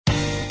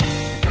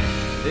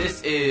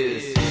This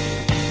is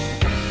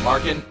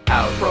Markin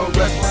Out. Pro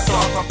Wrestling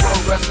Talk by Pro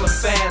Wrestling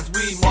fans.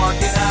 We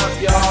marking out,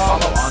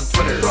 y'all. Follow on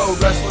Twitter. Pro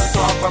Wrestling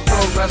Talk by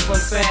Pro Wrestling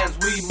fans.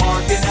 We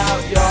marking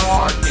out,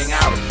 y'all. Marking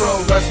Out.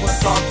 Pro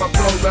Wrestling Talk by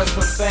Pro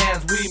Wrestling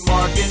fans. We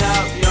marking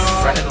out,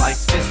 y'all. Brennan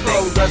likes fisting.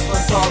 Pro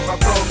Wrestling Talk by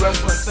Pro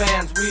Wrestling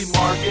fans. We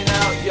marking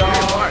out, y'all.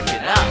 We're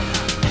marking out.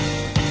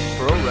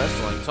 Pro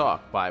Wrestling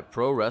Talk by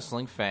Pro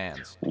Wrestling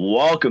fans.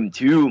 Welcome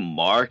to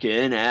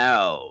Markin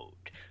Out.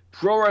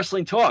 Pro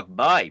Wrestling Talk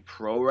by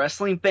Pro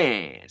Wrestling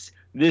fans.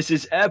 This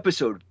is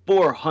episode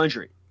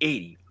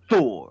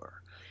 484.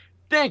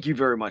 Thank you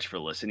very much for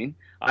listening.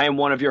 I am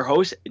one of your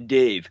hosts,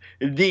 Dave,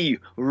 the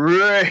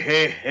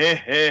Rave.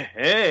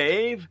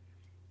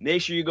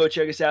 Make sure you go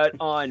check us out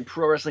on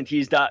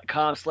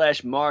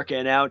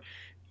ProWrestlingTees.com/markingout,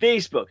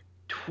 Facebook,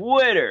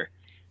 Twitter,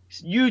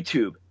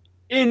 YouTube,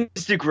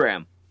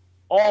 Instagram,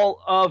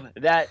 all of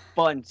that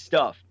fun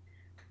stuff.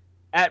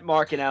 At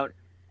Markin Out,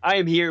 I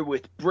am here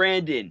with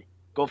Brandon.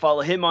 Go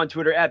follow him on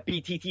Twitter at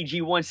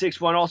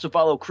BTTG161. Also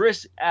follow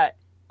Chris at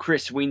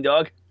Chris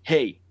Weendog.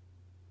 Hey,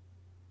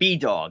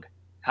 B-Dog,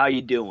 how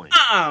you doing?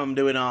 I'm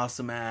doing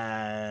awesome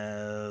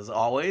as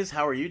always.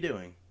 How are you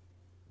doing?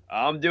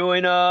 I'm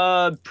doing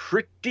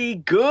pretty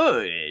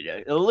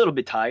good. A little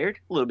bit tired.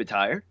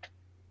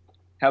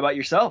 How about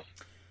yourself?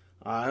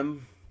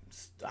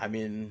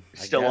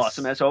 Still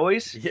awesome as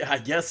always? Yeah, I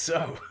guess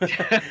so.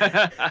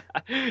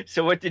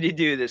 So what did you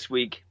do this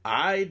week?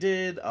 I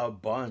did a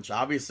bunch.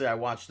 Obviously, I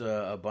watched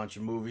a bunch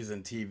of movies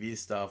and TV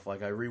stuff.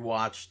 Like, I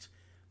rewatched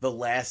the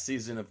last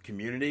season of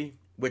Community,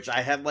 which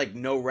I had,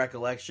 no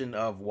recollection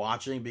of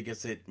watching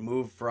because it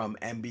moved from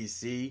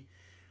NBC.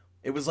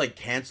 It was,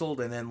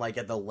 canceled and then,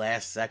 at the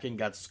last second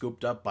got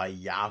scooped up by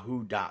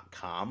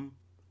Yahoo.com.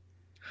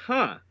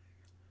 Huh.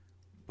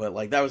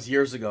 But, that was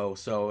years ago,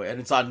 and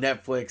it's on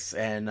Netflix,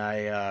 and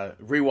I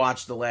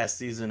rewatched the last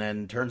season,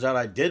 and turns out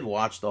I did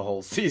watch the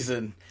whole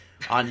season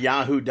on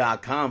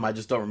Yahoo.com. I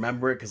just don't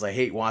remember it, because I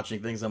hate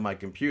watching things on my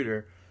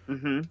computer.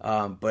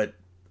 Mm-hmm. But,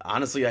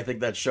 honestly, I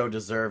think that show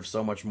deserves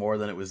so much more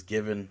than it was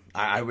given.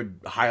 I would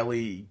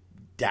highly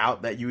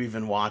doubt that you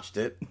even watched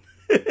it.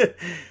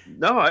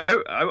 No,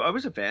 I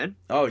was a fan.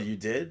 Oh, you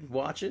did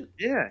watch it?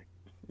 Yeah.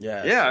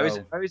 Yeah,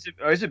 so... I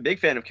was a big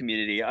fan of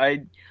Community.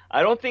 I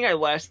don't think I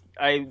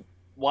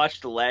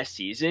watched the last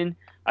season.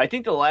 I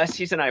think the last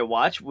season I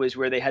watched was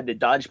where they had the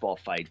dodgeball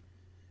fight.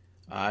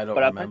 I don't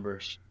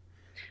remember.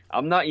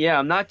 I'm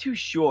not too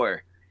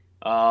sure.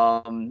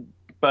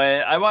 But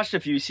I watched a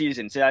few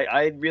seasons.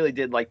 I really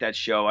did like that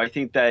show. I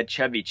think that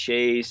Chevy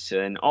Chase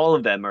and all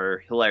of them are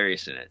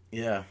hilarious in it.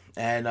 Yeah,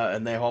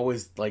 and they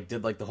always did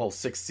the whole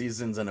 6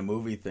 seasons and a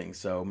movie thing.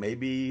 So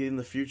maybe in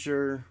the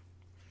future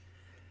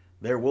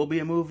there will be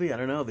a movie. I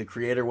don't know. The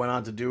creator went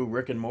on to do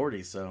Rick and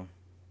Morty, so.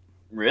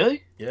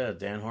 Really? Yeah,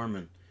 Dan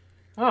Harmon.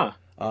 Huh.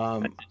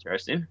 That's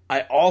interesting.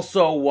 I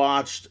also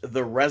watched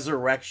The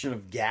Resurrection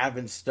of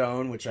Gavin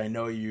Stone, which I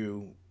know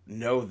you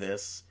know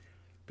this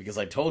because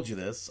I told you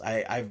this.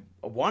 I've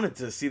wanted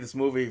to see this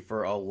movie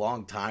for a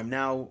long time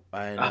now.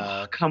 And,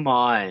 come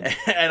on.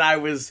 And I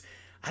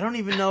don't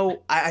even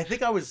know. I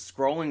think I was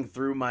scrolling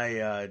through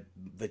my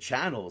the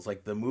channels,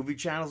 the movie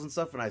channels and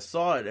stuff, and I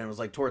saw it, and it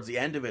was towards the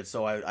end of it,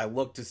 so I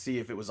looked to see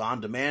if it was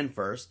on demand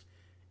first.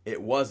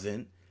 It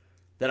wasn't.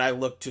 Then I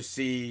looked to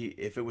see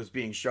if it was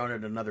being shown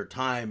at another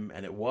time,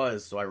 and it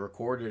was, so I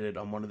recorded it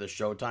on one of the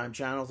Showtime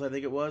channels, I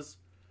think it was.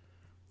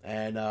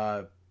 And,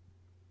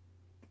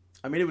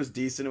 it was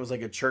decent. It was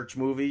a church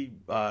movie.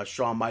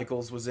 Shawn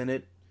Michaels was in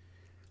it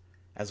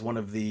as one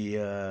of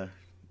the,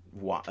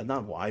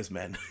 not wise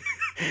men.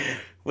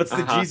 What's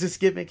the Jesus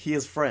gimmick? He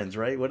has friends,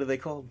 right? What are they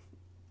called?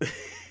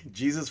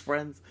 Jesus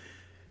friends?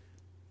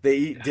 They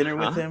eat dinner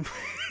with him?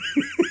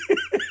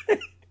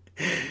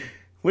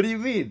 What do you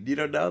mean? You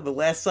don't know? The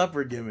Last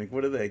Supper gimmick.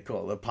 What are they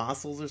called?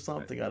 Apostles or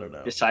something? I don't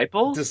know.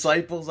 Disciples?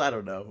 Disciples? I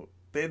don't know.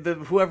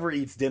 Whoever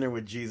eats dinner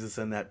with Jesus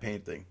in that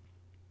painting.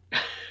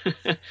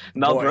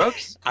 Mel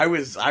Brooks? I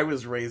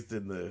was raised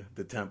in the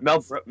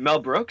temple.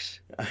 Mel Brooks?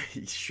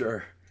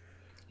 Sure.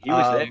 He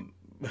was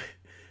there.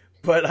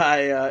 But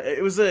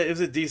it was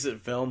a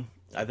decent film.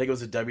 I think it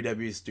was a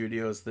WWE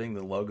Studios thing.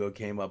 The logo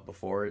came up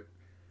before it.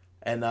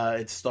 And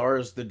it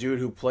stars the dude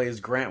who plays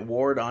Grant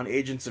Ward on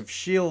Agents of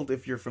S.H.I.E.L.D.,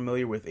 if you're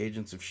familiar with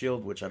Agents of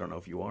S.H.I.E.L.D., which I don't know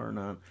if you are or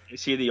not.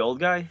 Is he the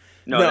old guy?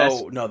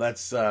 No,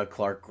 that's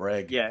Clark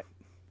Gregg. Yeah.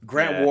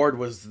 Grant Ward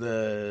was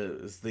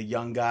the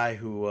young guy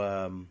who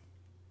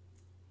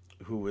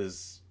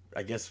was,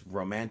 I guess,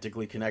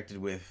 romantically connected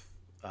with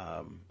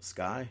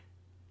Sky.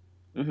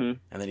 Mm-hmm.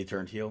 And then he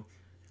turned heel.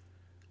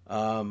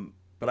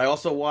 But I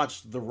also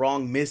watched The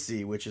Wrong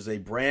Missy, which is a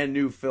brand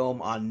new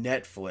film on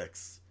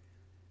Netflix.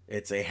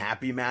 It's a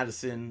Happy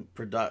Madison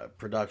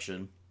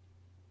production,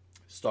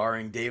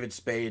 starring David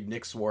Spade,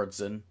 Nick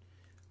Swardson,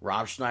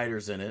 Rob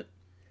Schneider's in it,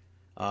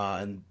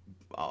 and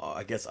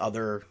I guess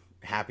other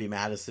Happy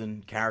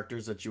Madison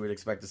characters that you would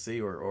expect to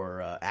see,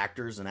 or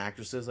actors and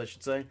actresses, I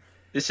should say.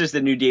 This is the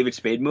new David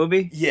Spade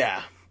movie?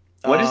 Yeah.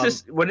 What is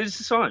this? What is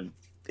this on?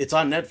 It's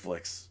on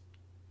Netflix.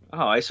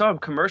 Oh, I saw a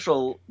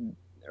commercial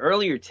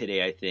earlier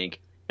today, I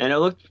think, and it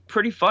looked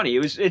pretty funny.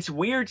 It's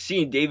weird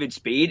seeing David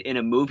Spade in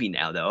a movie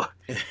now, though.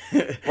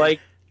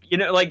 Like,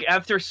 like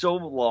after so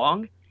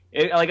long,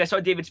 like I saw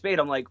David Spade,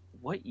 I'm like,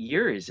 what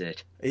year is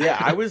it? Yeah,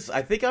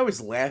 I think I was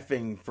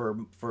laughing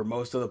for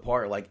most of the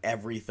part, like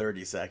every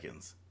 30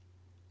 seconds.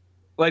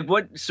 Like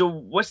what? So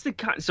what's the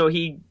so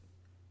he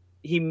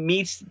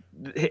meets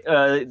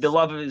the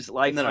love of his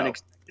life. No.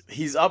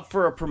 He's up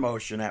for a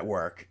promotion at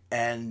work,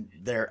 and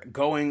they're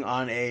going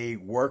on a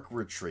work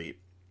retreat,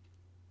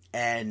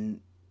 and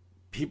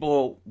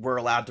people were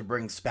allowed to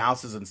bring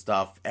spouses and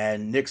stuff,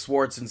 and Nick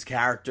Swartzen's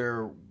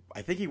character,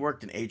 I think he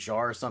worked in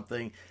HR or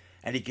something,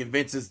 and he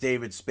convinces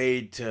David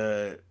Spade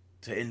to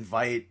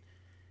invite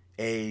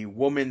a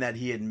woman that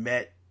he had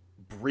met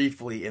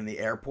briefly in the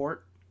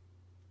airport.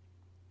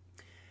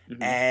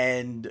 Mm-hmm.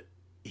 And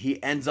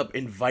he ends up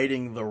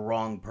inviting the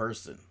wrong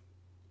person.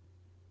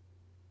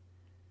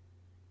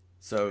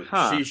 So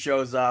she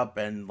shows up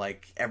and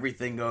like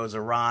everything goes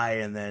awry,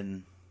 and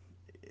then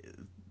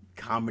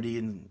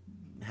comedy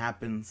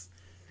happens.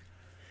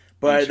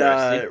 But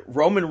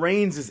Roman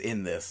Reigns is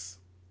in this.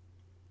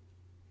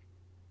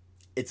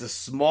 It's a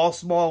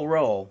small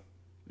role.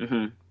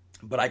 Mm-hmm.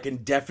 But I can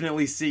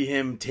definitely see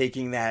him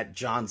taking that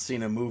John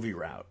Cena movie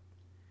route.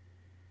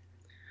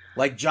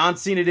 Like, John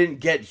Cena didn't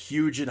get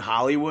huge in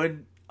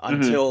Hollywood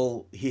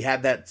until he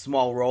had that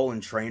small role in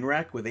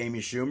Trainwreck with Amy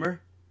Schumer.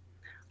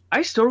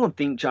 I still don't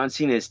think John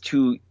Cena is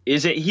too...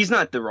 He's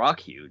not The Rock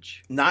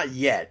huge. Not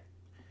yet.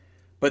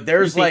 But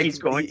there's like... he's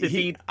going to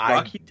be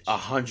Rock huge?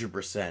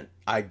 100%.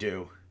 I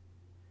do.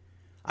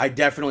 I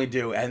definitely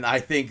do. And I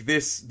think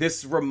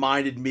this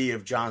reminded me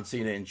of John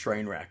Cena in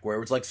Trainwreck, where it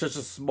was like such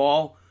a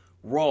small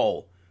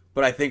role,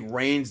 but I think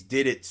Reigns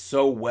did it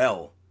so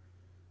well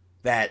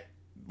that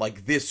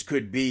like this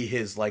could be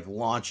his like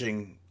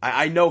launching.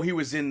 I know he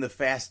was in the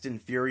Fast and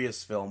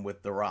Furious film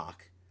with The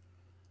Rock,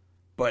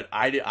 but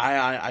I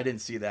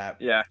didn't see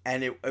that. Yeah,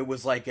 and it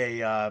was like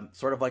a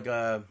sort of like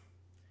a.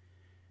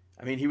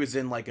 I mean, he was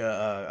in like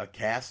a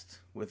cast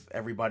with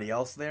everybody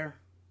else there.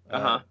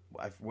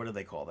 What do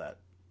they call that?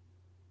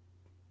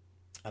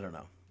 I don't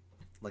know,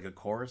 like a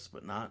chorus,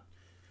 but not.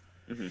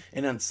 Mm-hmm.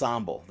 An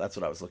ensemble. That's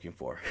what I was looking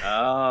for.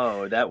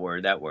 Oh, that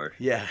word.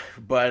 Yeah,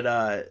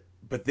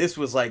 but this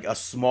was like a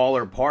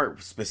smaller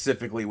part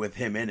specifically with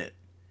him in it.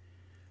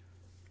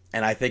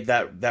 And I think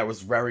that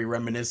was very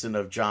reminiscent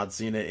of John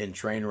Cena in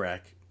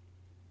Trainwreck.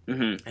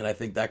 Mm-hmm. And I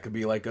think that could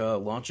be like a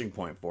launching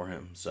point for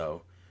him.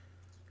 So,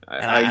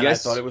 I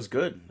thought it was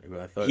good.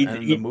 I thought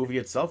the movie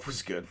itself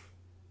was good.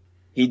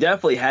 He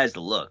definitely has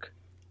the look.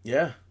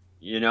 Yeah.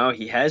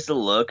 He has the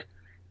look.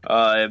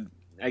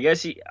 I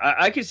guess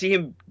I could see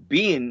him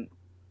being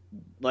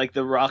like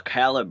the Rock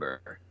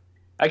caliber.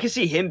 I could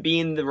see him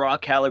being the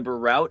Rock caliber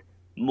route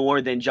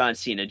more than John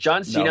Cena.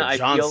 John Cena,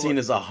 John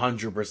Cena's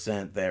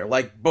 100% there.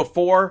 Like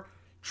before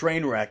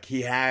Trainwreck,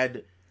 he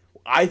had.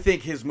 I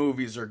think his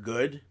movies are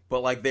good,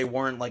 but like they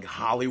weren't like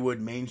Hollywood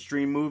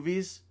mainstream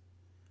movies.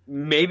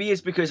 Maybe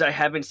it's because I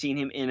haven't seen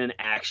him in an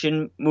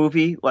action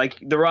movie. Like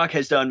The Rock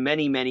has done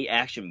many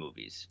action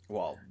movies.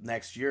 Well,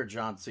 next year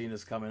John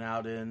Cena's coming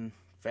out in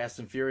Fast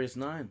and Furious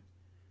 9.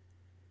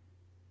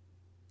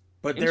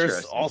 But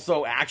there's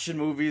also action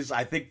movies.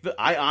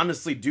 I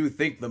honestly do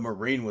think The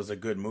Marine was a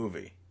good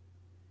movie.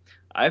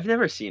 I've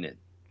never seen it.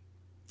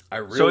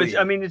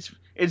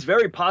 It's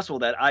very possible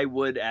that I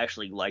would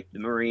actually like The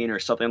Marine or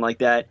something like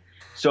that.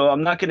 So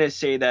I'm not going to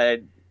say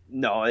that,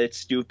 no, it's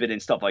stupid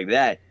and stuff like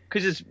that.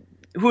 Because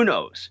who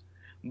knows?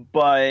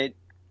 But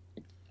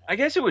I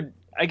guess I would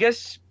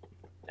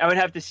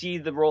have to see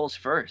the roles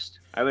first.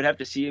 I would have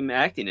to see him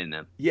acting in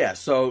them. Yeah,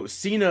 so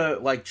Cena,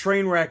 like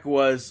Trainwreck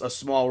was a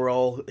small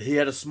role. He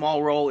had a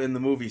small role in the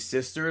movie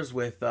Sisters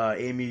with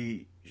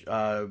Amy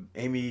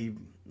Poehler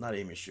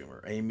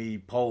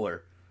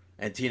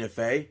and Tina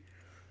Fey.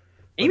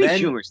 Amy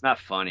Schumer's not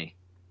funny.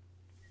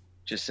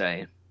 Just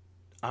saying.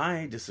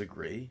 I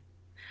disagree.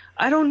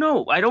 I don't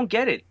know. I don't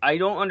get it. I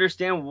don't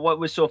understand what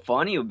was so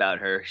funny about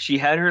her. She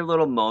had her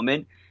little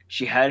moment.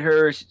 She had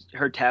her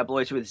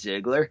tabloids with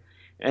Ziggler.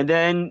 And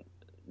then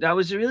that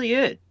was really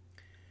it.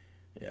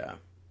 Yeah.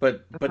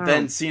 But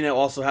then Cena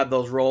also had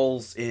those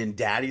roles in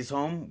Daddy's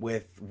Home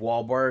with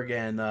Wahlberg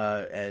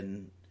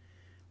and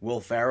Will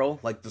Ferrell.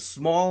 Like the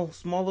small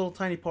little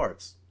tiny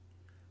parts.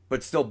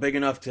 But still big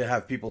enough to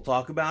have people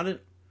talk about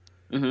it.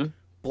 Mm-hmm.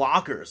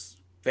 Blockers.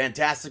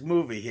 Fantastic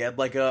movie. He had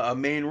like a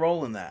main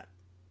role in that.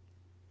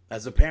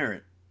 As a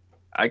parent.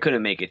 I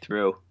couldn't make it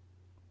through.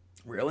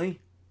 Really?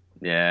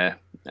 Yeah.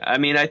 I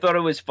mean, I thought it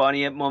was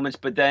funny at moments,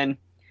 but then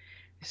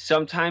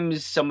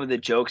sometimes some of the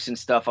jokes and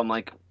stuff, I'm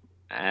like,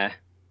 eh.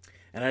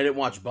 And I didn't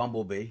watch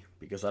Bumblebee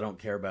because I don't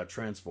care about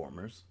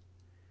Transformers.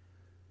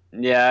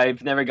 Yeah,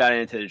 I've never gotten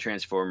into the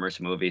Transformers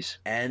movies.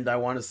 And I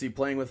want to see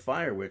Playing with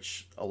Fire,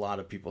 which a lot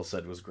of people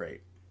said was great.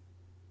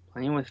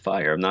 Playing with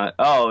Fire? I'm not...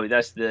 Oh,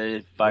 that's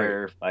the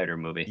firefighter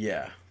movie.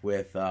 Yeah,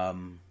 with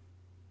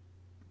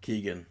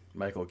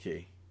Michael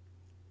Key.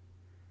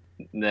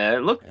 Yeah,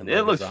 it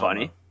looked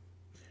funny.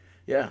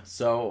 Yeah,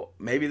 so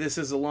maybe this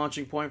is a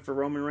launching point for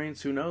Roman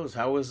Reigns. Who knows?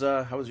 How was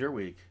your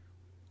week?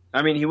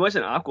 I mean, he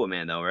wasn't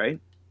Aquaman though, right?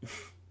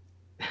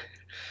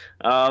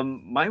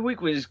 My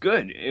week was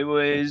good. It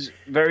was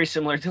very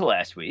similar to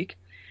last week,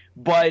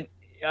 but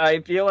I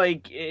feel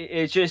like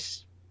it's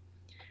just.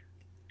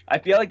 I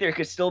feel like there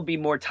could still be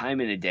more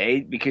time in a day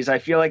because I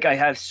feel like I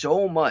have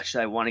so much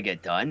that I want to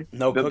get done.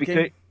 No But cooking?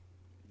 because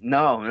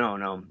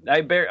no.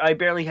 I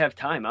barely have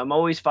time. I'm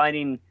always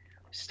finding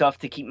stuff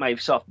to keep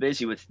myself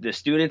busy with the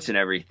students and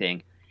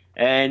everything.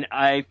 And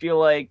I feel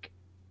like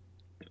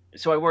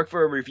so I work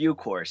for a review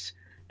course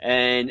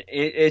and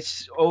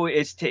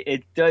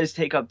it does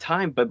take up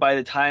time, but by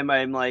the time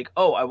I'm like,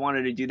 "Oh, I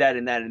wanted to do that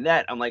and that and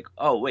that." I'm like,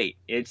 "Oh, wait,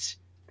 it's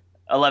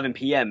 11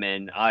 p.m.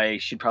 and I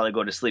should probably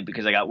go to sleep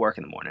because I got work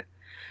in the morning."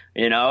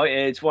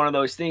 It's one of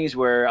those things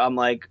where I'm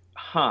like,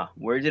 "Huh,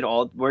 where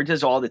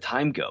does all the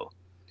time go?"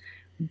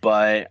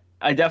 But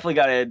I definitely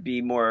got to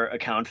be more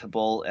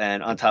accountable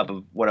and on top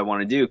of what I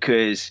want to do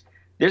because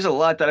there's a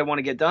lot that I want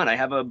to get done. I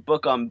have a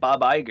book on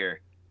Bob Iger.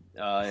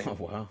 Oh,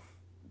 wow.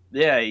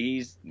 Yeah,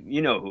 he's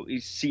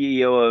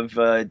CEO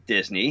of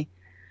Disney.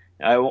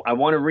 I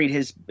want to read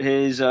his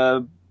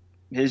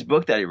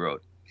book that he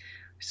wrote.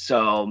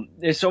 So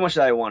there's so much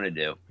that I want to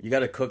do. You got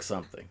to cook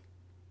something.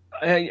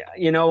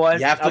 You know what?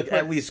 You have to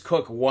at least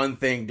cook one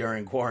thing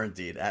during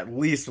quarantine. At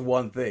least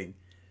one thing.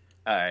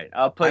 All right,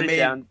 I'll put it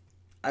down.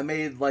 I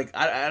made like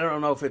I don't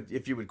know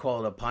if you would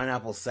call it a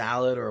pineapple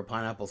salad or a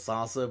pineapple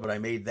salsa, but I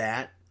made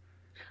that.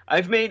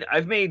 I've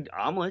made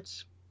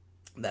omelets.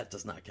 That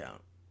does not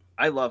count.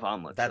 I love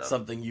omelets. That's though.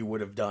 something you would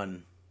have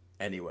done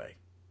anyway.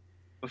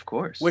 Of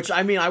course. Which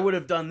I mean, I would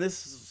have done this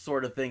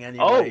sort of thing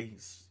anyway.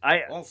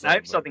 I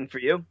have something for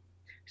you.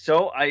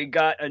 So I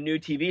got a new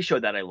TV show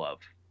that I love.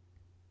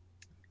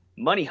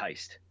 Money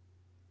Heist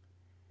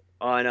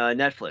on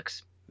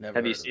Netflix.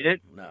 Have you seen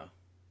it? No.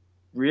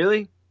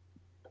 Really?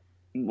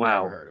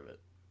 Wow. Never heard of it.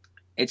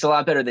 It's a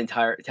lot better than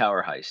Tower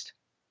Heist.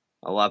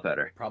 A lot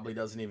better. Probably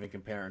doesn't even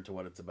compare to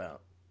what it's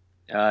about.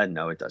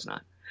 No, it does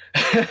not.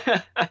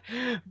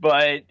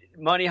 But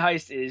Money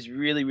Heist is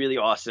really, really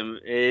awesome.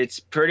 It's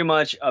pretty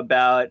much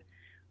about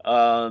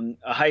a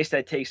heist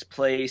that takes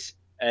place,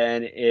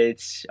 and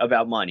it's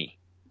about money.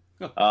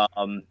 Who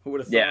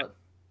would have thought? Yeah,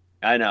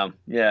 I know.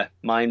 Yeah,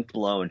 mind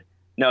blown.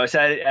 No, it's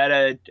at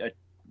a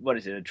what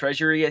is it? A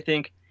treasury, I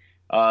think.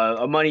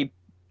 A money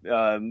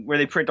where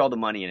they print all the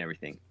money and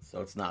everything.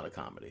 So it's not a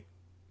comedy.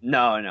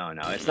 No,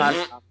 it's not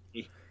a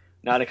comedy.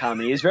 Not a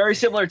comedy. It's very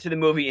similar to the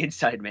movie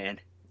Inside Man.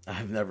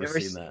 I've never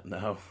seen that.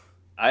 No.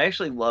 I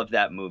actually love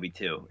that movie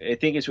too. I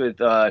think it's with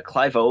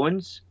Clive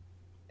Owens.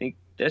 I think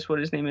that's what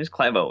his name is,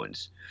 Clive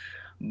Owens.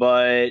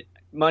 But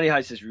Money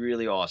Heist is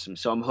really awesome,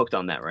 so I'm hooked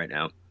on that right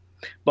now.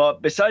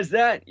 But besides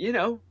that,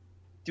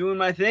 doing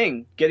my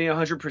thing, getting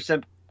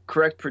 100%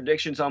 correct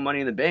predictions on Money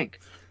in the Bank.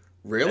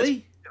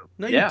 Really?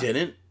 No, Yeah. you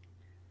didn't.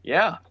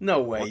 Yeah.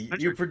 No way.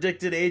 100. You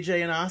predicted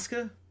AJ and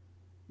Asuka?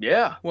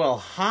 Yeah. Well,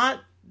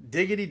 hot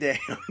diggity damn.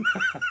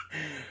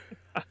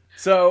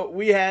 So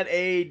we had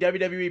a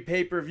WWE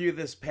pay-per-view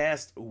this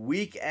past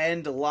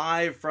weekend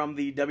live from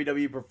the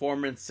WWE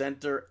Performance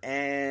Center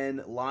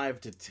and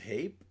live to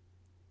tape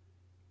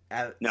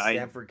at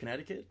Stamford,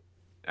 Connecticut.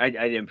 I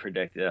didn't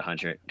predict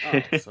 100.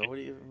 Oh, so what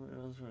do you?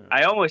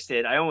 I almost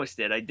did.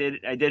 I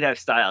did have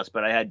Styles,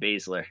 but I had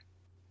Baszler.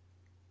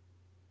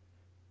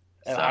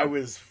 And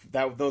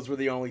so. Those were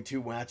the only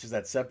two matches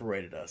that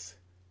separated us.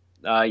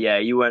 Yeah,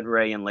 you went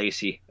Ray and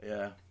Lacey.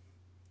 Yeah.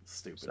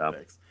 Stupid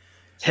picks.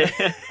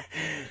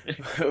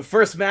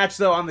 First match,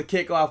 though, on the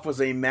kickoff was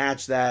a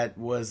match that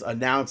was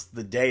announced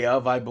the day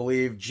of, I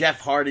believe.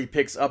 Jeff Hardy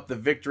picks up the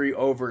victory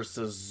over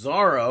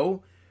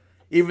Cesaro,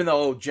 even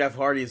though Jeff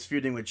Hardy is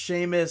feuding with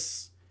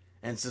Sheamus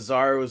and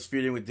Cesaro is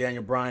feuding with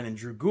Daniel Bryan and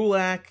Drew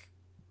Gulak.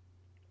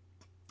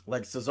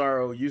 Like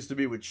Cesaro used to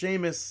be with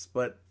Sheamus,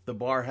 but the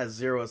bar has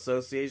zero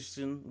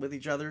association with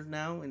each other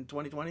now in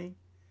 2020.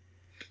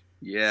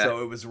 Yeah.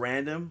 So it was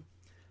random.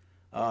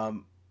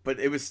 But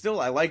it was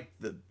still,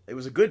 it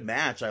was a good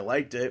match. I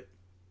liked it.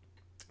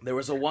 There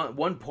was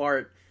one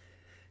part,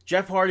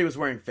 Jeff Hardy was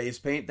wearing face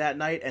paint that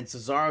night, and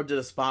Cesaro did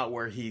a spot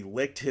where he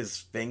licked his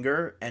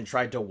finger and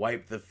tried to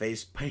wipe the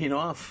face paint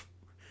off.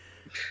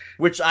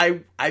 Which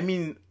I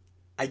mean,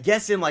 I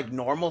guess in like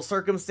normal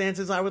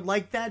circumstances I would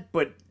like that,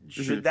 but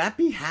should that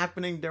be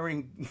happening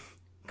during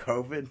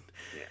COVID?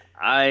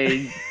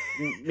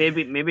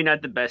 Maybe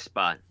not the best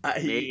spot.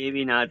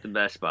 Maybe not the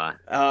best spot.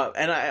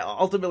 And I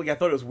ultimately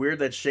thought it was weird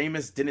that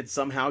Sheamus didn't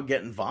somehow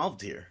get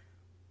involved here.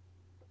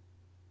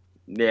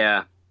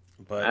 Yeah,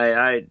 but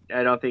I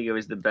don't think it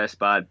was the best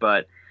spot.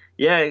 But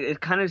yeah, it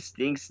kind of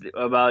stinks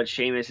about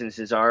Sheamus and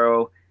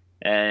Cesaro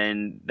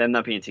and them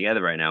not being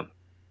together right now.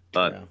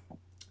 But yeah.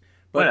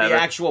 But the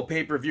actual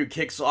pay-per-view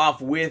kicks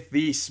off with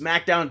the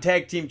SmackDown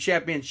Tag Team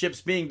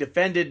Championships being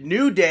defended.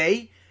 New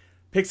Day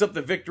picks up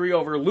the victory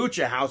over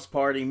Lucha House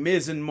Party,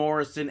 Miz and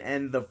Morrison,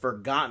 and the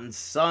Forgotten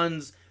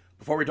Sons.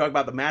 Before we talk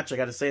about the match, I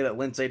got to say that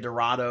Lince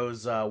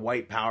Dorado's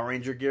white Power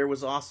Ranger gear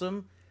was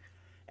awesome.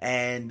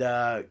 And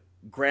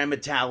Gran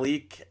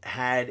Metalik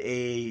had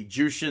a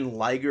Jushin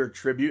Liger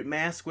tribute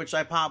mask, which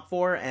I popped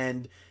for.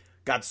 And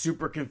got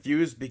super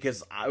confused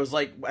because I was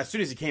like, as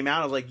soon as he came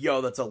out, I was like,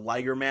 yo, that's a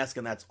Liger mask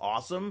and that's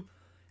awesome.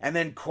 And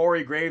then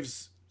Corey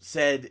Graves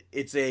said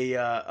it's a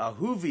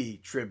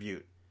Hoovy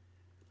tribute.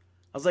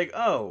 I was like,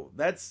 oh,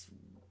 that's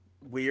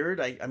weird.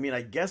 I mean,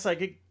 I guess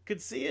I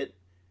could see it.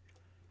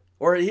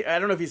 Or I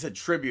don't know if he said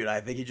tribute.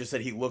 I think he just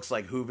said he looks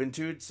like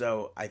Juventud.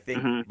 So I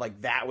think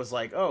like that was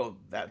like, oh,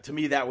 that to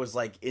me that was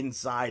like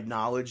inside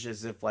knowledge,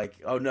 as if like,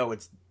 oh no,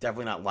 it's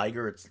definitely not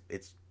Liger.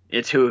 It's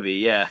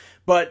Hoovy, yeah.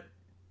 But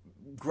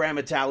Graham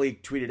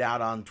Metali tweeted out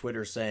on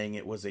Twitter saying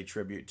it was a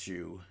tribute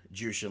to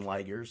Jushin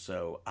Liger.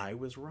 So I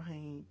was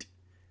right.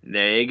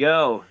 There you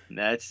go.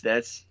 That's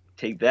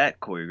take that,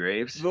 Corey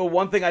Graves. The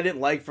one thing I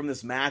didn't like from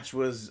this match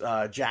was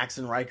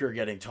Jackson Riker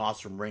getting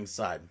tossed from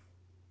ringside.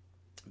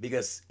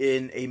 Because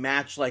in a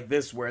match like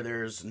this where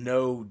there's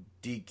no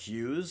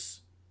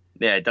DQs...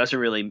 Yeah, it doesn't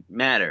really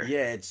matter.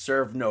 Yeah, it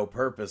served no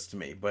purpose to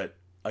me. But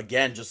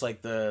again, just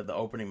like the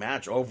opening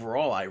match,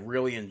 overall, I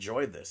really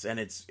enjoyed this. And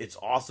it's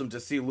awesome to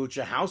see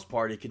Lucha House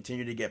Party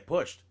continue to get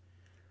pushed.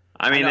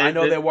 I mean, I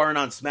know they weren't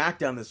on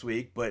SmackDown this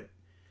week, but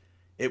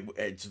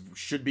it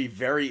should be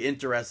very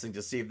interesting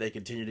to see if they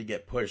continue to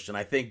get pushed. And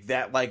I think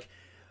that, like,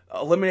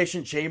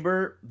 Elimination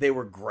Chamber, they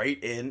were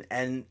great in,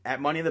 and at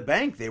Money in the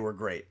Bank, they were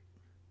great.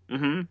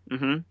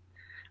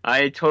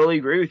 I totally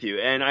agree with you.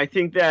 And I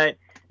think that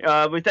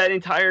with that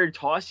entire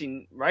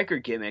tossing Riker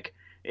gimmick,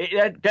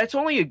 that's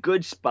only a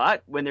good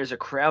spot when there's a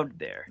crowd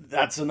there.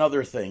 That's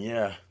another thing,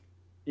 yeah.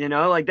 You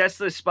know, like that's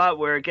the spot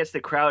where it gets the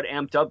crowd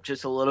amped up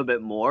just a little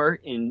bit more,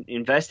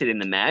 invested in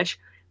the match.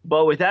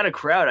 But without a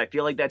crowd, I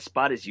feel like that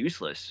spot is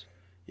useless.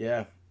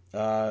 Yeah.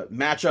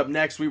 Match up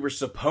next, we were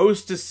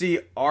supposed to see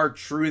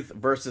R-Truth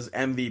versus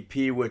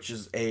MVP, which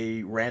is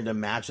a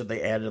random match that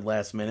they added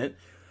last minute.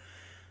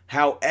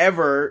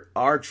 However,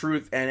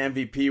 R-Truth and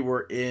MVP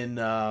were in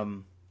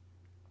the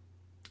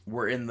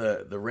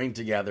ring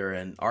together,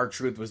 and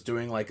R-Truth was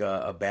doing like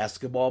a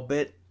basketball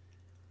bit,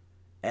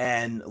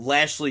 and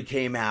Lashley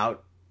came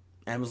out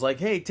and was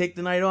like, hey, take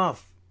the night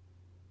off.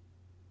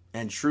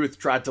 And Truth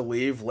tried to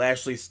leave.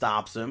 Lashley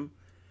stops him,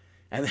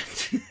 and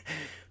then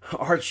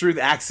R-Truth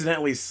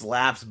accidentally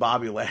slaps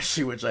Bobby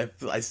Lashley, which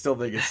I still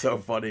think is so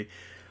funny.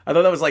 I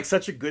thought that was like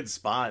such a good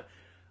spot.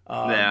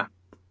 Yeah.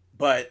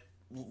 But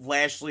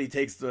Lashley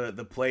takes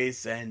the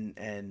place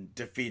and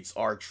defeats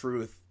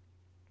R-Truth.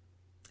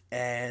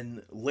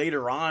 And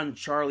later on,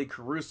 Charlie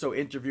Caruso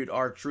interviewed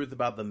R-Truth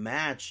about the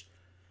match,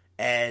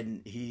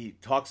 and he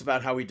talks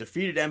about how he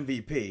defeated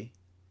MVP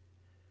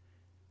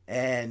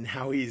and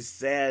how he's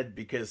sad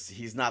because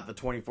he's not the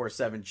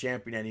 24/7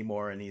 champion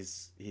anymore, and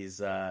he's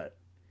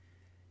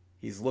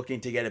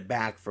looking to get it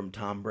back from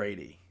Tom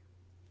Brady.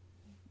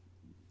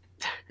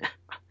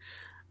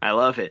 I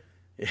love it.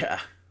 Yeah.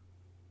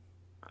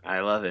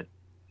 I love it.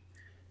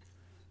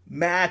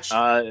 Match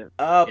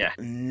up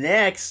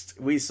next,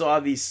 we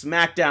saw the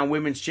SmackDown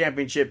Women's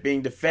Championship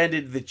being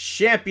defended. The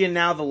champion,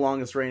 now the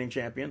longest reigning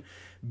champion,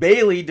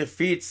 Bayley,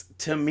 defeats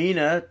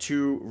Tamina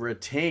to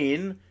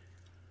retain.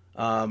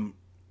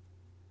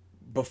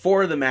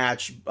 Before the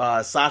match,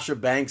 Sasha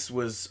Banks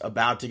was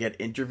about to get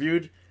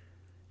interviewed,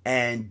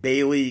 and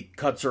Bayley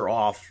cuts her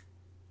off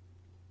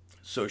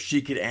so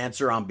she could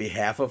answer on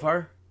behalf of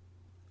her.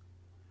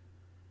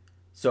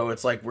 So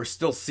it's like we're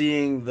still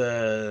seeing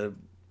the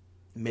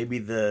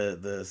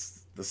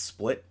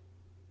split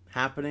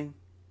happening.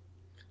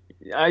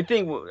 I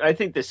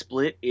think the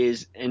split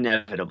is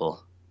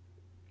inevitable.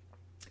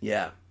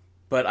 Yeah,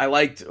 but I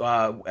liked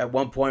at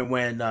one point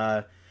when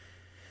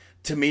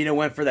Tamina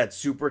went for that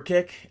super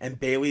kick and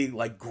Bayley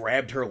like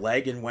grabbed her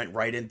leg and went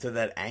right into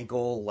that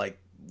ankle like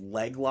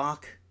leg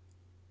lock.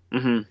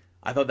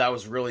 I thought that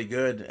was really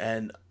good.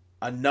 And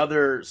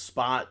another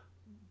spot,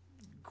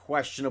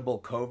 questionable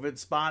COVID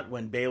spot,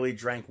 when Bayley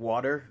drank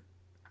water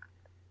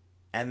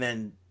and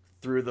then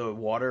threw the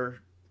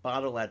water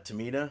bottle at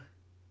Tamina.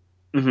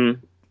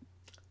 I'm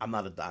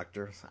not a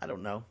doctor. I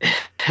don't know.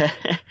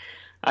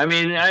 I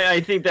mean, I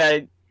think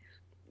that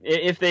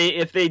if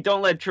they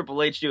don't let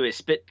Triple H do a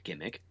spit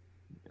gimmick,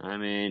 I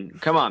mean,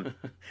 come on.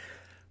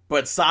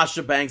 But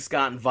Sasha Banks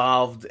got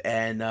involved,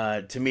 and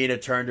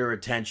Tamina turned her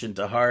attention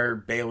to her.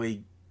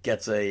 Bayley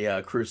gets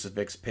a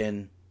crucifix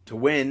pin to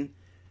win.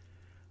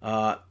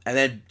 And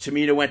then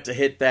Tamina went to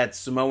hit that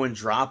Samoan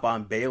drop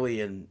on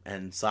Bayley,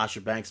 and Sasha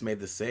Banks made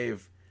the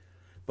save.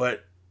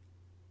 But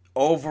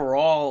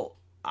overall,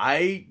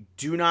 I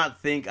do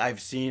not think I've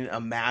seen a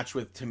match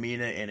with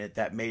Tamina in it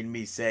that made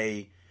me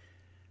say,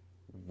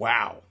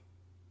 wow.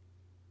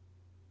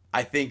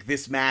 I think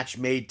this match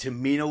made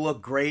Tamina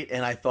look great,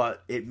 and I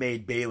thought it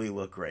made Bayley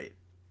look great.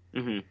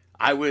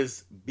 I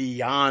was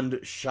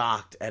beyond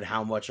shocked at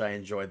how much I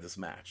enjoyed this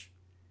match.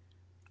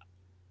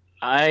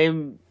 I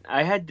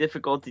had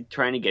difficulty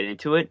trying to get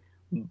into it,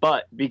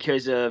 but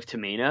because of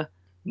Tamina,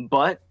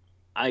 but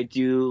I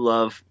do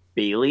love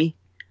Bayley,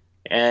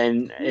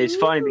 and it's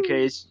funny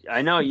because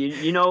I know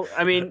you know,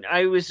 I mean,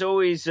 I was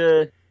always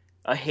a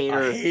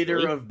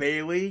hater of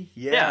Bayley.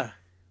 Yeah,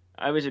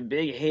 I was a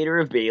big hater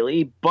of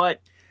Bayley, but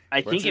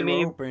I think it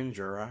may opened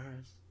your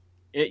eyes.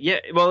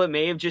 Well, it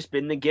may have just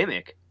been the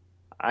gimmick.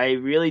 I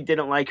really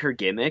didn't like her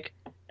gimmick.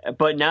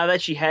 But now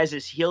that she has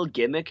this heel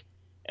gimmick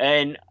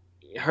and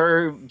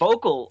her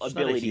vocal She's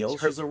abilities, not a heel,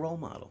 she's a role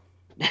model.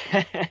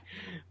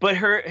 but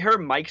her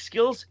mic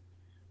skills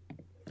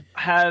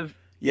have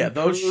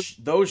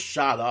those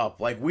shot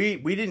up. Like we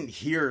didn't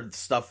hear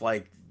stuff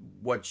like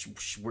what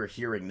we're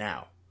hearing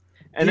now.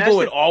 And people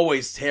would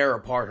always tear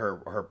apart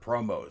her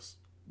promos.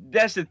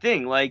 That's the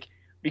thing, like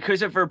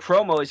because of her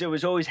promos, it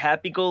was always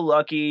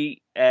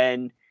happy-go-lucky.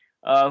 And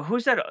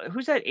who's that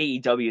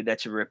AEW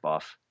that's a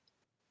ripoff?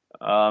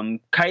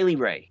 Kylie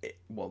Ray.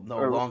 Well,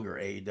 no longer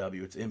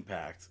AEW, it's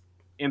Impact.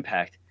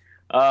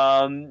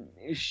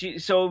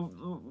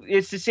 So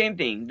it's the same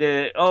thing.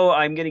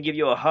 I'm gonna give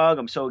you a hug.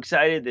 I'm so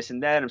excited. This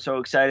and that. I'm so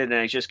excited, and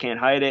I just can't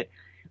hide it.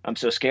 I'm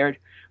so scared.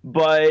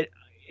 But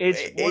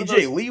it's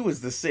AJ Lee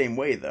was the same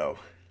way though.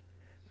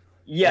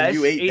 Yes, and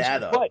you ate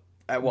that up.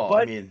 I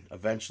mean,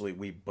 eventually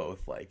we both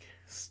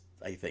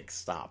I think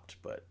stopped,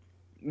 but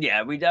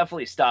yeah, we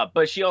definitely stopped.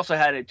 But she also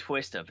had a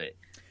twist of it.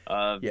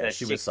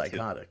 She was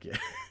psychotic.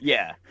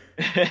 Yeah,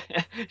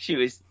 she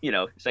was,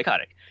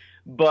 psychotic.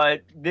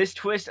 But this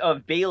twist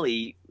of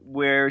Bayley,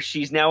 where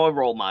she's now a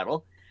role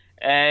model,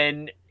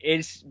 and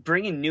it's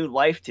bringing new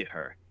life to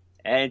her,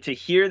 and to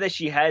hear that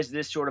she has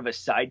this sort of a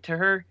side to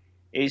her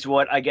is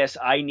what I guess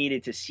I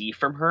needed to see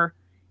from her.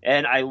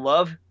 And I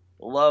love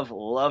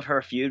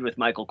her feud with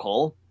Michael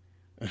Cole.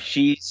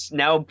 She's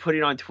now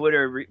putting on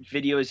Twitter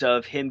videos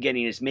of him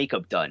getting his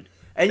makeup done.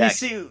 And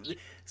you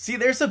see,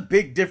 there's a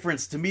big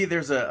difference. To me,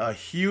 there's a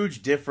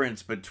huge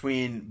difference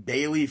between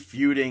Bayley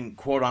feuding,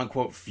 quote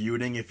unquote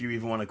feuding, if you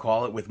even want to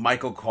call it, with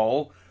Michael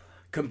Cole,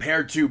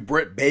 compared to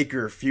Britt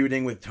Baker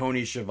feuding with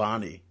Tony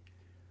Schiavone.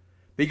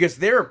 Because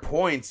there are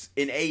points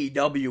in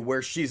AEW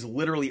where she's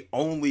literally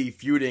only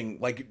feuding,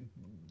 like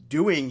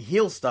doing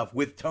heel stuff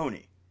with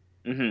Tony.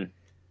 Mm-hmm.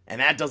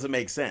 And that doesn't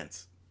make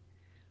sense.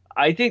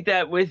 I think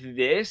that with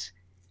this,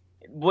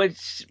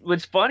 what's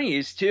funny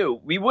is too,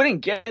 we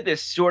wouldn't get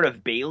this sort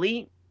of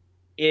Bayley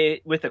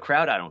with the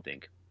crowd. I don't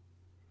think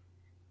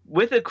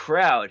with a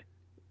crowd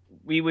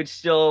we would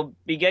still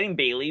be getting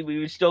Bayley. We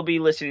would still be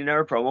listening to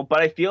her promo,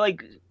 but I feel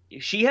like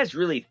she has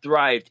really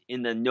thrived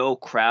in the no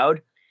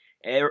crowd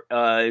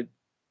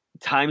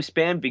time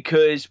span,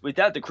 because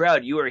without the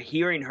crowd, you are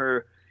hearing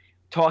her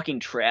talking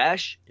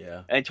trash,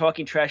 and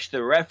talking trash to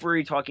the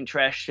referee, talking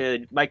trash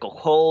to Michael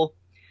Cole.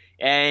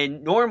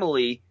 And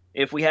normally,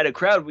 if we had a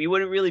crowd, we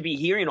wouldn't really be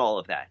hearing all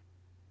of that.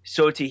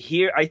 So to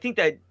hear, I think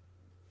that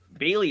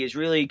Bayley is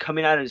really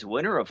coming out as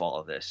winner of all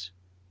of this.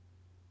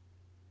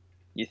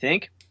 You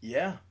think?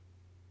 Yeah.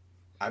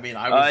 I mean,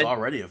 I was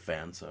already a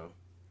fan, so.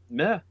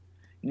 Yeah.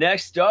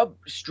 Next up,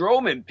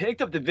 Strowman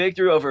picked up the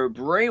victory over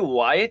Bray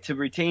Wyatt to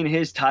retain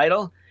his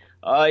title.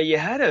 You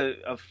had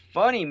a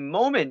funny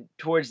moment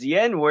towards the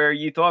end where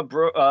you thought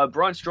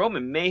Braun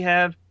Strowman may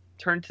have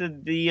turned to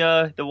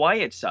the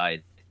Wyatt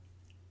side.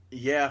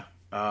 Yeah.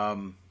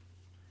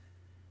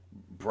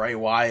 Bray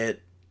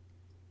Wyatt.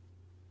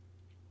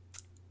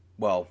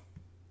 Well.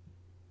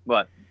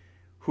 What?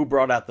 Who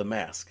brought out the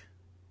mask?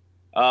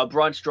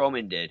 Braun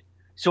Strowman did.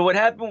 So what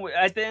happened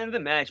at the end of the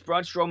match,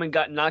 Braun Strowman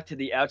got knocked to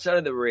the outside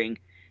of the ring,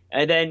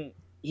 and then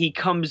he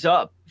comes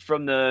up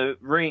from the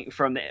ring,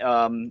 from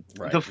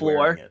the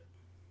floor,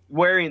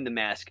 wearing the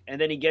mask.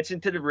 And then he gets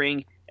into the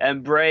ring,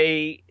 and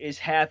Bray is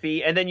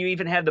happy. And then you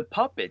even have the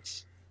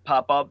puppets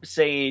pop up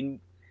saying,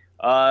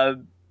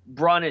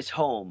 Braun is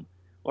home,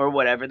 or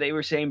whatever. They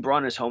were saying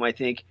Braun is home, I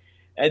think.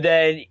 And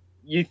then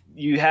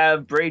you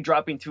have Bray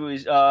dropping to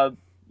his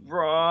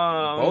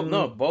Braun.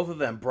 Both of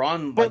them.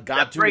 Braun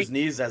got to his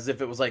knees as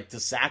if it was like to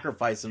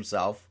sacrifice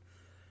himself.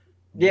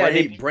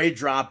 Yeah, Bray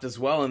dropped as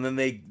well, and then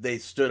they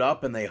stood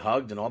up and they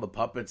hugged, and all the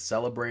puppets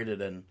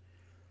celebrated, and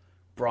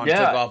Braun took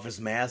off his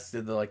mask,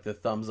 did the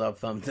thumbs up,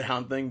 thumbs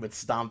down thing, but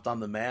stomped on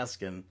the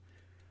mask and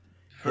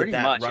hit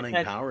that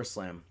running power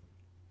slam.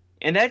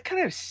 And that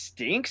kind of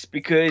stinks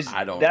because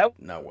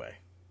no way.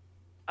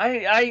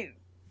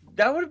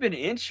 That would have been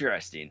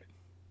interesting.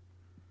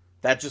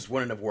 That just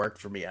wouldn't have worked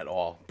for me at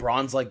all.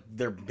 Braun's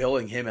they're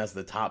billing him as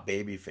the top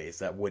babyface.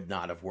 That would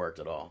not have worked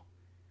at all.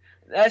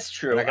 That's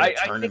true. They're not going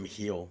to turn him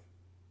heel.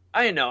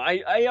 I know.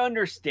 I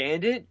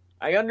understand it.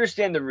 I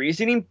understand the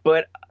reasoning,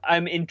 but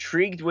I'm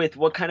intrigued with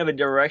what kind of a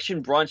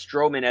direction Braun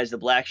Strowman as the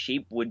Black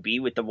Sheep would be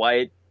with the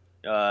Wyatt,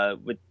 I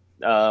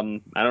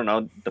don't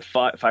know, the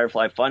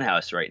Firefly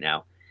Funhouse right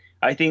now.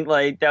 I think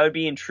that would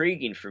be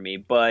intriguing for me,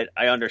 but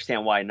I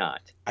understand why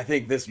not. I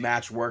think this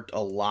match worked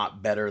a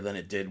lot better than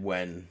it did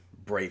when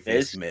Bray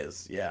faced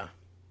Miz. Yeah.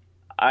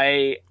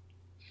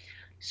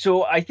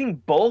 So I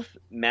think both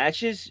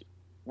matches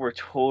were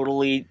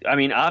totally,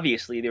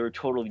 obviously they were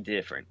totally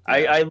different.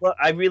 Yeah.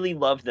 I really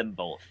loved them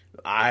both.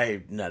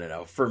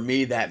 No. For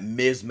me, that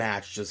Miz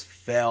match just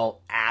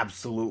fell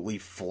absolutely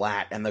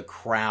flat, and the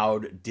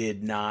crowd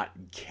did not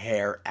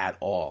care at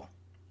all.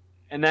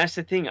 And that's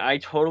the thing.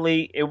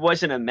 It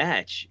wasn't a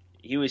match.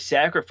 He was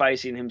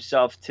sacrificing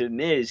himself to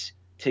Miz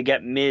to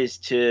get Miz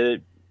to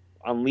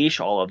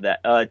unleash all of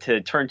that, to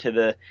turn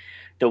to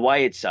the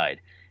Wyatt side.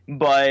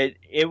 But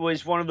it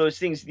was one of those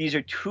things. These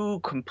are two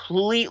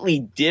completely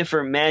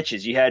different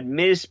matches. You had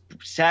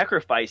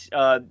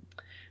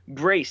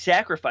Bray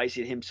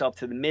sacrificing himself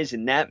to the Miz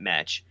in that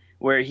match,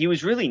 where he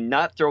was really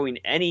not throwing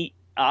any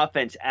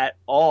offense at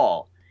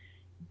all.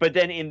 But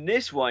then in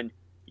this one,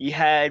 you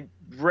had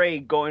Bray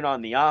going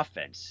on the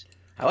offense.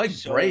 I like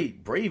Bray.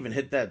 Bray even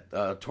hit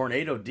that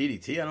tornado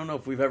DDT. I don't know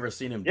if we've ever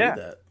seen him do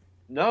that.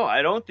 No,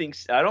 I don't think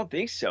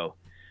so.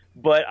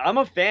 But I'm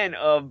a fan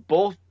of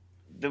both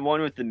the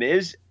one with the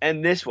Miz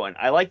and this one.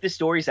 I like the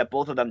stories that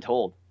both of them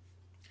told.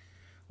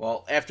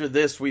 Well, after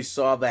this, we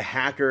saw the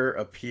Hacker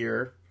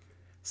appear,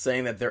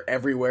 saying that they're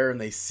everywhere and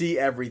they see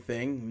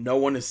everything. No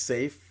one is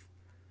safe.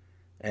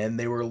 And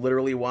they were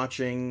literally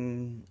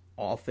watching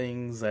all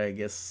things, I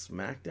guess,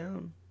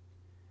 SmackDown?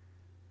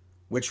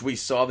 Which we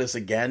saw this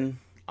again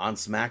on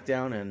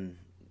SmackDown, and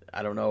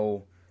I don't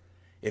know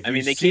if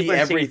you see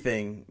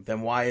everything,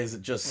 then why is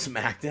it just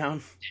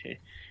SmackDown?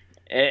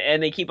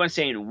 And they keep on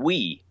saying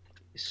we.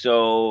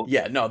 So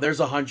yeah, no, there's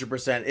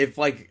 100%. If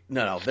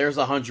there's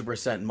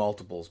 100%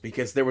 multiples,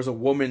 because there was a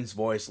woman's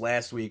voice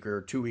last week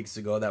or 2 weeks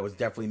ago that was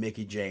definitely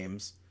Mickie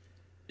James.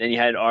 Then you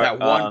had that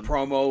one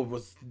promo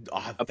was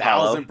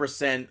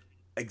 1,000%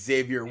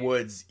 Xavier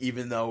Woods,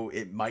 even though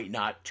it might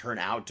not turn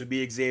out to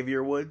be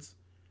Xavier Woods.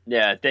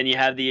 Yeah, then you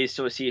have the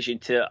association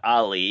to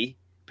Ali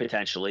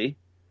potentially.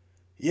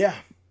 Yeah.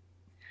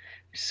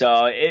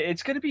 So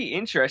it's going to be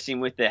interesting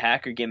with the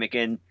Hacker gimmick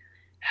and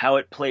how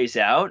it plays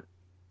out.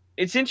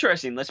 It's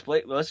interesting.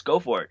 Let's go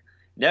for it.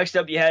 Next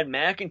up, you had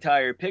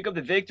McIntyre pick up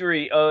the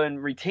victory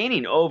and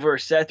retaining over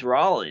Seth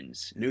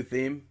Rollins. New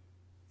theme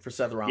for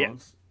Seth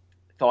Rollins.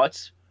 Yeah.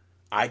 Thoughts?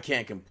 I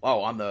can't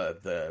on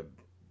the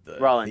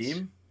Rollins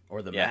theme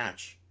or the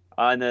match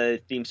on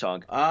the theme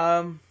song.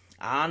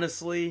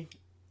 Honestly,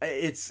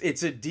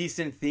 it's a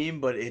decent theme,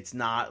 but it's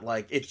not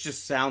like it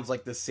just sounds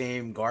like the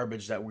same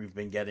garbage that we've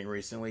been getting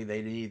recently.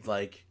 They need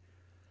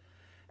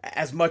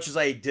as much as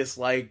I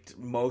disliked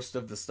most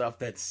of the stuff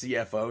that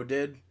CFO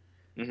did,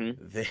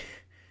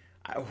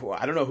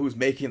 I don't know who's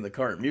making the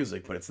current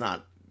music, but it's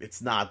not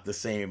the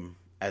same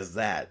as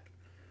that.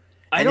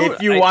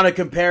 If you want to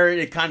compare it,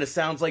 it kind of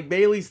sounds like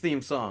Bayley's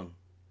theme song,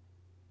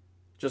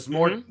 just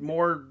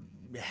more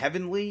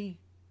heavenly.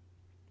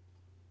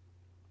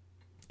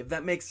 If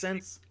that makes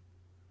sense.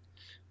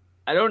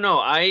 I don't know.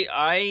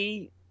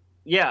 I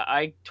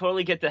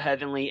totally get the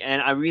heavenly,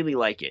 and I really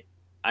like it.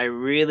 I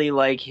really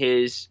like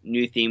his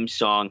new theme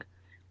song.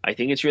 I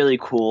think it's really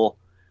cool.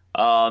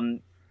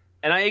 And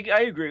I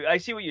agree. I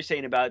see what you're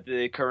saying about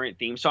the current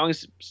theme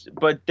songs,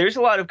 but there's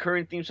a lot of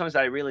current theme songs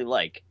that I really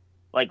like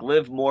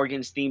Liv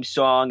Morgan's theme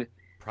song.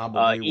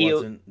 Probably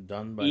wasn't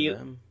done by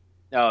them.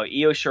 No,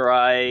 Io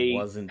Shirai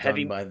wasn't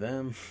done by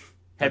them.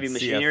 Heavy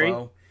Machinery.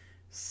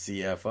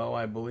 CFO,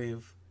 I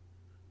believe.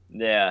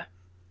 Yeah.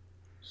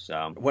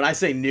 So when I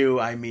say new,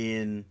 I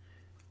mean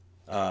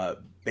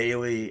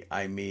Bayley.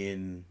 I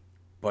mean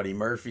Buddy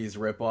Murphy's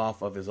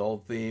ripoff of his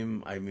old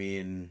theme. I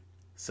mean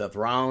Seth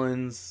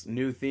Rollins'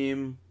 new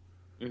theme.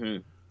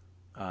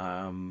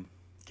 Can't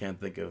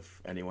think of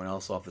anyone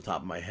else off the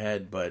top of my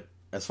head, but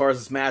as far as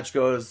this match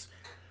goes,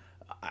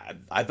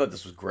 I thought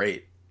this was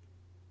great.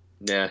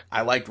 Yeah.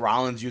 I liked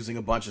Rollins using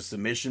a bunch of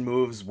submission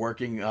moves,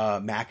 working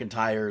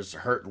McIntyre's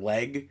hurt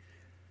leg,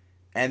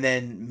 and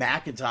then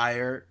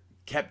McIntyre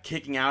kept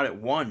kicking out at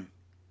one.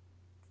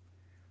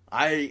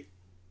 I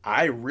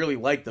really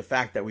like the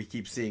fact that we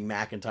keep seeing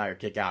McIntyre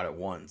kick out at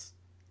ones.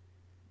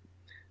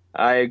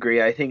 I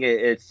agree. I think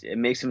it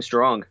makes him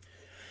strong.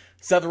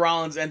 Seth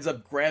Rollins ends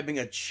up grabbing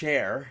a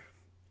chair,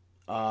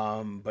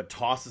 but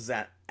tosses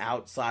that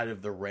outside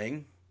of the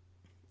ring.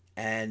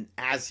 And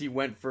as he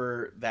went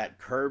for that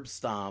curb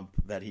stomp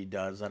that he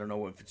does, I don't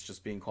know if it's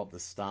just being called the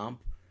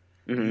stomp,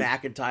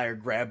 McIntyre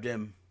grabbed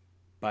him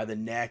by the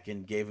neck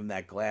and gave him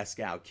that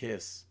Glasgow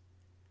kiss.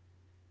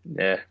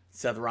 Yeah.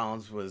 Seth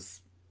Rollins was...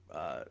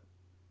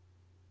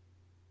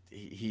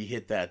 he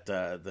hit that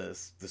the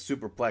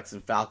superplex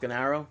and Falcon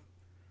Arrow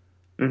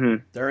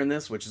during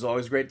this, which is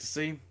always great to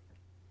see.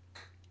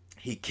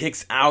 He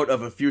kicks out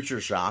of a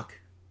Future Shock,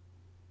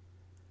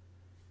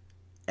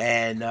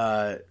 and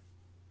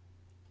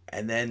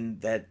then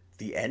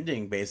the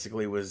ending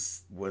basically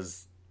was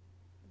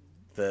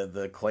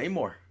the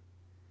Claymore.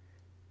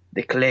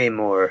 The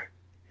Claymore.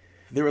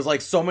 There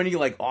was so many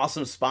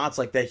awesome spots,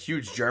 like that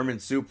huge German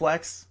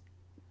suplex.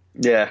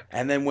 Yeah.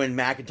 And then when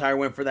McIntyre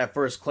went for that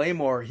first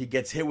Claymore, he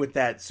gets hit with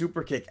that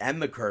super kick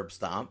and the curb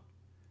stomp,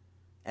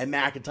 and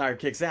McIntyre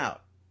kicks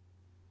out.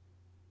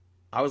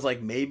 I was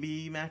like,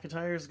 maybe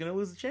McIntyre is going to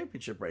lose the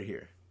championship right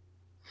here.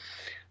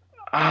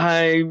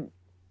 I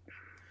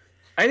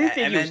didn't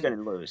think he was going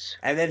to lose.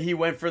 And then he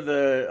went for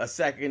a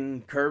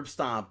second curb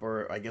stomp,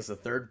 or I guess a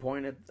third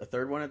one at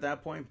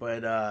that point.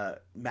 But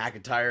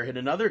McIntyre hit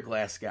another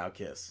Glasgow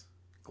kiss.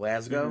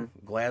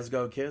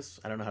 Glasgow kiss.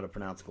 I don't know how to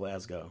pronounce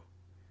Glasgow.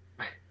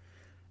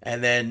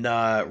 And then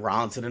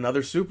Rollins hit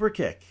another super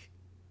kick.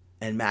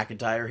 And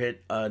McIntyre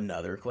hit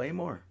another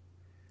Claymore.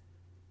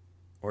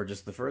 Or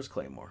just the first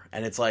Claymore.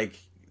 And it's I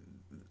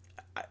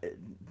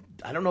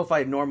don't know if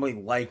I normally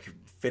like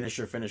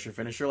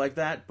finisher like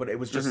that, but it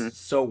was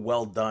just so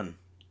well done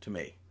to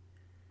me.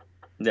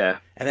 Yeah.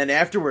 And then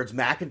afterwards,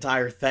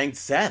 McIntyre thanked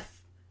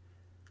Seth.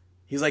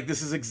 He's like,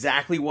 this is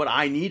exactly what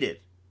I needed.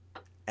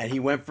 And he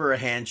went for a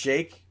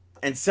handshake,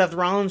 and Seth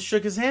Rollins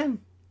shook his hand.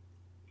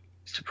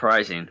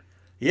 Surprising.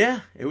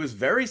 Yeah, it was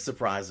very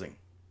surprising.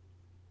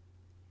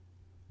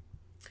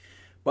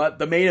 But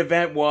the main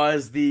event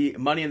was the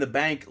Money in the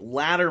Bank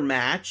ladder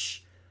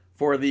match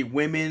for the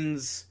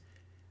women's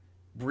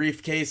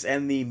briefcase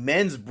and the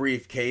men's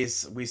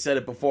briefcase. We said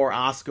it before,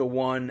 Asuka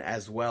won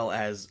as well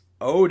as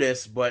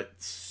Otis, but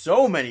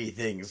so many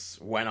things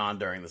went on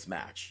during this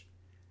match.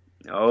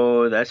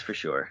 Oh, that's for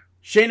sure.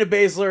 Shayna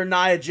Baszler,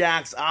 Nia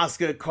Jax,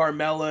 Asuka,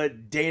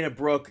 Carmella, Dana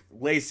Brooke,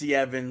 Lacey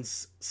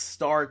Evans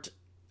start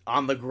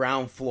on the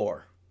ground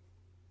floor.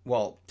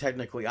 Well,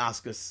 technically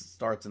Asuka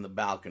starts in the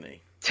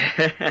balcony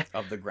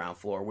of the ground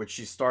floor, which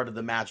she started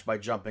the match by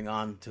jumping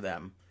on to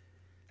them.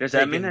 Does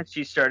that mean that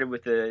she started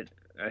with the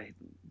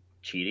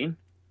cheating?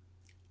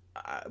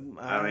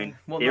 I mean,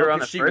 well, no,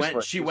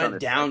 because she went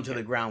down to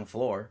the ground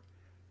floor.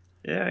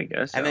 Yeah, I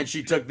guess. And then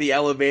she took the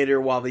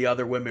elevator while the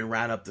other women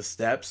ran up the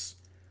steps.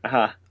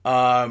 Uh-huh.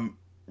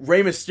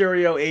 Rey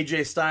Mysterio,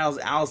 AJ Styles,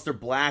 Aleister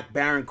Black,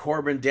 Baron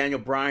Corbin, Daniel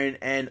Bryan,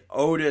 and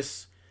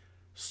Otis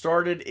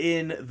started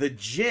in the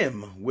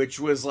gym, which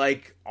was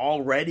like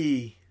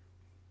already,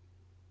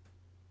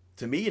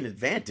 to me, an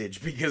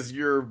advantage because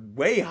you're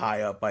way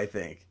high up, I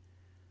think.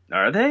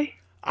 Are they?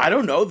 I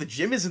don't know. The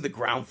gym isn't the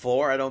ground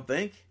floor, I don't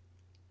think.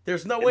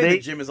 There's no way the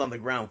gym is on the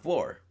ground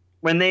floor.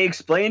 When they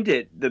explained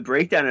it, the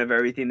breakdown of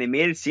everything, they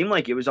made it seem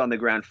like it was on the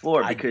ground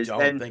floor. Because I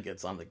don't think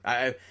it's on the...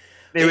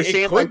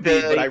 it could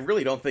be, but I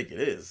really don't think it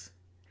is.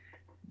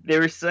 They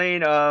were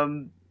saying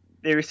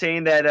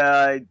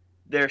that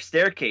there are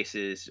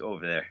staircases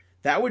over there.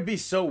 That would be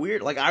so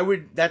weird. Like,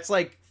 that's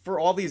like, for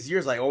all these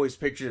years, I always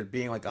pictured it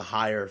being like a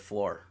higher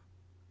floor.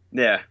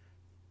 Yeah.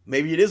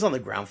 Maybe it is on the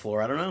ground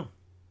floor. I don't know.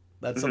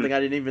 That's something I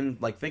didn't even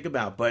like think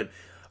about. But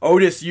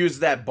Otis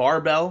used that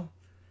barbell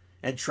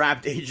and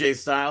trapped AJ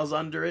Styles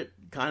under it.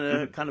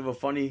 Kind of a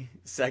funny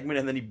segment.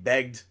 And then he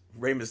begged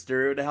Rey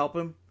Mysterio to help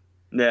him.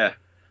 Yeah.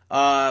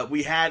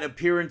 We had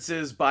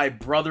appearances by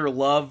Brother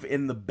Love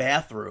in the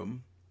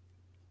bathroom.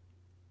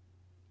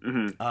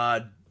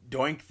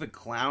 Doink the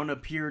Clown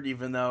appeared,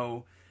 even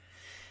though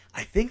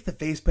I think the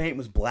face paint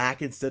was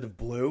black instead of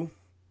blue.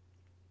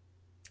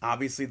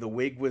 Obviously, the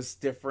wig was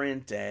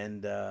different,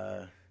 and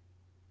the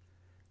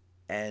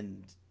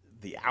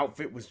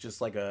outfit was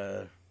just like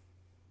a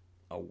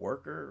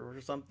worker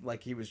or something.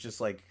 Like he was just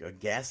like a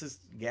gas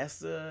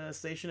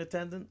station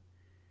attendant.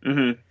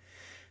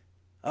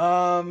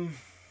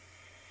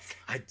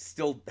 I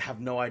still have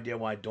no idea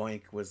why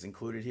Doink was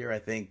included here. I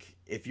think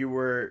if you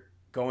were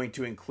going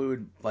to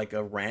include like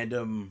a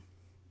random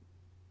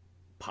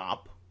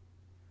pop,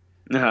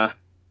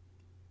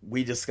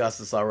 we discussed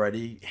this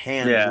already.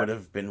 Hand would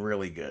have been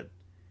really good.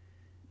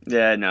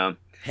 Yeah, no.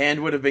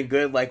 Hand would have been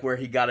good, like where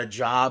he got a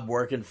job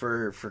working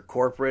for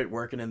corporate,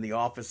 working in the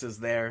offices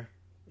there.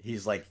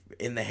 He's like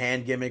in the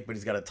hand gimmick, but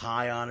he's got a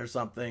tie on or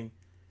something.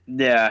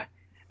 Yeah.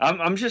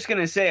 I'm just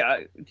gonna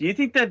say, do you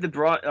think that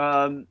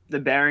the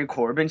Baron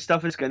Corbin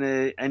stuff is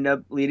gonna end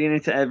up leading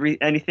into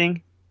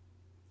anything?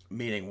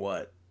 Meaning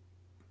what?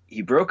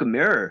 He broke a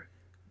mirror.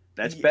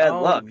 That's bad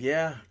luck.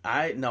 Yeah,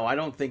 I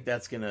don't think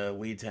that's gonna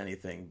lead to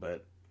anything.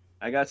 But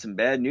I got some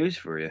bad news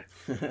for you.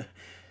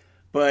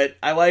 But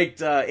I liked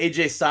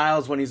AJ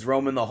Styles when he's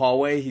roaming the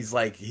hallway. He's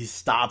like he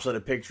stops at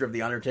a picture of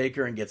the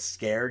Undertaker and gets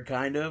scared,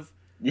 kind of.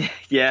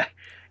 Yeah.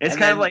 It's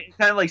kind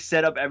of like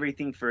set up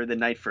everything for the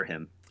night for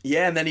him.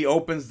 Yeah, and then he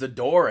opens the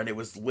door, and it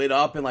was lit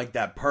up in, like,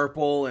 that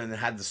purple, and it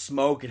had the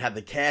smoke, it had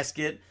the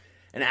casket,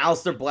 and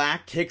Aleister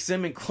Black kicks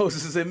him and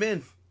closes him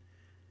in.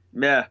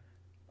 Yeah.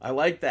 I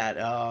like that.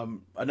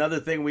 Another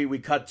thing, we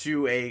cut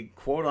to a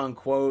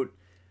quote-unquote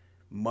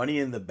Money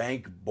in the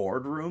Bank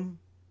boardroom,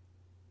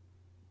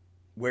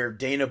 where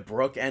Dana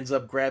Brooke ends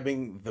up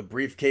grabbing the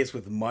briefcase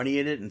with money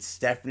in it, and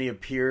Stephanie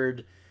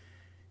appeared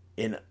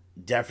in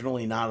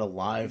definitely not a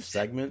live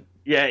segment.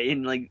 Yeah,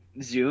 in, like,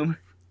 Zoom.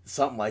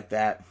 Something like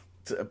that.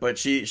 But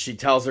she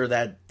tells her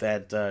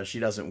that she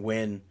doesn't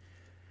win,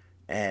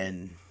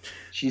 and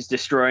she's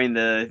destroying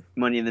the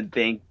Money in the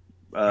Bank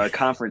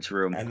conference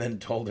room, and then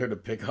told her to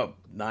pick up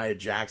Nia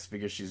Jax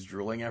because she's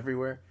drooling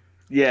everywhere.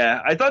 Yeah,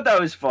 I thought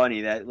that was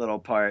funny, that little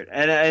part,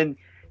 and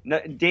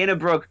Dana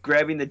Brooke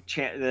grabbing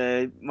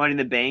the Money in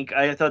the Bank.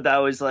 I thought that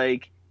was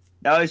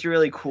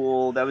really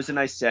cool. That was a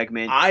nice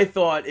segment. I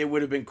thought it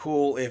would have been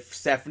cool if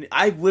Stephanie.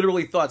 I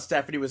literally thought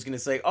Stephanie was going to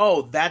say,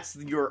 "Oh, that's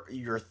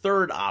your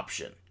third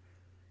option."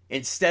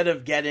 Instead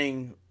of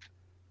getting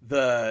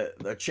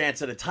the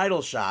chance at a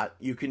title shot,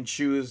 you can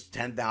choose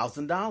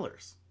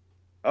 $10,000.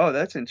 Oh,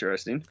 that's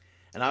interesting.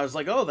 And I was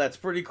like, oh, that's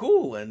pretty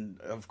cool. And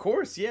of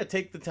course, yeah,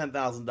 take the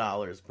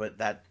 $10,000. But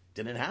that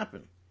didn't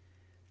happen.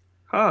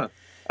 Huh.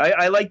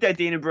 I like that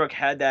Dana Brooke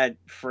had that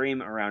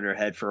frame around her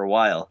head for a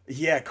while.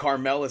 Yeah,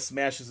 Carmella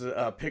smashes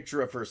a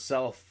picture of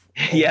herself.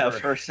 Yeah,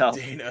 of herself.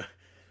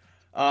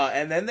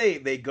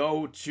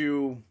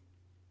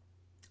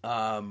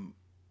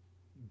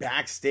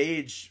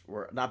 backstage,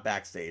 or not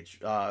backstage,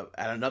 at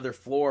another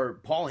floor,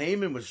 Paul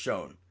Heyman was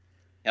shown.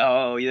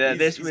 Oh yeah,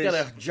 He's got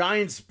a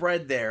giant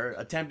spread there,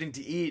 attempting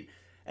to eat,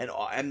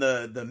 and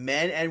the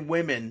men and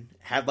women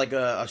had like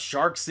a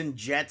Sharks and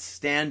Jets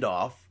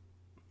standoff,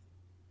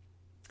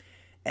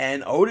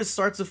 and Otis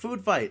starts a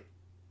food fight,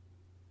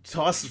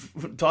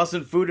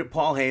 tossing food at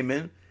Paul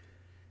Heyman,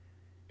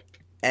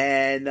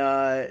 and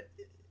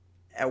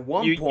at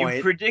one point,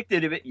 you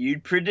predicted it. You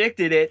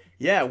predicted it.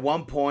 Yeah, at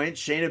one point,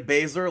 Shayna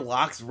Baszler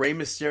locks Rey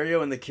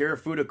Mysterio in the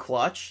Kirifuda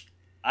clutch.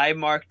 I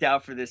marked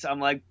out for this. I'm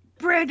like,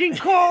 Brandon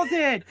called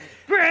it.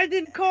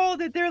 Brandon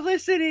called it. They're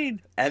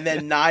listening. And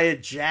then Nia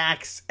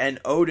Jax and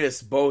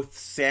Otis both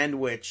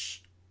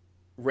sandwich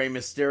Rey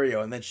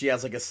Mysterio, and then she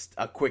has like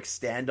a quick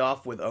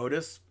standoff with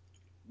Otis.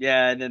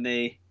 Yeah, and then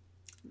they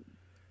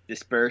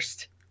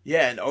dispersed.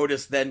 Yeah, and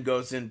Otis then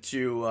goes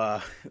into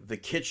the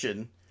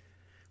kitchen.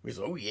 He's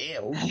oh yeah,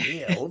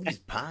 all these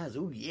pies,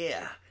 oh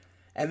yeah.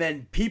 And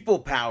then People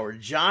Power,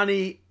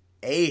 Johnny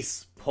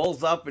Ace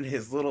pulls up in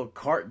his little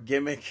cart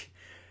gimmick,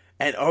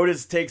 and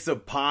Otis takes a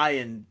pie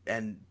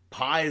and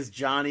pies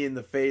Johnny in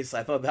the face.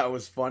 I thought that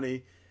was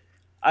funny.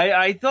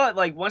 I thought,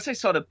 like, once I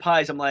saw the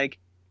pies, I'm like,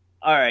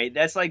 all right,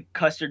 that's like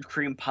custard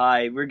cream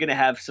pie. We're going to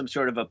have some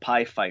sort of a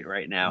pie fight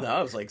right now. No,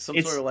 it was like some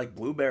sort of like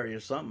blueberry or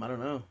something. I don't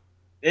know.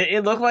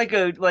 It looked like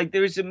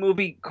there was a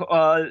movie,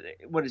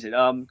 what is it?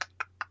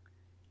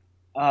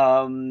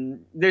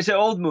 There's an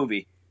old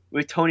movie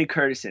with Tony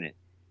Curtis in it,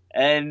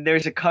 and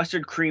there's a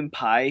custard cream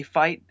pie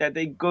fight that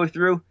they go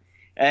through,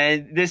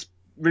 and this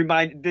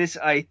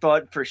I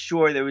thought for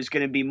sure there was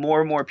going to be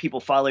more and more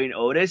people following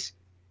Otis,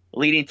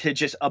 leading to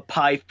just a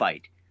pie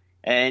fight,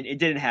 and it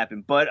didn't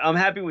happen. But I'm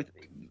happy with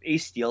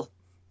Ace Steel.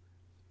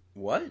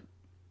 What?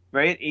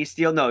 Right? Ace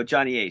Steel? No,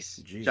 Johnny Ace.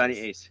 Jesus. Johnny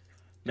Ace.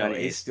 No,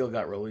 Ace Steel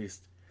got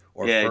released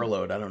or Yeah.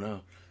 furloughed. I don't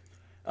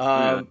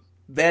know.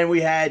 Then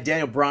we had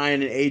Daniel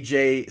Bryan and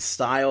AJ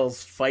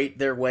Styles fight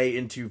their way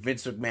into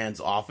Vince McMahon's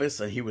office,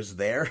 and he was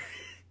there.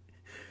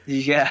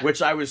 Yeah.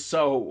 Which I was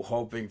so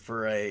hoping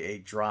for a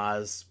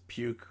Droz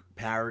puke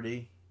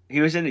parody.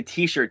 He was in a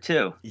t-shirt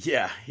too.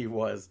 Yeah, he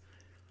was.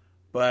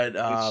 But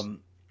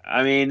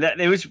I mean,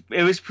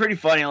 it was pretty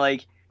funny.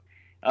 Like,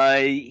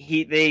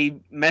 they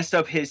messed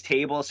up his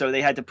table, so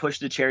they had to push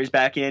the chairs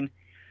back in.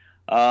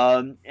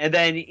 And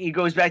then he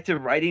goes back to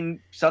writing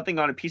something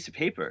on a piece of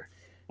paper.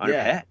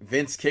 Yeah,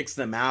 Vince kicks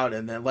them out,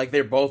 and then like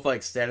they're both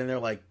like standing there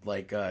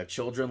like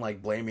children,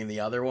 like blaming the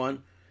other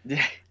one.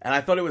 Yeah. And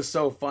I thought it was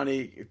so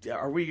funny.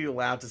 Are we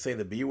allowed to say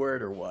the B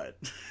word or what?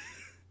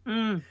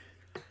 I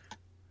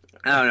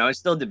don't know. It's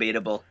still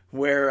debatable.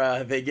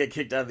 Where they get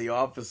kicked out of the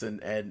office, and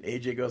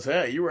AJ goes,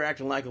 "Hey, you were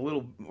acting like a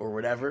little," or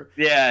whatever.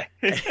 Yeah.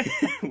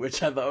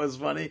 Which I thought was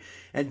funny.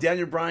 And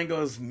Daniel Bryan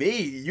goes,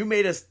 "Me? You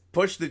made us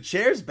push the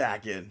chairs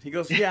back in." He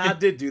goes, "Yeah, I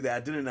did do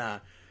that, didn't I?"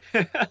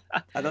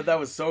 I thought that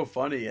was so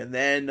funny. And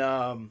then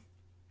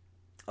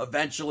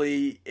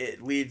eventually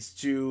it leads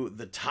to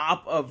the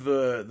top of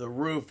the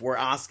roof where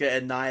Asuka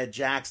and Nia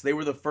Jax, they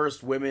were the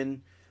first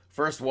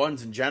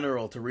ones in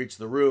general to reach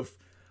the roof.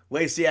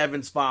 Lacey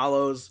Evans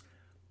follows.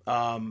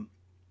 And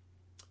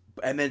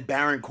then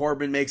Baron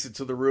Corbin makes it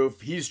to the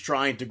roof. He's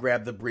trying to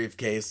grab the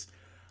briefcase.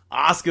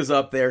 Asuka's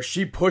up there.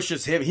 She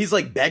pushes him. He's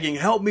like begging,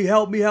 help me.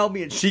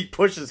 And she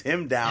pushes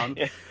him down.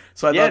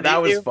 So I thought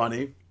that was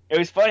funny. It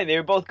was funny. They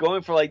were both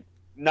going for like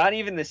not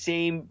even the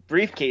same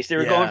briefcase. They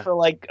were going for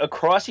like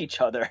across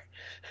each other.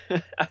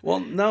 Well,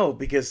 no,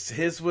 because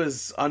his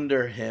was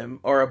under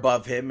him or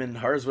above him, and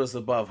hers was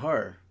above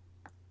her.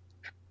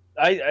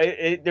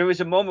 There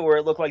was a moment where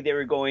it looked like they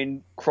were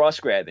going cross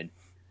grabbing.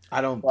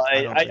 I don't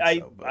think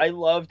so. I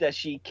love that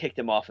she kicked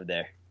him off of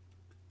there.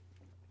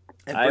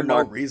 And for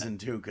no reason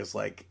too, because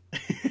like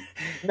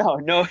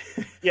no,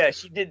 yeah,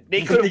 she did.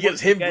 They could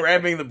because him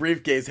grabbing the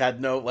briefcase had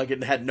no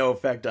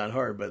effect on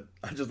her. But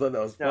I just thought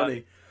that was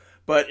funny.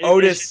 But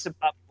Otis, it's just a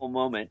powerful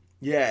moment.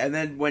 Yeah, and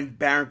then when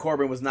Baron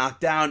Corbin was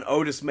knocked down,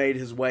 Otis made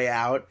his way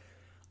out.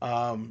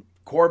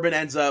 Corbin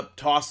ends up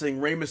tossing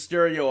Rey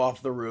Mysterio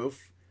off the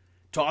roof,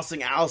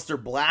 tossing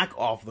Aleister Black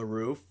off the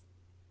roof,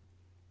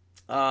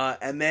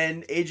 and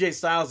then AJ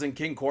Styles and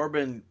King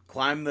Corbin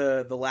climb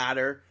the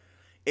ladder.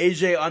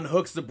 AJ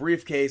unhooks the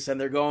briefcase, and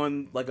they're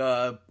going like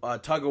a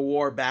tug of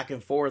war back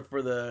and forth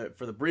for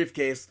the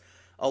briefcase.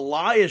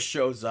 Elias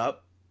shows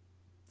up,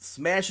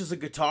 smashes a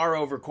guitar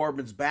over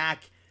Corbin's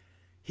back.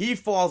 He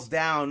falls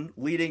down,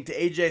 leading to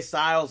AJ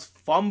Styles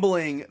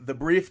fumbling the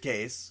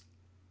briefcase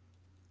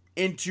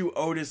into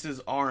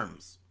Otis's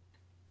arms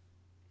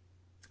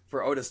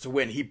for Otis to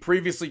win. He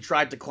previously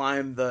tried to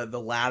climb the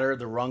ladder.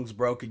 The rungs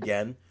broke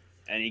again.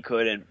 And he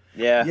couldn't.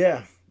 Yeah.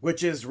 Yeah.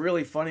 Which is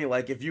really funny.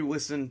 Like, if you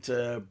listen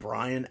to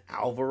Brian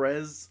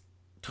Alvarez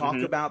talk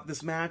about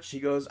this match, he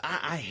goes,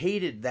 I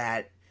hated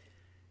that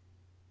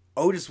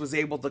Otis was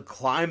able to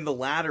climb the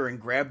ladder and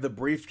grab the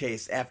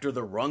briefcase after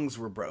the rungs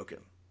were broken.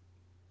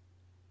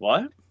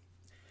 What?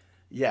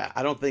 Yeah,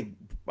 I don't think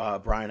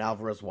Brian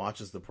Alvarez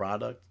watches the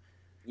product.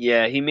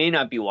 Yeah, he may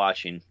not be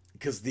watching.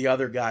 Because the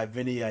other guy,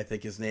 Vinny, I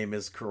think his name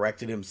is,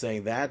 corrected him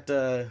saying that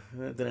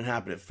didn't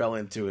happen. It fell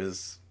into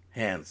his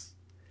hands.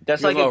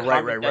 That's He like goes, a oh,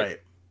 comment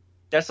right.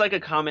 That's like a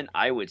comment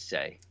I would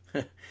say.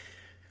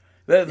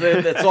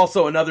 That's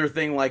also another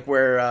thing, like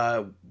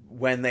where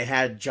when they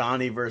had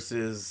Johnny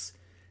versus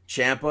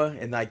Ciampa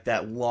in like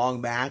that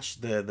long match,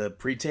 the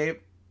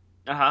pre-tape,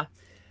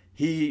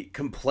 he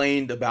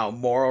complained about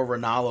Mauro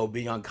Ranallo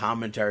being on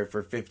commentary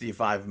for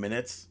 55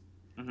 minutes.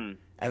 Mm-hmm.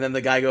 And then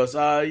the guy goes,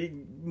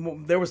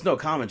 there was no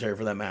commentary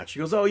for that match. He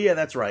goes, oh, yeah,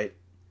 that's right.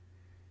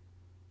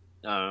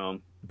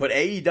 But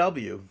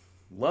AEW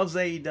loves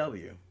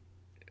AEW.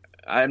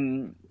 I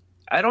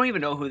don't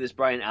even know who this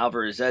Brian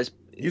Alvarez is.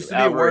 Used to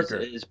be a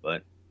worker.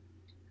 But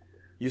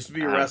used to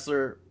be a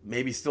wrestler.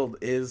 Maybe still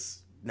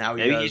is. Now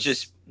he's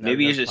just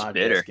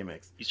bitter.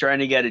 Gimmicks. He's trying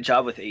to get a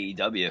job with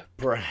AEW.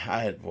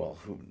 Well,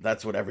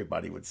 that's what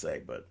everybody would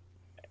say, but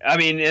I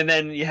mean, and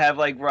then you have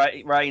like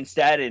Ryan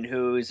Staten,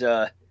 who's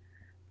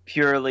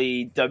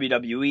purely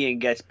WWE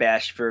and gets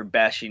bashed for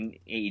bashing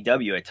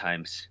AEW at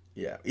times.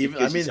 Yeah,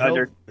 because he's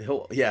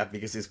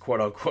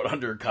quote unquote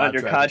under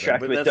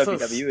contract with that's WWE.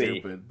 So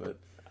stupid, but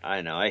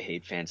I know I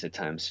hate fans at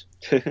times,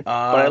 but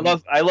I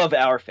love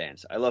our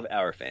fans. I love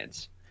our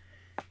fans.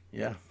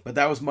 Yeah, but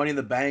that was Money in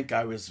the Bank.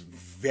 I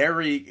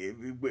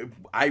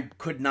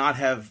could not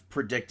have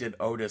predicted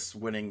Otis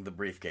winning the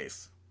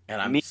briefcase,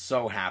 and I'm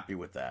so happy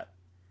with that.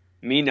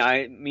 Me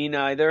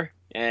neither,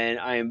 and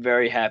I am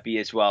very happy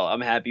as well.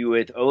 I'm happy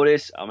with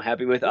Otis. I'm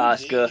happy with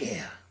Asuka.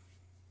 Yeah.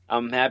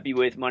 I'm happy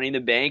with Money in the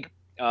Bank.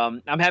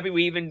 I'm happy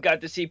we even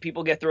got to see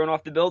people get thrown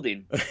off the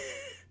building,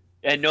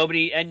 and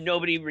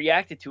nobody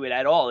reacted to it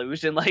at all. It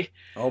was in like,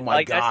 oh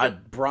my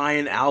god,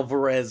 Brian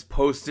Alvarez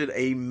posted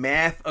a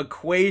math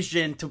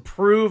equation to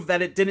prove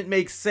that it didn't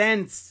make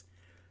sense.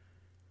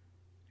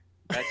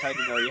 That's how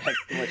you know you had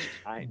too much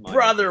time,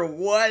 brother.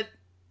 What?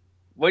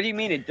 What do you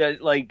mean it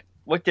does? Like,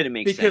 what did it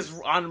make sense?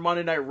 Because on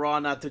Monday Night Raw,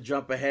 not to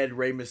jump ahead,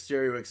 Rey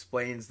Mysterio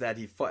explains that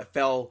he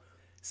fell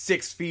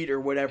 6 feet or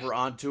whatever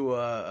onto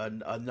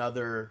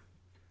another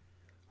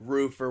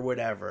roof or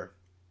whatever.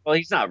 Well,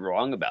 he's not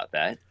wrong about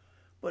that.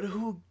 But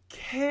who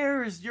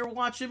cares? You're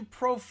watching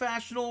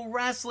professional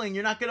wrestling.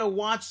 You're not going to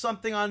watch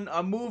something on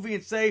a movie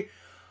and say,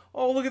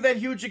 oh, look at that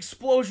huge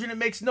explosion. It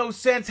makes no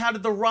sense. How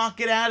did The Rock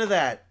get out of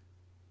that?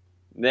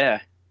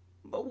 Yeah.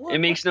 It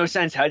makes no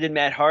sense. How did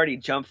Matt Hardy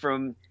jump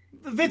from...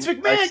 Vince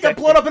McMahon got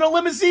blown up in a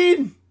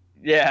limousine.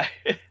 Yeah.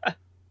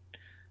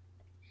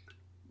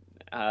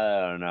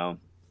 I don't know.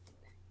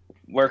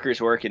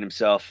 Worker's working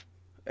himself.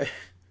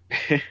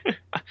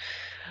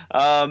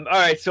 All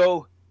right,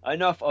 so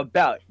enough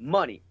about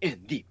Money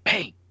in the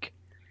Bank.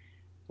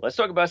 Let's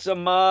talk about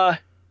some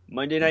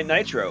Monday Night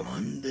Nitro.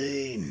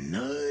 Monday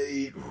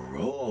Night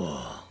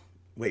Raw.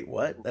 Wait,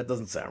 what? That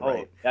doesn't sound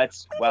right.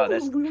 That's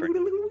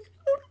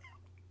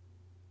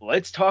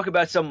Let's talk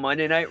about some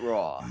Monday Night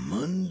Raw.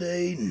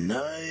 Monday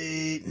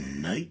Night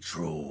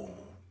Nitro.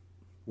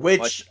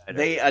 Which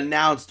they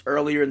announced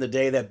earlier in the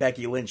day that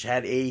Becky Lynch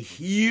had a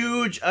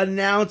huge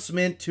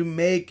announcement to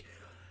make.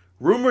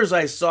 Rumors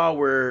I saw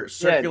were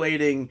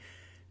circulating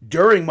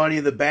during Money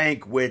in the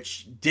Bank,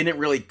 which didn't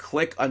really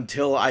click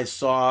until I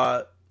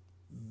saw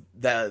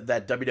that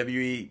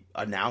WWE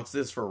announced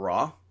this for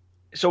Raw.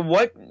 So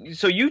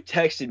you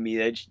texted me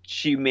that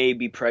she may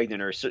be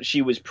pregnant, or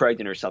she was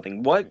pregnant or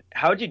something. What?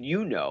 How did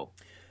you know?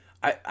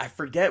 I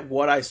forget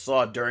what I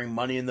saw during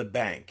Money in the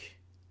Bank,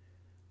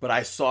 but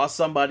I saw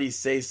somebody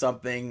say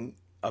something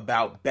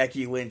about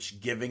Becky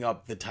Lynch giving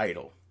up the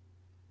title.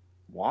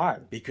 Why?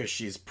 Because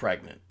she's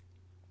pregnant.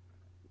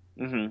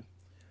 Mm-hmm.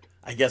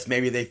 I guess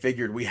maybe they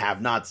figured we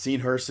have not seen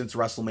her since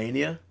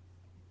WrestleMania.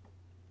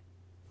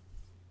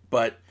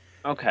 But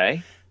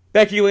okay.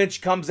 Becky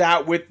Lynch comes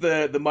out with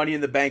the Money in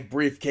the Bank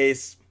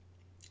briefcase,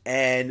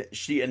 and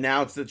she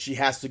announced that she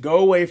has to go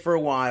away for a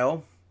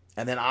while,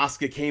 and then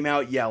Asuka came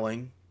out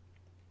yelling,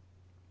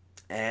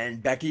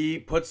 and Becky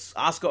puts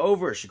Asuka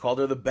over. She called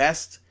her the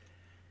best,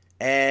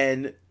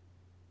 and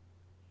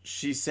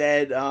she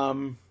said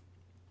that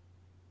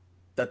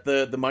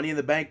the Money in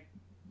the Bank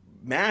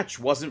match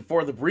wasn't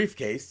for the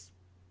briefcase.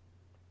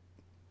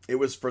 It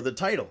was for the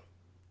title.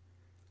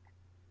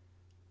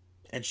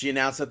 And she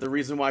announced that the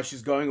reason why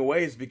she's going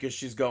away is because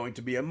she's going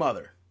to be a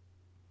mother.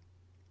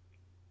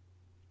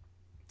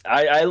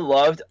 I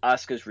loved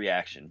Asuka's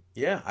reaction.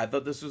 Yeah, I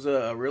thought this was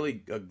a really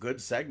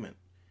good segment.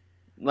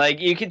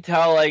 Like, you could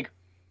tell, like,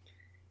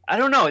 I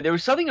don't know, there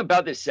was something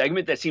about this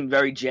segment that seemed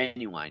very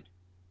genuine.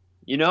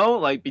 You know,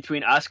 like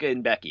between Asuka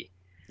and Becky.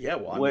 Yeah,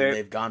 well, I mean,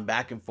 they've gone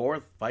back and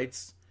forth,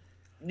 fights.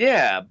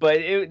 Yeah, but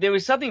there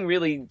was something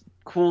really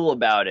cool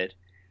about it.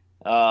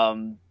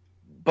 And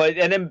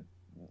then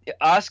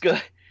Asuka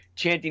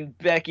chanting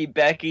Becky,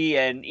 Becky,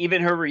 and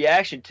even her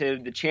reaction to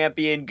the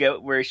champion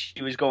where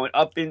she was going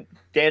up and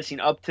dancing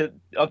up the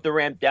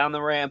ramp, down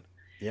the ramp.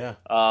 Yeah.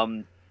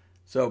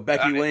 So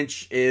Becky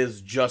Lynch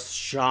was just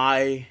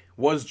shy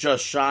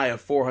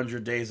of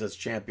 400 days as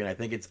champion. I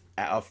think it's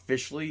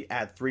officially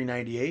at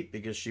 398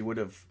 because she would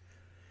have,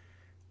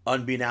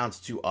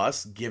 unbeknownst to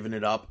us, given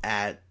it up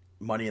at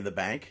Money in the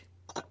Bank.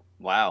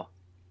 Wow.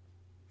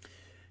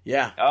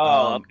 Yeah.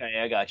 Oh, okay,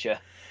 I gotcha.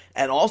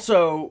 And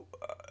also,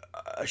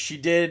 She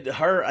did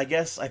her. I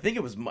think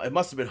it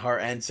must have been her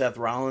and Seth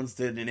Rollins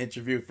did an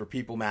interview for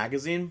People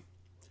Magazine.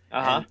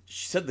 And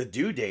she said the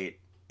due date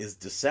is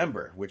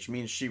December, which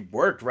means she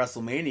worked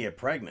WrestleMania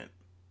pregnant.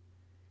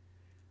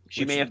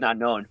 She may have not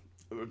known.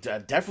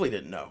 Definitely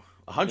didn't know.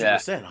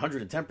 100%,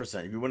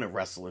 110%. You wouldn't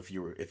wrestle if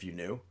you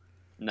knew.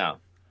 No.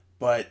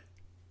 But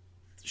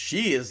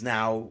she is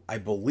now, I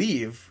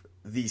believe,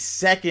 the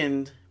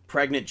second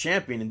pregnant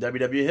champion in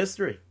WWE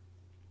history.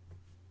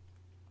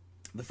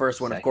 The first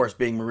one, of course,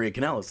 being Maria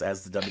Kanellis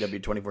as the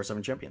WWE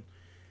 24/7 champion.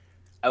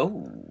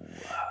 Oh.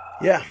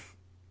 Yeah.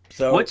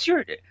 So what's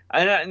your...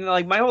 And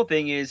like, my whole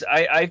thing is,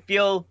 I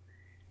feel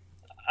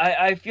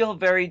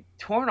very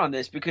torn on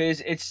this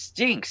because it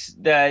stinks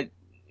that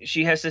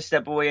she has to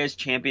step away as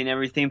champion and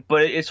everything,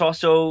 but it's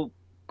also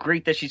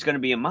great that she's going to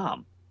be a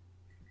mom.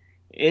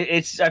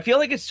 I feel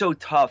like it's so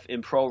tough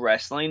in pro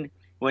wrestling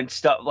when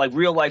stuff like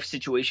real life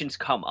situations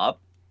come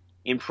up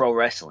in pro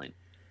wrestling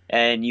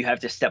and you have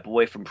to step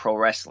away from pro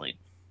wrestling.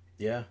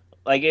 Yeah.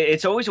 Like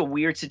it's always a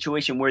weird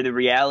situation where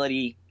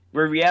reality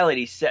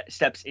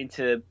steps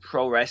into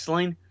pro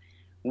wrestling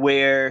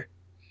where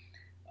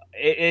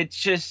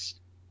it's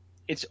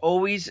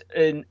always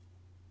an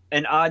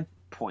odd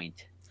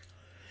point.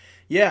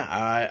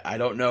 Yeah, I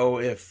don't know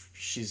if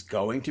she's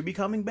going to be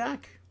coming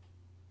back.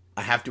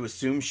 I have to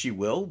assume she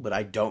will, but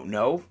I don't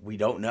know. We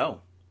don't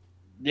know.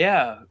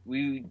 Yeah,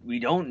 we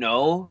don't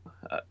know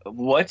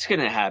what's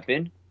going to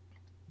happen.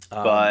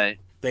 But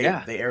they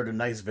aired a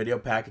nice video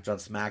package on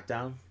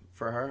SmackDown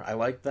for her. I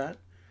like that.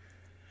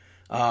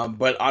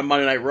 But on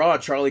Monday Night Raw,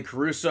 Charlie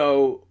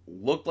Caruso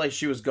looked like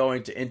she was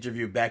going to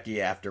interview Becky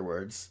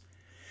afterwards.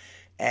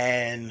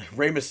 And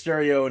Rey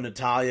Mysterio and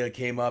Natalya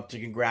came up to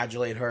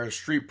congratulate her.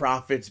 Street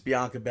Profits,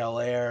 Bianca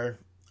Belair,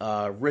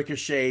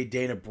 Ricochet,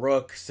 Dana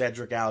Brooke,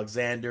 Cedric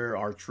Alexander,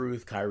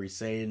 R-Truth, Kairi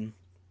Sane.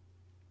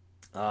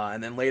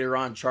 And then later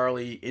on,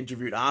 Charlie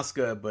interviewed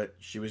Asuka, but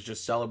she was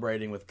just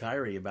celebrating with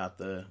Kairi about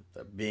the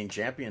being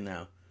champion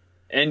now.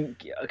 And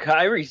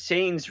Kairi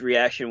Sane's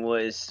reaction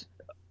was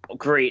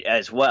great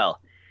as well.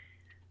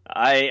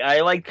 I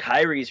like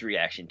Kairi's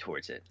reaction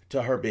towards it.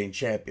 To her being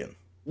champion.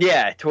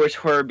 Yeah, towards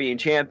her being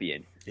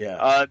champion.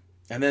 Yeah.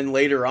 And then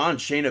later on,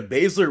 Shayna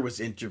Baszler was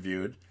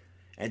interviewed.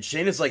 And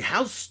Shayna's like,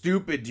 how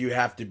stupid do you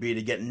have to be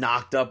to get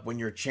knocked up when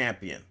you're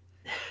champion?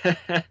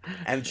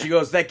 And she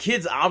goes, that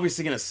kid's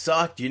obviously going to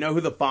suck. Do you know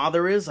who the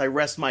father is? I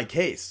rest my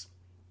case.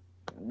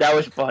 That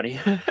was funny.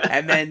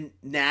 And then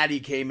Natty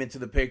came into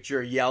the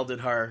picture, yelled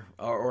at her.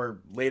 Or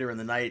later in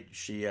the night,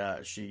 she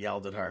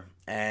yelled at her.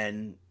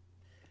 And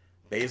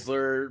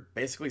Baszler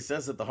basically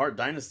says that the Hart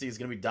Dynasty is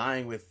going to be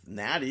dying with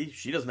Natty.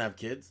 She doesn't have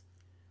kids.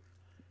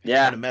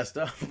 Yeah. Kind of messed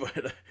up,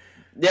 but...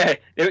 Yeah,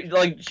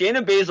 like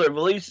Shayna Baszler, I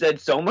believe, said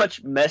so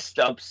much messed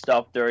up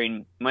stuff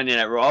during Monday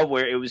Night Raw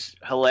where it was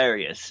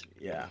hilarious.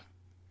 Yeah.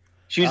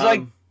 She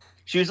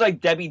was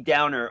like Debbie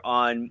Downer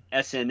on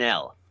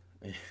SNL.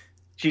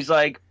 She's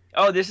like,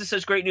 oh, this is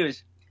such great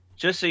news.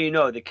 Just so you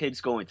know, the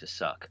kid's going to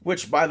suck.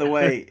 Which, by the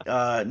way,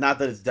 not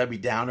that it's Debbie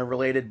Downer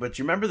related, but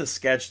you remember the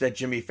sketch that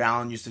Jimmy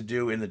Fallon used to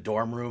do in the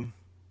dorm room?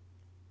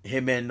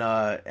 Him and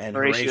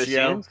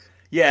Horatio?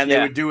 Yeah, and they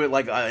would do it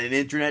like an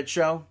internet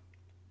show.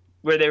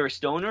 Where they were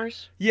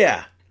stoners?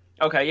 Yeah.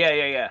 Okay,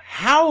 yeah.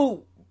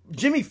 How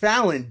Jimmy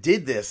Fallon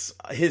did this?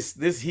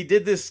 He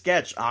did this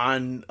sketch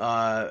on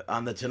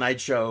the Tonight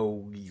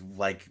Show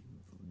like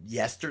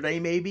yesterday,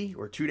 maybe,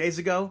 or 2 days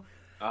ago.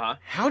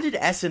 How did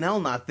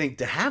SNL not think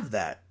to have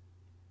that?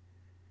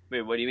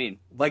 Wait, what do you mean?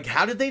 Like,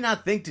 how did they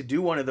not think to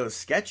do one of those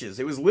sketches?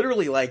 It was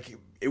literally like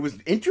it was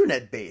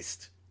internet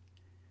based.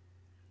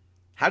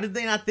 How did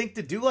they not think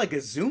to do like a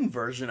Zoom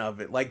version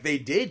of it? Like they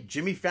did.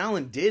 Jimmy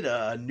Fallon did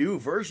a new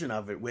version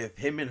of it with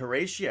him and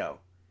Horatio.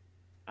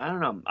 I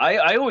don't know.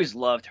 I always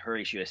loved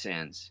Horatio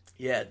Sanz.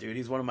 Yeah, dude.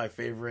 He's one of my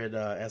favorite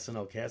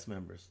SNL cast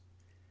members.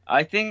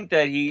 I think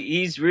that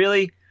he's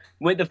really...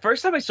 When the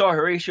first time I saw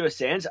Horatio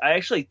Sanz, I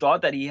actually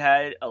thought that he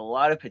had a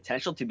lot of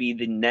potential to be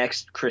the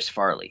next Chris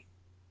Farley.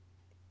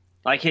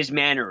 Like his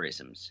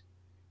mannerisms.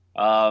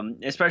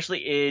 Especially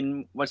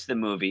in what's the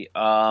movie?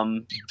 I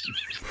was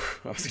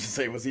gonna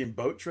say, was he in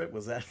Boat Trip?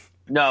 Was that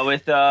no?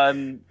 With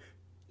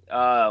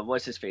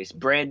what's his face?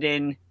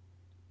 Brandon,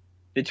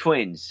 the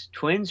twins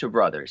or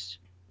brothers?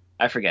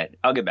 I forget.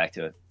 I'll get back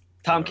to it.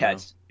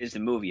 Tomcats is the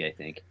movie, I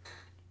think.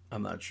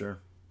 I'm not sure.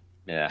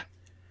 Yeah,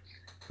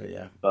 but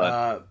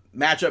yeah.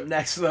 Match up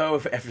next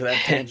though. After that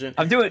tangent,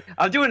 I'm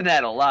doing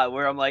that a lot.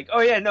 Where I'm like,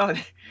 oh yeah, no.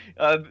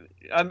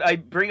 I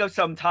bring up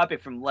some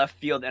topic from left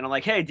field, and I'm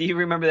like, hey, do you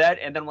remember that?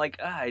 And then I'm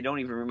like, I don't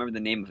even remember the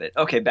name of it.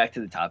 Okay, back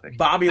to the topic.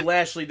 Bobby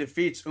Lashley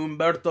defeats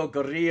Humberto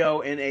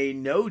Carrillo in a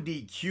no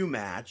DQ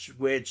match,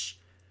 which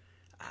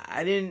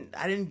I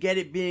didn't get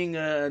it being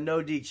a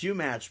no DQ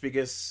match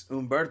because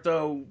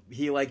Humberto,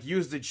 he like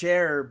used the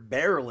chair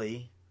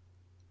barely,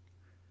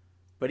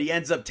 but he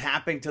ends up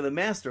tapping to the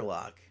master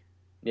lock.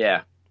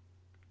 Yeah.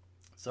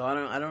 So I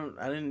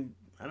didn't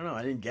know.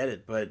 I didn't get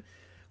it, but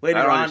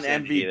later on,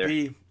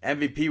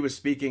 MVP was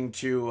speaking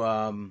to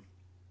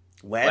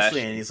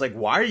Lashley, and he's like,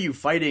 "Why are you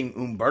fighting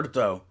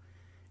Humberto?"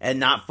 and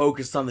not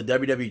focused on the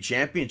WWE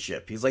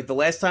Championship. He's like, the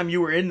last time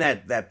you were in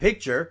that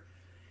picture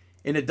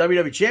in a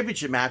WWE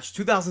Championship match,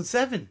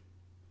 2007.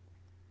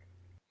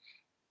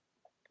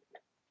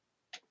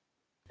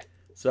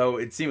 So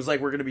it seems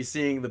like we're going to be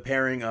seeing the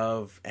pairing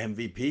of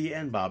MVP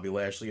and Bobby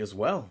Lashley as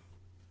well.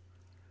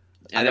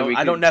 And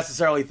I don't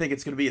necessarily think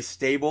it's going to be a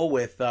stable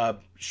with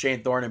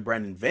Shane Thorne and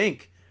Brendan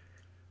Vink,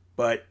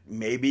 but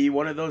maybe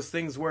one of those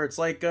things where it's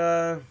like,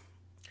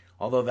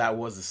 although that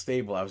was a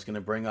stable, I was going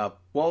to bring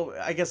up, well,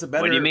 I guess a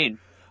better... What do you mean?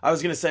 I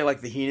was going to say like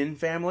the Heenan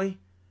family.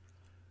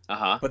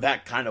 Uh-huh. But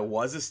that kind of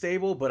was a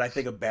stable, but I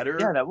think a better...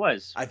 Yeah, that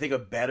was. I think a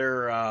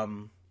better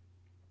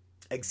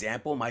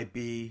example might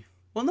be...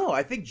 Well, no,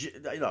 I think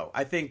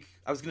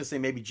I was going to say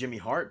maybe Jimmy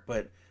Hart,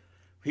 but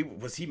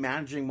was he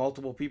managing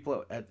multiple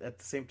people at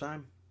the same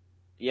time?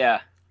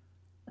 Yeah.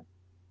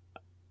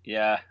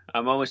 Yeah,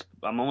 I'm almost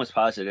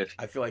positive.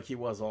 I feel like he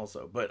was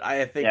also, but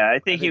I think... Yeah, I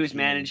think he was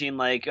managing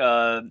like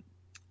maybe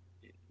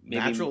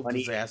natural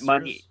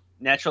disasters.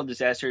 Natural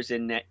disasters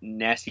and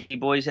Nasty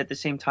Boys at the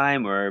same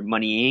time, or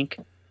Money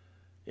Inc.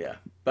 Yeah,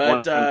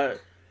 but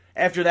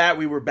after that,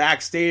 we were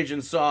backstage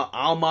and saw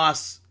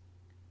Almas,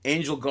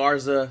 Angel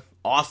Garza,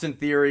 Austin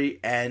Theory,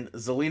 and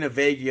Zelina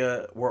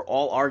Vega were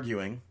all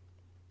arguing.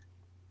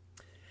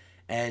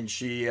 And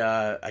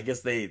I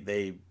guess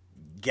they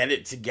get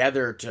it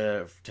together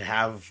to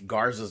have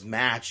Garza's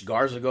match.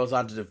 Garza goes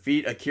on to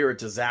defeat Akira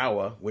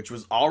Tozawa, which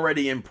was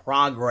already in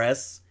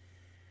progress,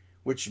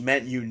 which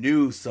meant you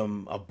knew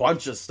a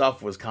bunch of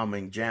stuff was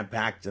coming,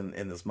 jam-packed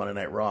in this Monday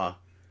Night Raw.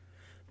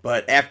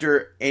 But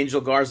after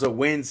Angel Garza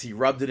wins, he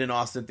rubbed it in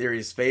Austin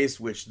Theory's face,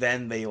 which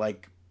then they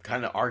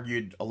kind of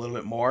argued a little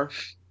bit more.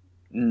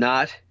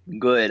 Not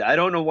good. I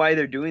don't know why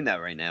they're doing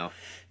that right now.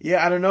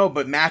 Yeah, I don't know,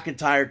 but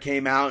McIntyre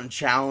came out and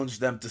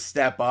challenged them to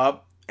step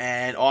up,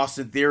 and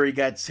Austin Theory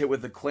gets hit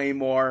with a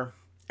Claymore,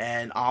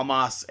 and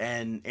Almas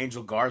and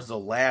Angel Garza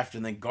laughed,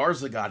 and then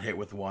Garza got hit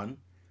with one,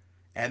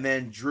 and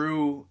then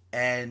Drew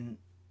and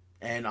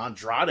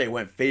Andrade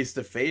went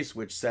face-to-face,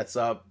 which sets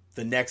up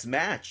the next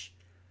match,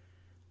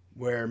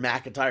 where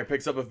McIntyre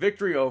picks up a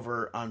victory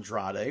over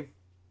Andrade.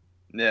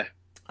 Yeah.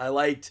 I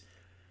liked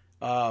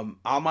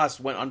Almas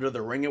went under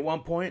the ring at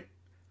one point,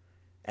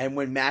 and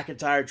when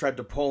McIntyre tried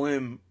to pull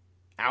him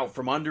out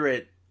from under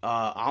it,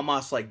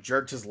 Almas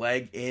jerked his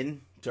leg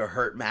in to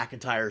hurt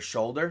McIntyre's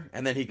shoulder,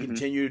 and then he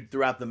continued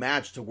throughout the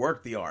match to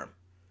work the arm.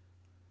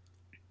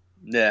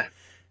 Yeah.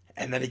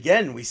 And then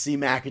again, we see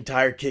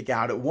McIntyre kick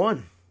out at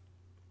one.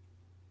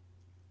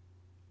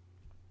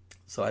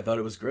 So I thought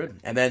it was good.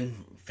 And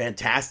then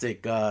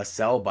fantastic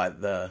sell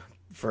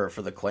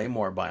for the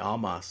Claymore by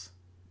Almas.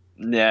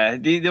 Yeah,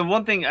 the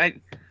one thing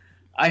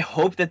I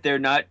hope that they're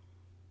not...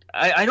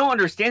 I don't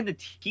understand the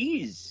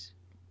tease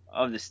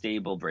of the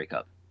stable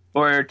breakup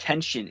or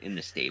tension in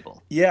the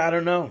stable. Yeah, I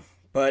don't know.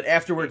 But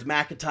afterwards,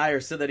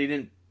 McIntyre said that he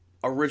didn't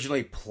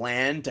originally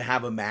plan to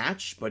have a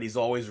match, but he's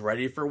always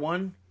ready for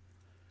one.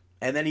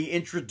 And then he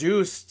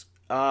introduced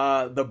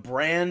the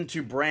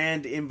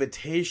brand-to-brand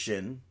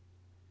invitation,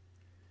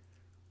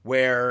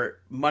 where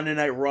Monday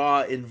Night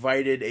Raw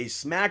invited a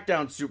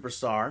SmackDown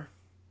superstar,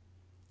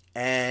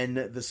 and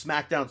the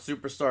SmackDown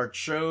superstar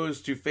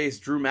chose to face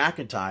Drew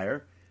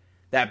McIntyre,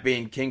 that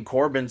being King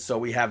Corbin, so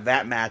we have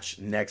that match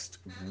next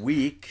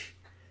week.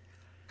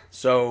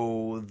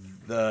 So,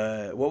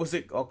 what was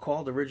it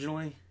called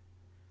originally?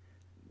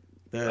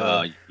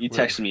 You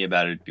texted me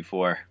about it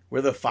before.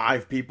 Where the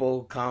 5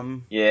 people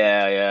come?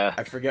 Yeah.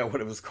 I forget what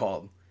it was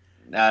called.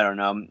 I don't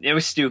know. It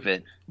was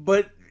stupid.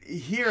 But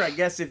here, I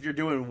guess if you're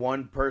doing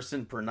one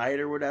person per night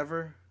or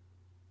whatever,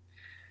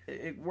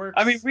 it works.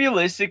 I mean,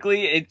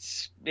 realistically,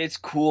 it's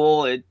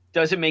cool. It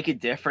doesn't make a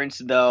difference,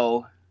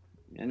 though.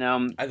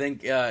 I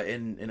think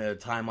in a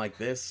time like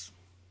this...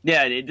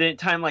 Yeah, in a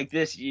time like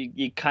this,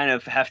 you kind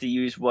of have to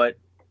use what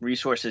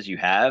resources you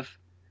have.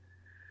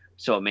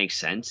 So it makes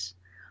sense.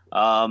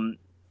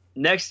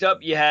 Next up,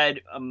 you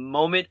had a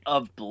moment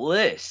of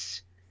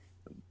bliss.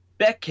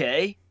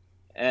 Becky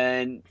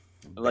and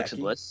Alexa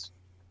Bliss.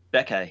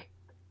 Becky?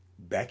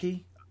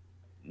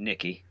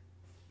 Nikki.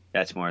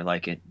 That's more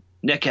like it.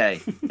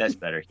 Nikki. That's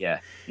better, yeah.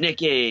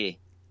 Nikki.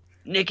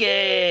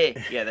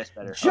 Yeah, that's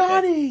better.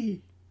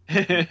 Johnny!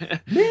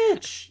 Okay.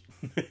 Mitch!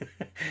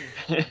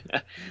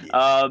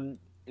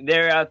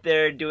 They're out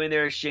there doing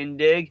their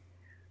shindig,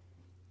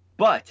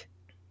 but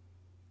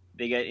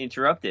they get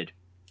interrupted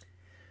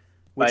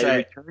by the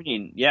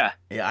returning. Yeah,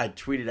 I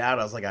tweeted out.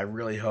 I was like, I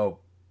really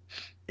hope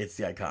it's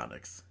the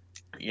Iconics.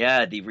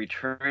 Yeah, the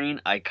returning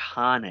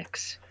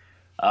Iconics.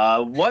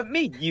 What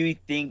made you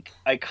think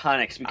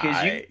Iconics? Because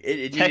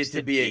it needed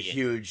to be a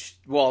huge.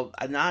 Well,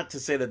 not to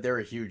say that they're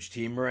a huge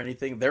team or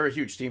anything. They're a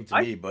huge team to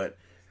me, but.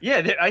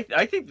 Yeah,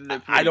 I think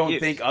they're I don't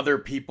think other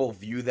people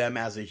view them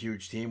as a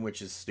huge team,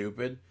 which is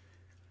stupid.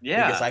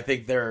 Yeah. Because I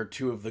think they're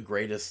 2 of the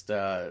greatest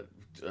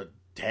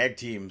tag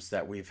teams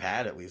that we've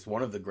had, at least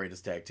one of the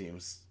greatest tag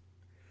teams.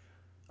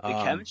 The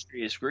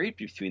chemistry is great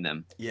between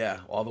them. Yeah,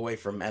 all the way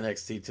from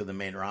NXT to the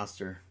main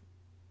roster.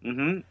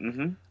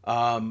 Mm-hmm.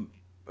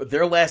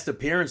 Their last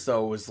appearance,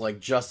 though, was like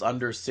just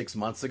under 6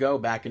 months ago,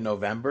 back in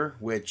November,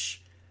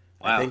 which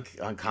I think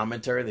on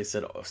commentary they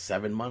said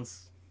 7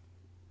 months.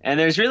 And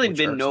there's really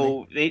been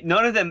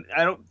none of them.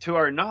 To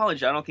our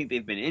knowledge, I don't think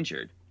they've been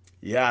injured.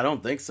 Yeah, I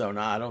don't think so.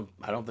 No, I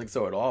don't think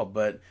so at all.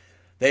 But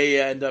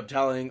they end up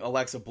telling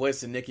Alexa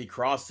Bliss and Nikki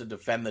Cross to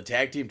defend the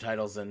tag team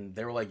titles, and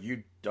they were like,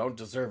 "You don't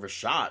deserve a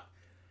shot."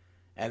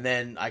 And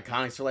then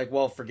Iconics are like,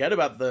 "Well, forget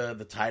about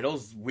the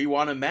titles. We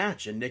want a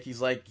match." And Nikki's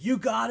like, "You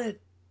got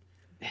it."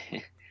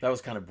 That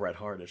was kind of Bret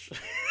Hartish.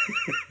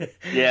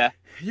 Yeah,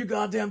 you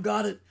goddamn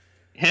got it.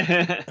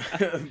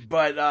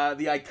 But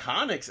the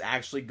Iconics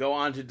actually go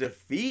on to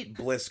defeat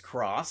Bliss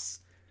Cross.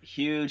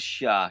 Huge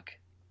shock.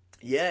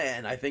 Yeah,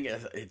 and I think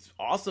it's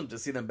awesome to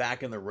see them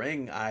back in the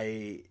ring.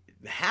 I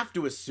have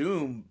to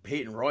assume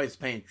Peyton Royce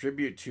paying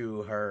tribute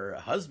to her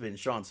husband,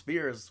 Shawn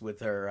Spears, with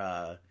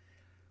her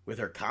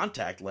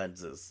contact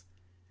lenses.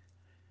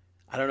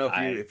 I don't know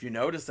if you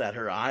noticed that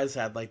her eyes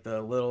had like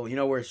the little,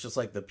 where it's just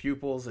like the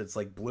pupils, it's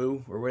like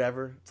blue or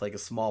whatever. It's like a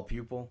small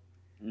pupil.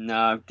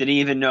 No, didn't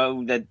even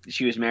know that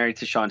she was married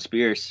to Shawn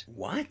Spears.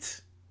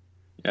 What?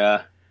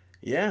 Yeah.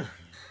 Yeah,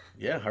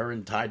 her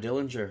and Ty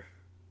Dillinger.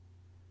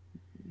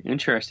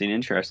 Interesting.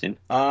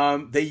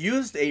 They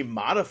used a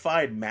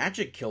modified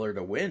magic killer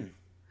to win.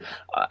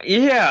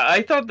 Yeah,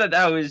 I thought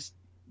that was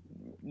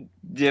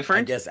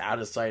different. I guess out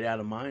of sight,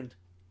 out of mind.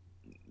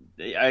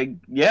 I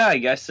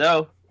guess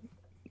so.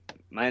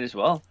 Might as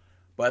well.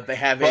 But they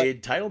have a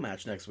title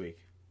match next week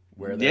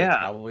where they're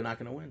probably not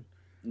going to win.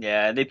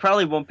 Yeah, they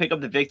probably won't pick up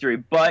the victory,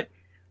 but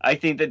I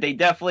think that they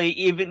definitely,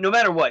 even no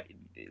matter what,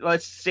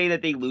 let's say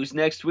that they lose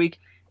next week,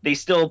 they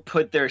still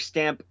put their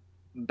stamp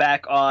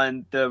back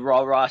on the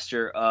Raw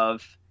roster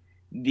of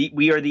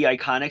we are the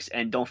Iconics,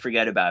 and don't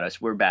forget about us.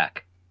 We're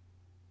back.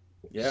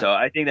 Yeah. So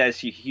I think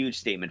that's a huge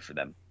statement for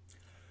them.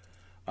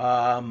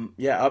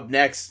 Up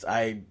next,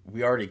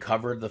 we already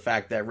covered the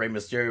fact that Rey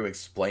Mysterio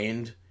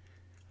explained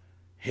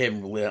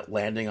him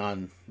landing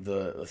on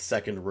the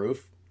second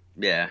roof.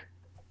 Yeah.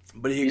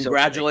 But he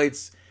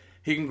congratulates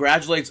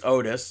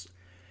Otis,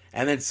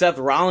 and then Seth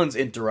Rollins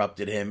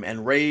interrupted him,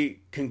 and Rey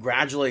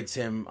congratulates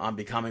him on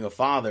becoming a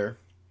father.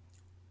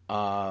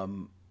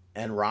 And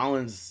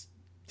Rollins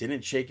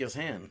didn't shake his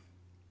hand.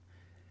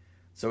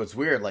 So it's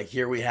weird. Like,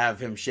 here we have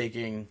him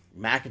shaking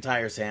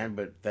McIntyre's hand,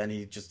 but then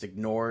he just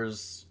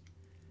ignores.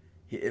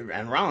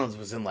 And Rollins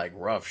was in, like,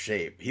 rough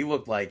shape. He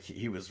looked like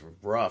he was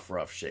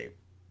rough shape.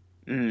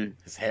 Mm.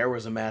 His hair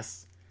was a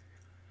mess.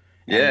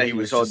 Yeah, he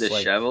was all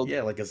disheveled.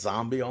 Like a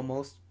zombie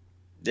almost.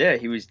 Yeah,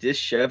 he was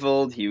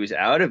disheveled. He was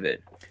out of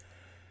it.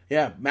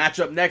 Yeah,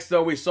 matchup next,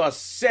 though, we saw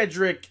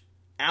Cedric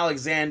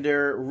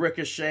Alexander,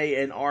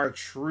 Ricochet, and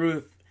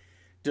R-Truth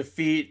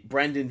defeat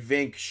Brendan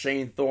Vink,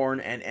 Shane Thorne,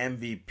 and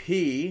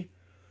MVP.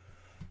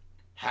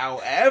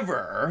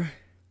 However,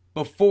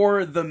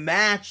 before the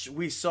match,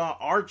 we saw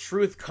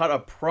R-Truth cut a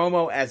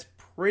promo as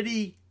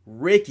Pretty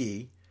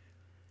Ricky,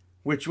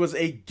 which was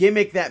a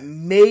gimmick that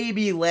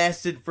maybe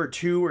lasted for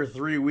 2 or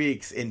 3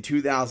 weeks in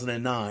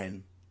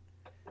 2009.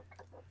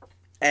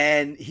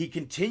 And he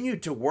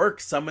continued to work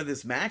some of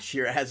this match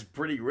here as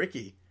Pretty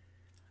Ricky,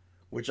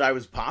 which I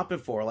was popping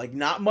for. Like,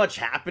 not much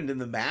happened in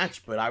the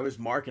match, but I was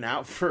marking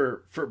out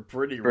for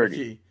Pretty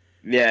Ricky.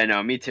 Yeah,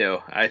 no, me too.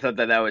 I thought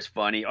that was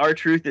funny.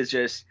 R-Truth is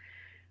just...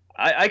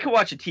 I could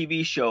watch a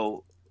TV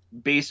show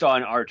based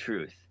on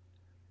R-Truth.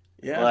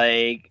 Yeah.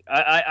 Like,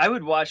 I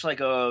would watch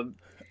like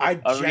I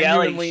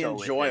genuinely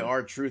enjoy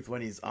R-Truth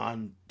when he's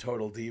on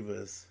Total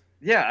Divas.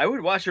 Yeah, I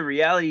would watch a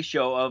reality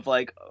show of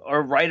like,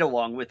 or ride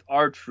along with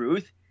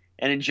R-Truth,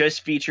 and it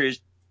just features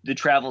the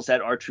travels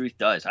that R-Truth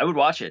does. I would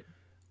watch it.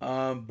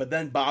 But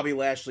then Bobby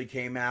Lashley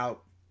came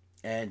out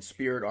and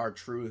speared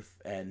R-Truth,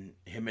 and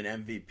him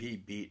and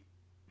MVP beat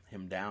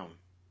him down.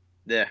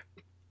 Yeah.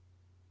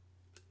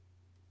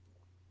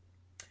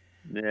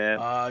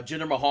 Yeah.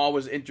 Jinder Mahal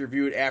was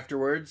interviewed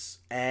afterwards,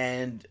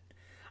 and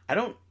I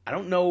don't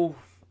know,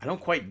 I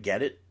don't quite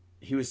get it.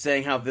 He was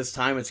saying how this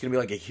time it's going to be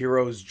like a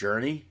hero's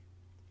journey.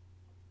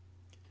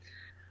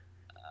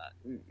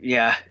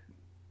 Yeah.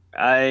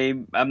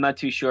 I'm not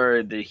too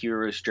sure the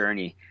hero's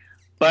journey.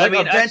 But like, I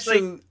mean,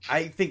 eventually,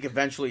 I think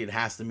eventually it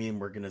has to mean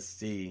we're going to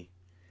see.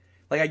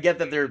 Like, I get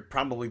that they're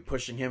probably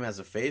pushing him as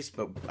a face,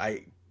 but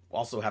I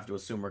also have to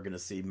assume we're going to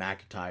see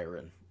McIntyre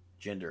and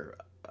Jinder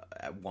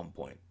at one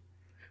point.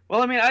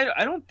 Well, I mean,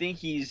 I don't think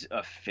he's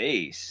a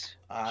face.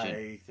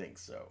 I think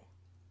so.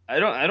 I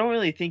don't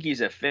really think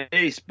he's a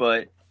face,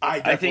 but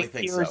I definitely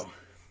think so.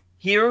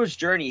 Hero's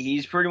journey.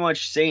 He's pretty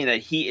much saying that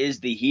he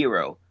is the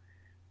hero.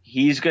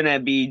 He's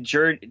gonna be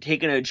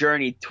taking a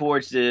journey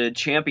towards the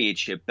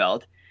championship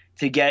belt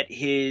to get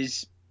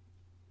his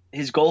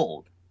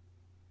gold.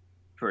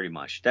 Pretty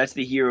much, that's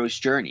the hero's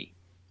journey.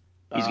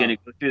 He's gonna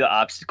go through the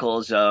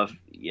obstacles of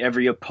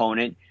every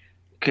opponent,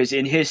 because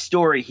in his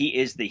story, he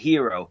is the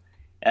hero.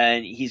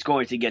 And he's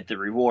going to get the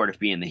reward of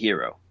being the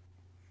hero.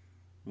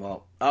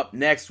 Well, up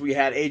next, we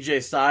had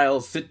AJ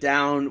Styles sit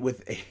down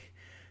with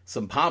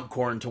some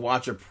popcorn to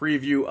watch a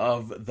preview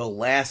of The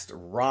Last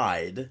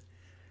Ride.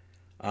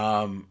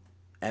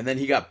 And then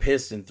he got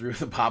pissed and threw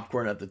the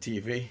popcorn at the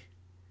TV.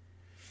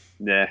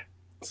 Yeah.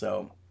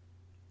 So,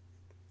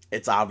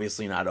 it's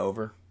obviously not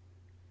over.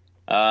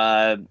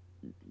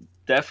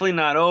 Definitely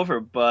not over,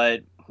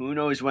 but who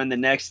knows when the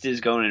next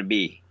is going to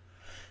be.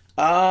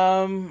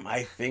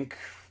 I think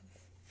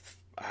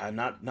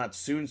not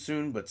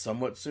soon, but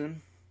somewhat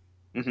soon.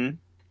 Mm-hmm.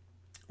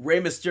 Rey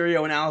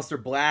Mysterio and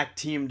Aleister Black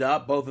teamed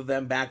up, both of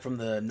them back from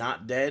the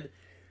Not Dead,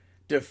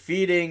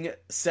 defeating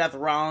Seth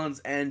Rollins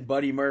and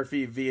Buddy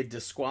Murphy via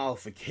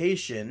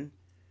disqualification.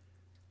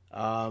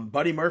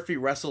 Buddy Murphy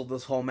wrestled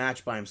this whole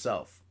match by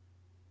himself.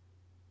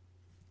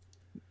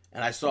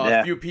 And I saw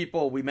a few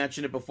people, we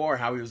mentioned it before,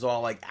 how he was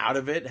all like out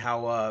of it,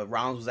 how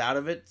Rollins was out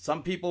of it.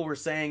 Some people were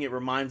saying it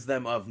reminds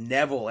them of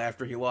Neville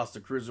after he lost the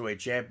Cruiserweight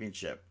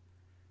Championship.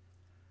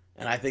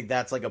 And I think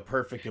that's like a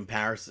perfect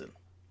comparison.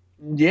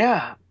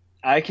 Yeah,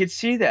 I could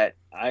see that.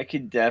 I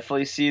could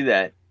definitely see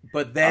that.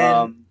 But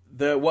then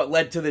what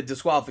led to the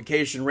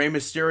disqualification, Rey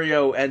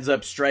Mysterio ends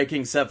up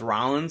striking Seth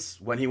Rollins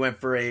when he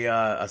went for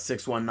a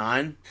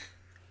 619.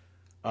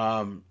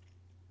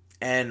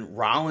 And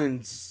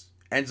Rollins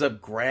ends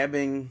up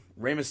grabbing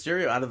Rey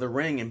Mysterio out of the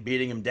ring and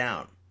beating him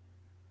down.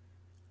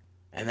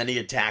 And then he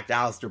attacked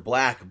Aleister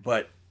Black,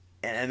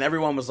 and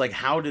everyone was like,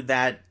 how did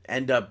that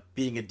end up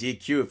being a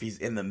DQ if he's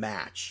in the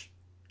match?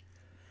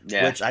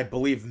 Yeah. Which I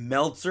believe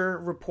Meltzer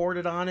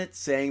reported on it,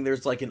 saying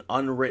there's like an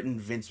unwritten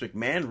Vince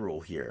McMahon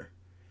rule here,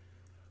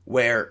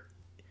 where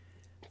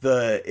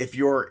if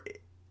you're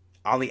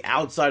on the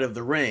outside of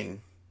the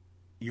ring,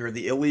 you're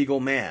the illegal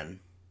man,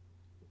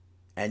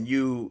 and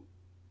you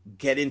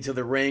get into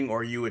the ring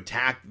or you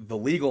attack the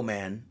legal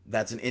man,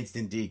 that's an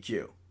instant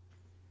DQ.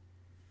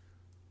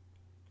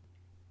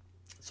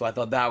 So I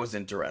thought that was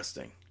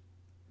interesting.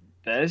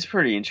 That is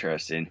pretty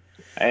interesting.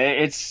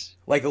 It's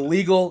like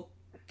illegal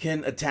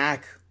can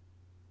attack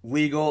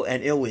legal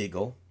and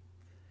illegal.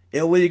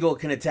 Illegal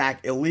can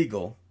attack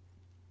illegal,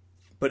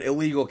 but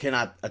illegal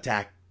cannot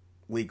attack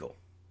legal.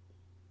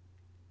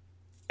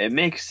 It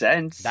makes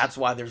sense. That's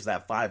why there's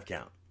that 5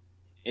 count.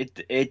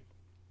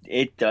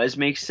 It does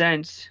make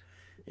sense.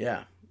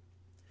 Yeah.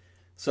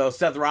 So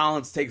Seth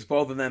Rollins takes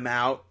both of them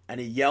out, and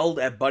he yelled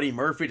at Buddy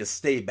Murphy to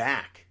stay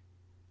back.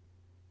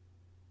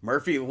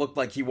 Murphy looked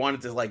like he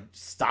wanted to like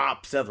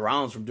stop Seth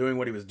Rollins from doing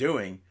what he was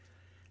doing.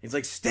 He's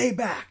like, stay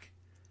back.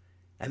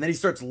 And then he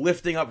starts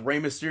lifting up Rey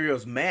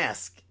Mysterio's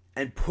mask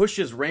and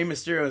pushes Rey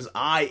Mysterio's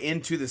eye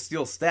into the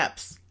steel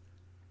steps.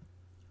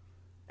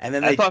 And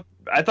then I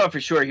thought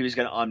for sure he was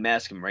going to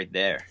unmask him right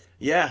there.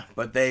 Yeah,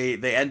 but they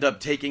end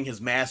up taking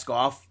his mask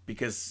off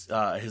because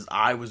his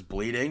eye was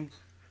bleeding.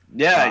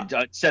 Yeah,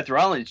 Seth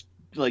Rollins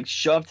like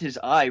shoved his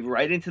eye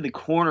right into the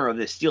corner of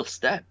the steel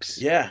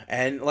steps. Yeah,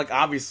 and like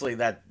obviously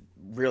that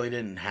really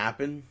didn't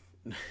happen,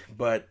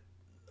 but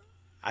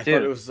I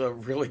thought it was a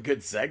really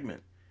good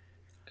segment.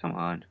 Come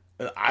on.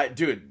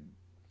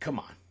 Come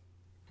on.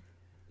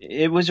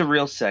 It was a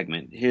real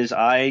segment. His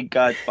eye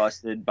got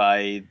busted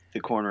by the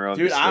corner of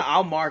the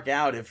I'll mark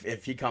out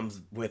if he comes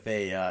with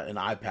an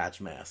eye patch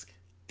mask.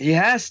 He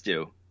has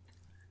to.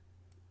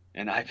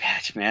 An eye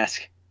patch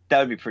mask.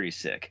 That would be pretty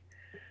sick.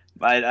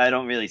 I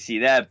don't really see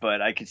that,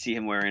 but I could see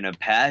him wearing a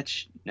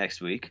patch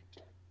next week.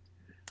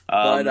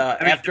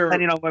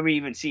 Depending on when we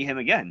even see him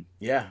again.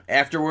 Yeah.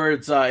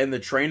 Afterwards, in the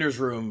trainer's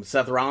room,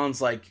 Seth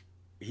Rollins,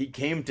 he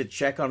came to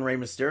check on Rey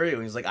Mysterio,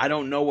 and he's like, I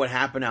don't know what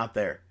happened out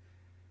there.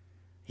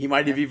 He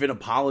might have even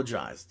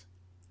apologized.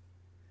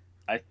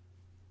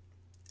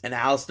 And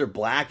Aleister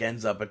Black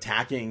ends up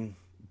attacking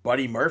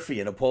Buddy Murphy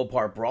in a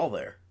pull-apart brawl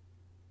there.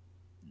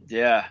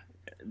 Yeah.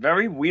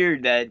 Very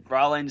weird that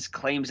Rollins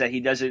claims that he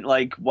doesn't,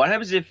 what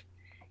happens if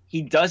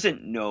he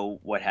doesn't know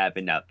what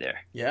happened out there?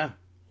 Yeah.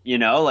 You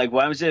know, what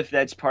happens if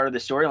that's part of the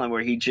storyline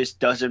where he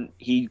just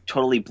he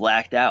totally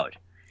blacked out?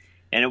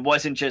 And it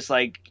wasn't just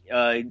a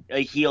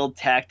heel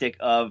tactic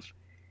of,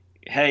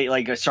 hey,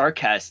 a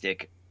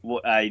sarcastic,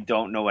 I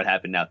don't know what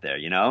happened out there,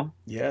 you know?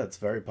 Yeah, it's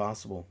very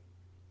possible.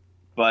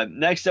 But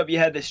next up, you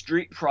had the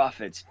Street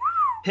Profits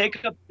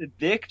pick up the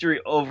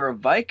victory over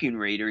Viking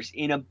Raiders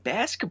in a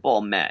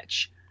basketball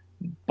match.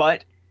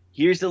 But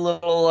here's the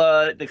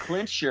the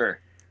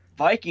clincher.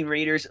 Viking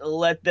Raiders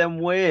let them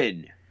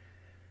win.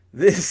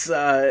 This,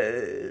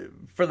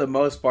 for the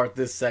most part,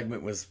 this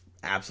segment was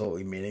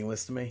absolutely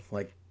meaningless to me.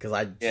 Because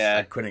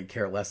I couldn't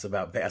care less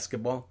about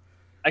basketball.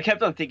 I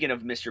kept on thinking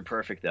of Mr.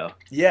 Perfect, though.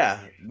 Yeah,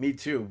 me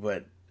too.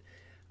 But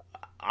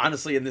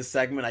honestly, in this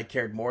segment, I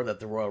cared more that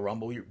the Royal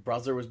Rumble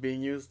buzzer was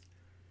being used.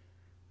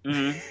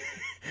 Mm-hmm.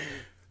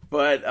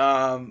 But,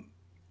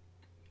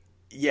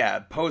 yeah,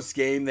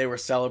 post-game, they were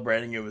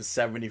celebrating. It was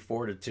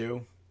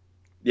 74-2.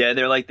 Yeah,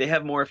 they're like, they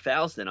have more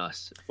fouls than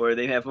us. Or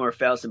they have more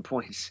fouls than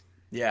points.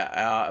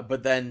 Yeah,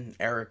 but then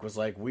Eric was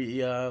like,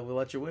 we'll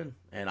let you win.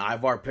 And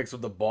Ivar picks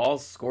up the ball,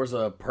 scores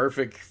a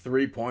perfect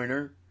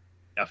three-pointer.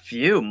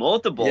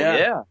 Multiple,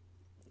 yeah.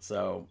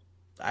 So,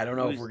 I don't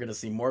know if we're going to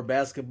see more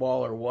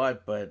basketball or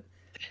what, but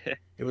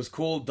it was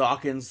cool.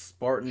 Dawkins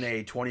sporting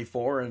a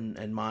 24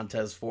 and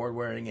Montez Ford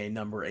wearing a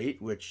number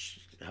 8, which,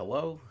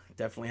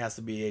 definitely has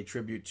to be a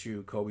tribute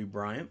to Kobe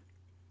Bryant.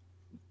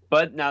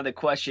 But now the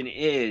question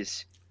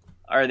is,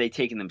 are they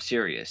taking them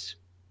serious?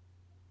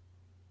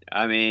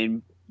 I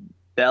mean,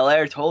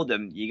 Belair told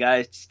them, you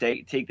guys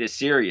take this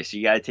serious.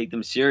 You got to take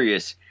them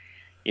serious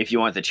if you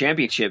want the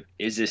championship.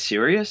 Is this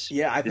serious?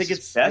 Yeah, I think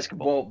it's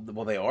basketball.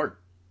 Well, they are.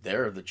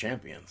 They're the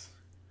champions.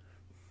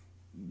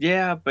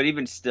 Yeah, but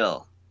even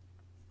still.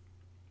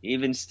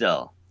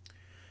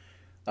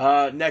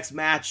 Next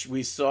match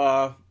we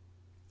saw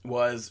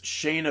was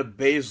Shayna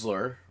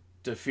Baszler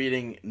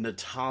defeating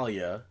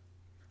Natalya.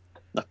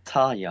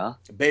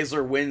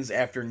 Baszler wins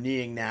after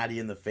kneeing Natty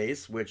in the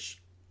face,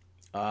 which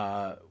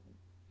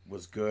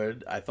was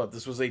good. I thought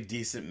this was a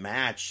decent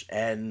match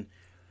and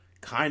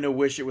kind of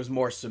wish it was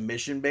more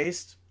submission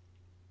based.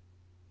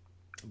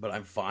 But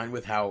I'm fine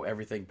with how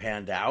everything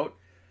panned out.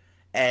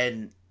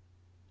 And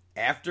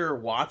after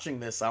watching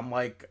this, I'm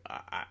like,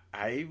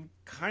 I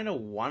kind of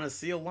want to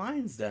see a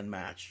Lions Den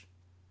match.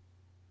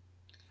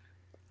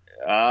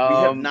 We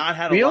have not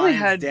had a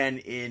Lions Den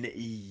in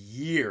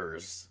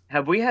years.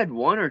 Have we had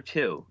one or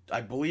two?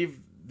 I believe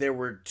there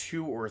were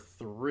 2 or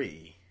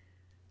 3.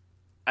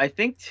 I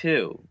think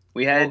 2.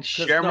 We had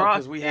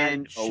Shamrock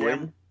and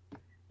Owen.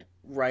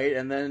 Right,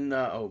 and then,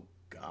 oh,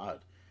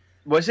 God.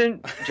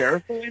 Wasn't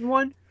Jericho in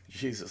one?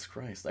 Jesus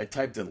Christ. I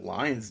typed in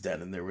Lions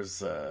Den, and there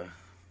was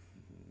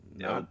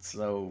not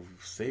so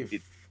safe.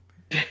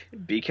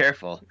 Be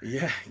careful.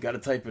 Yeah, got to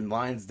type in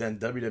Lions Den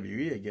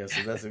WWE, I guess.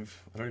 I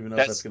don't even know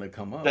if that's going to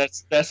come up.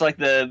 That's like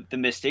the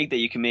mistake that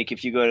you can make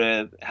if you go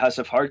to House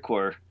of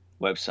Hardcore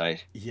website.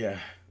 Yeah.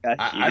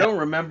 I don't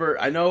remember.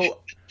 I know.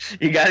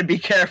 You got to be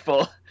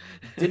careful.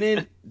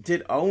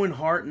 Did Owen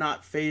Hart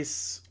not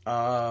face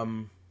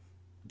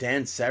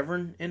Dan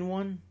Severn in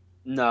one?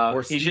 No,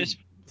 or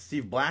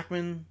Steve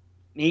Blackman.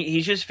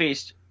 He just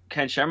faced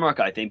Ken Shamrock,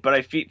 I think.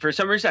 But for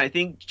some reason, I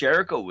think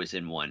Jericho was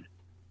in one.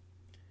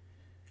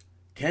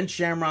 Ken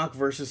Shamrock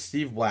versus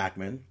Steve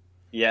Blackman.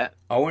 Yeah.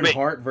 Owen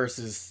Hart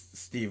versus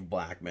Steve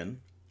Blackman.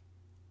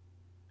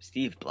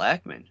 Steve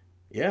Blackman?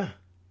 Yeah.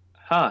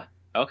 Huh.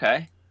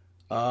 Okay.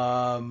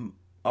 Owen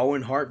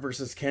Hart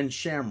versus Ken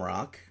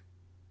Shamrock.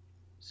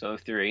 So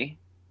 3.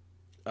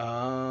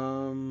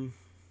 I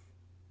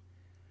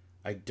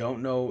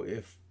don't know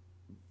if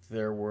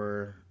there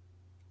were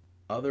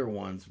other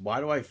ones. Why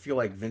do I feel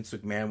like Vince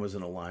McMahon was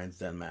in a Lions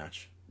Den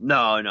match?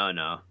 No.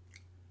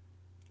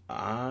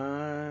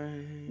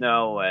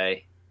 No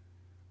way.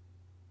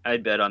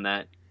 I'd bet on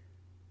that.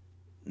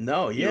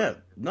 No, yeah.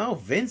 No,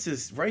 Vince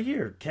is right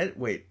here.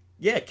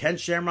 Ken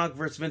Shamrock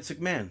versus Vince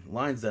McMahon.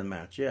 Lions Den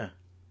match, yeah.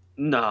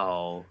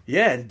 No.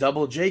 Yeah, and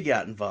Double J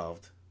got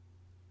involved.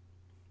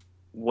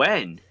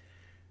 When?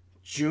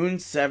 June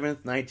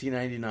 7th,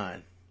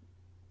 1999.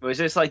 Was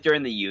this like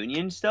during the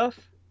Union stuff?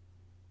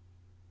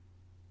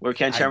 Where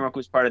Ken Shamrock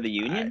was part of the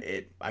Union?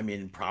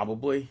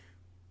 Probably.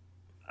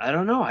 I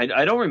don't know. I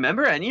don't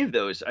remember any of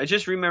those. I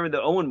just remember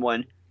the Owen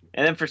one.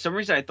 And then for some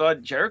reason I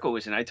thought Jericho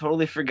was in. I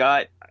totally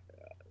forgot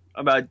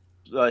about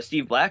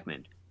Steve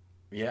Blackman.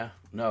 Yeah.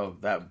 No,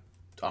 that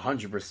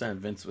 100%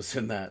 Vince was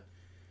in that.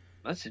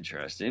 That's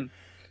interesting.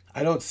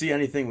 I don't see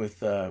anything with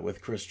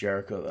Chris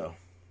Jericho, though.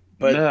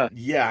 But,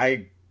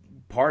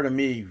 part of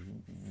me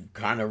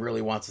kind of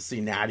really wants to see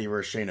Natty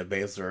versus Shayna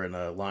Baszler in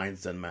a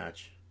Lions Den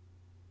match.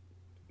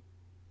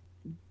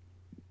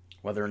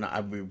 Whether or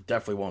not, we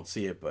definitely won't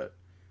see it, but...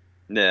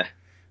 Yeah.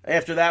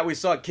 After that, we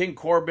saw King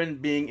Corbin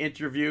being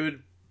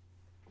interviewed,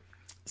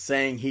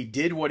 saying he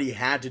did what he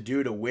had to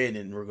do to win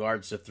in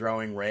regards to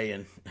throwing Ray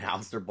and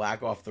Aleister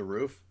Black off the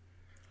roof.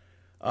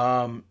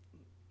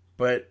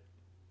 But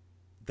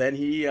then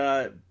he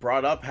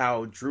brought up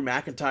how Drew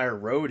McIntyre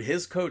rode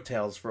his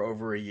coattails for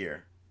over a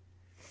year.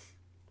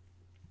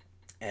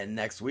 And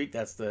next week,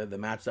 that's the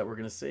match that we're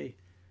going to see.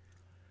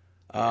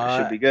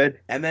 Should be good.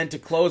 And then to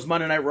close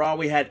Monday Night Raw,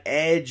 we had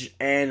Edge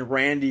and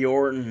Randy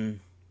Orton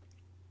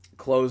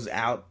close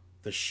out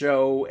the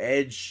show.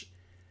 Edge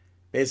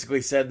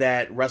basically said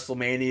that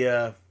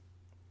WrestleMania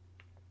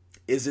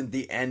isn't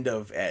the end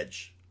of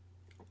Edge.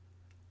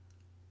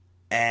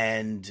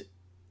 And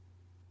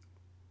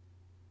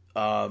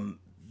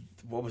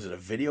what was it, a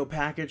video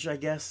package, I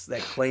guess,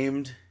 that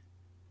claimed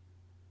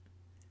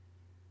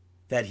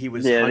that he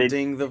was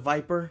hunting the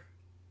Viper?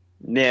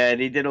 Yeah,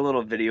 they did a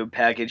little video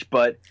package,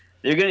 but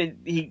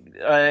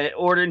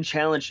Orton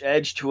challenged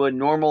Edge to a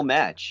normal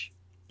match.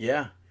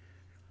 Yeah.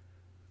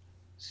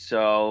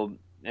 So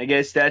I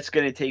guess that's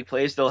going to take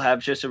place. They'll have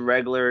just a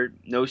regular,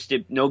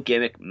 no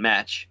gimmick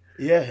match.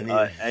 Yeah, and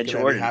Edge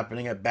Orton be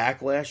happening at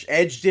Backlash.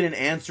 Edge didn't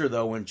answer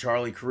though when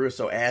Charlie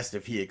Caruso asked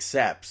if he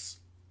accepts,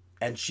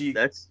 and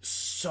that's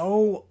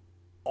so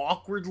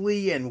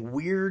awkwardly and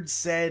weird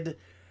said,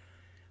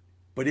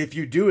 "But if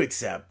you do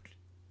accept,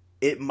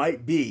 it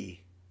might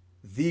be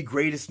the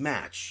greatest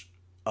match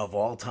of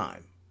all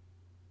time."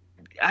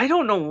 I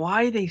don't know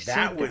why they said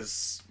that. That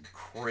was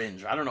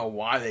cringe. I don't know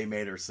why they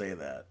made her say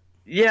that.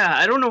 Yeah,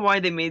 I don't know why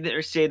they made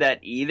her say that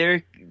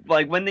either.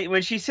 Like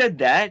when she said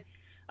that,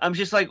 I'm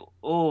just like,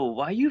 oh,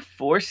 why are you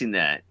forcing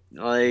that?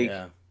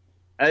 Like,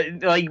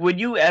 would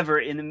you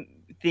ever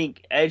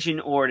think Edge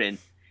and Orton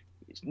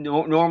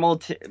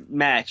normal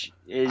match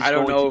is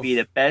going to be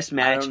the best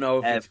match I don't know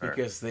if ever. it's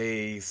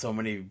because so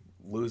many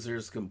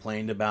losers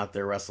complained about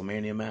their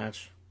WrestleMania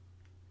match.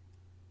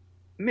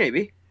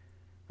 Maybe.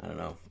 I don't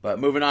know. But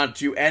moving on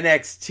to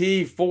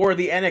NXT for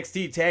the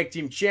NXT Tag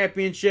Team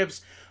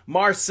Championships.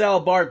 Marcel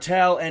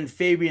Bartel and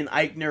Fabian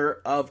Eichner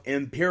of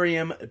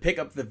Imperium pick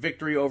up the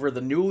victory over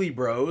the Newly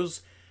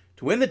Bros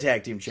to win the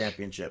Tag Team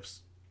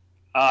Championships.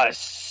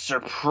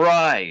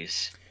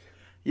 Surprise.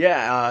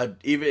 Yeah,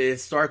 even it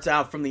starts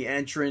out from the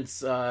entrance,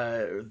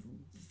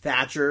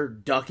 Thatcher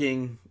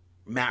ducking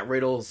Matt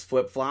Riddle's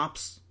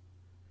flip-flops.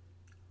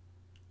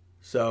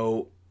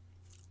 So,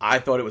 I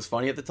thought it was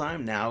funny at the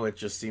time. Now it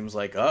just seems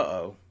like,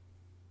 uh-oh.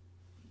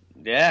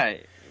 Yeah,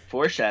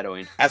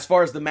 foreshadowing. As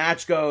far as the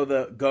match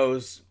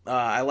goes,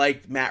 I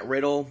liked Matt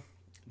Riddle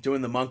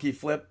doing the monkey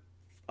flip.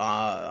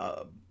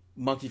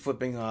 Monkey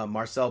flipping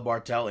Marcel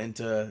Bartel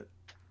into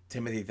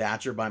Timothy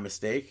Thatcher by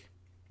mistake.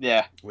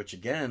 Yeah. Which,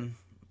 again...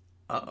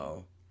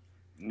 Uh-oh.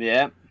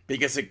 Yeah.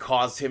 Because it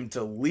caused him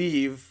to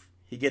leave.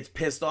 He gets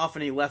pissed off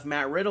and he left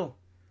Matt Riddle.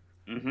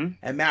 Mm-hmm.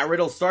 And Matt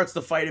Riddle starts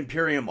to fight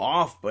Imperium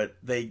off, but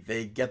they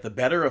get the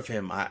better of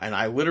him.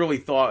 I literally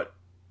thought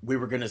we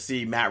were going to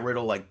see Matt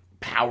Riddle like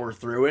power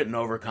through it and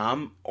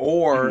overcome,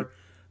 or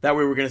that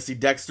we were going to see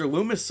Dexter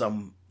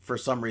Lumis for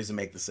some reason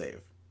make the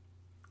save.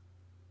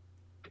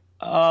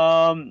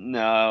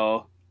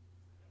 No.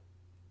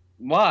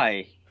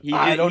 Why?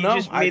 I don't know.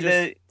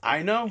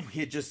 I know.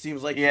 It just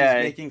seems like he's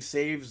making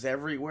saves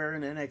everywhere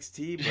in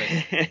NXT,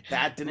 but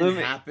that didn't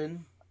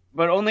happen.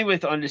 But only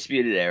with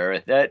Undisputed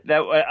Era. That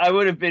I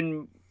would have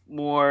been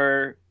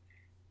more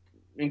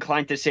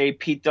inclined to say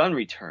Pete Dunne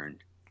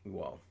returned.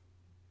 Well.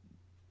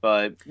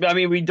 But, I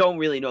mean, we don't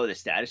really know the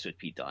status with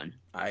Pete Dunne.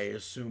 I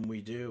assume we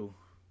do.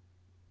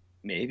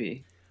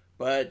 Maybe.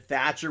 But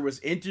Thatcher was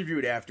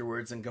interviewed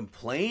afterwards and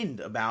complained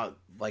about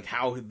like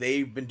how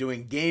they've been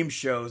doing game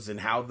shows and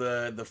how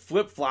the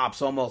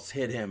flip-flops almost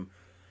hit him.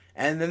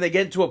 And then they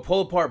get into a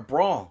pull-apart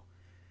brawl.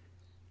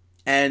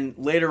 And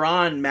later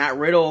on, Matt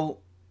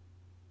Riddle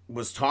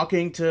was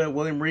talking to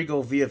William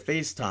Regal via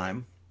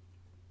FaceTime.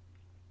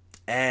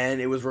 And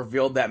it was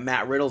revealed that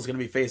Matt Riddle's going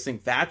to be facing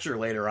Thatcher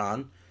later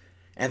on.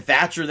 And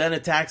Thatcher then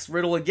attacks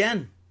Riddle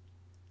again.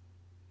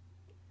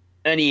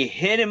 And he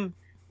hit him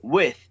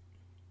with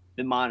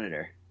the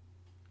monitor.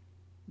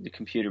 The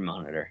computer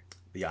monitor.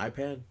 The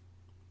iPad?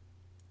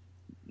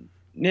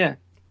 Yeah.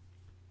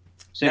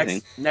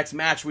 Next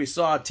match, we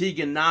saw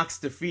Tegan Nox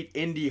defeat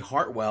Indy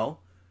Hartwell,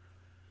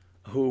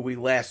 who we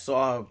last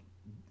saw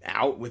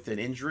out with an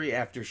injury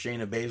after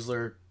Shayna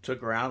Baszler took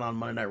her out on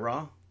Monday Night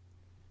Raw.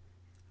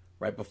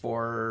 Right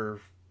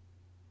before...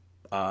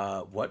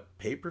 what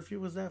pay-per-view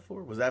was that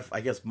for? Was that,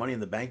 I guess, Money in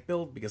the Bank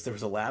build? Because there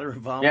was a ladder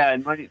involved? Yeah,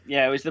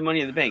 it was the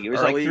Money in the Bank. It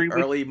was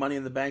early Money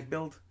in the Bank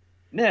build?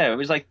 No, it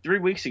was like 3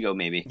 weeks ago,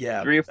 maybe.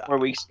 Yeah. 3 or 4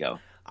 weeks ago.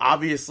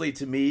 Obviously,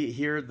 to me,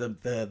 here,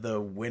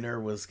 the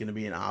winner was going to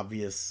be an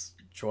obvious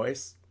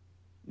choice.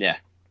 Yeah.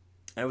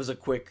 It was a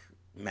quick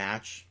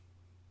match.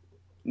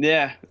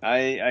 Yeah,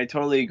 I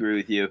totally agree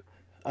with you.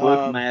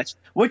 Quick match.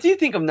 What do you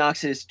think of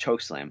Nox's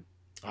chokeslam?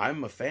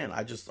 I'm a fan.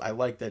 I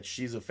like that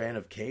she's a fan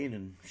of Kane,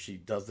 and she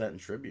does that in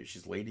tribute.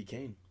 She's Lady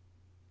Kane.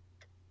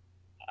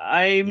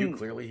 You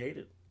clearly hate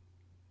it.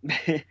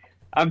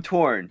 I'm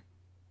torn.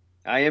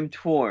 I am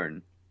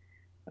torn.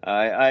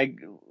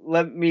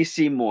 Let me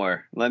see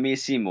more.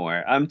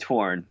 I'm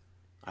torn.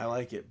 I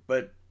like it,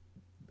 but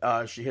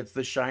she hits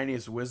the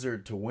shiniest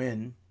wizard to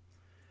win.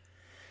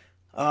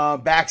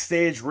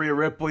 Backstage, Rhea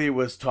Ripley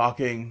was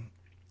talking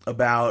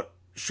about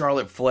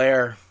Charlotte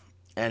Flair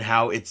and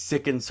how it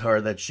sickens her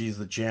that she's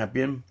the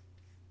champion.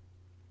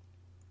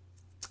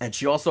 And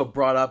she also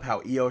brought up how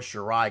Io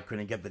Shirai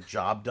couldn't get the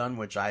job done,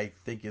 which I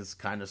think is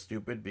kind of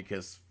stupid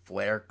because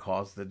Flair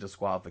caused the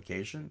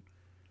disqualification.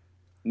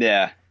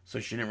 Yeah. So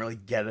she didn't really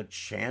get a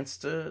chance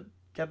to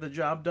get the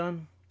job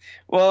done.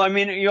 Well, I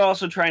mean, you're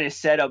also trying to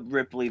set up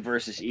Ripley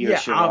versus Io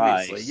Shirai.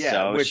 Obviously, yeah.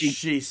 So which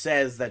she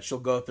says that she'll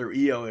go through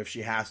Io if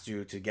she has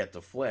to get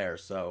to Flair.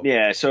 So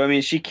yeah, so I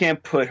mean, she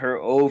can't put her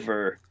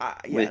over. I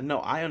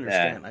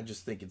understand. I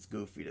just think it's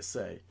goofy to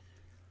say.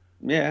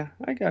 Yeah,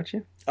 I got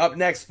you. Up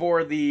next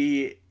for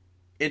the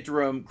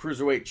interim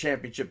Cruiserweight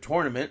Championship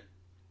tournament,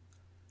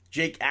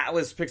 Jake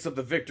Atlas picks up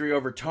the victory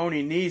over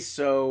Tony Nese.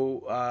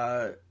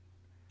 So,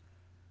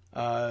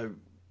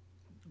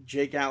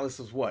 Jake Atlas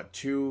is what,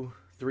 2-3-0?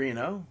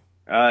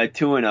 2-0.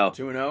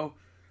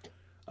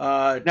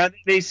 2-0. Now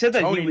they said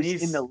that Tony he was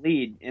Nese in the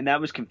lead, and that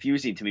was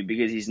confusing to me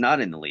because he's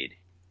not in the lead.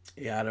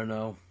 Yeah, I don't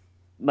know.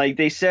 Like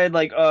they said,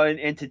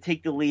 and to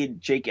take the lead,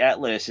 Jake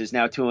Atlas is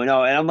now 2-0, and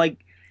I'm like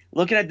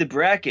looking at the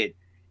bracket,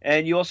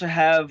 and you also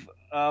have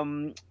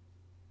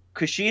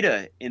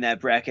Kushida in that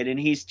bracket, and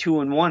he's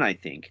 2-1, I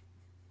think,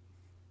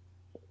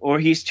 or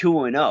he's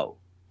 2-0.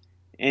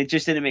 And it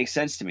just didn't make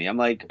sense to me. I'm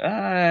like,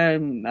 I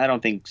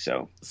don't think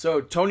so.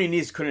 So Tony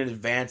Nese couldn't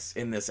advance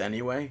in this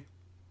anyway.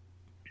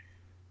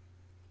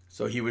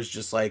 So he was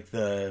just like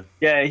the...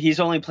 Yeah,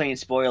 he's only playing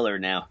spoiler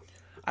now.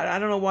 I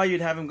don't know why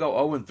you'd have him go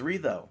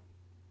 0-3, though.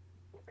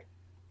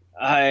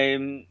 Yeah,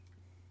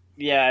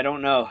 Yeah, I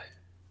don't know.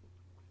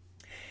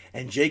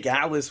 And Jake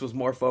Atlas was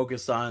more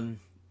focused on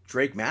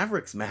Drake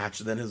Maverick's match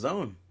than his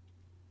own.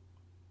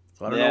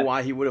 So I don't know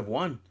why he would have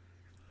won.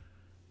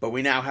 But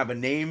we now have a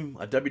name,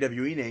 a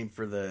WWE name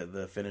for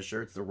the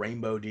finisher. It's the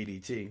Rainbow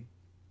DDT.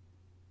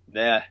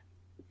 Yeah.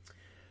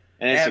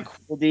 And it's a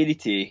cool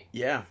DDT.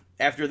 Yeah.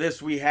 After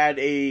this, we had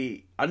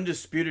a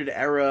Undisputed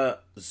Era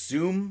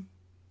Zoom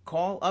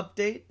call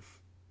update,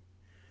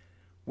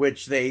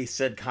 which they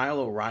said Kyle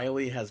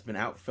O'Reilly has been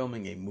out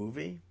filming a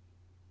movie.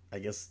 I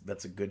guess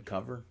that's a good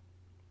cover.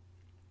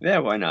 Yeah,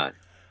 why not?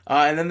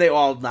 And then they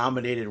all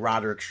nominated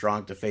Roderick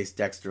Strong to face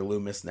Dexter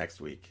Lumis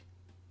next week.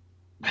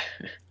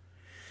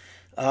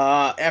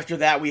 After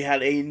that, we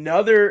had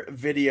another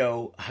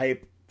video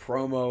hype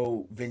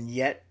promo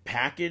vignette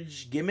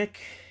package gimmick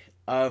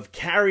of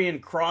Karrion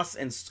Kross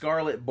and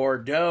Scarlett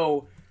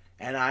Bordeaux,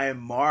 and I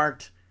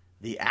marked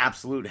the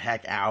absolute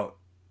heck out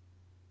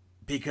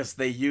because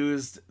they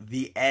used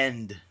The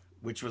End,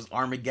 which was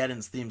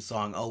Armageddon's theme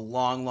song, a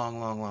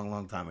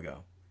long time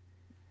ago.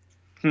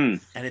 And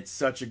it's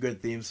such a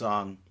good theme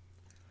song.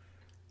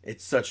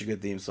 It's such a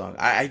good theme song.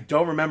 I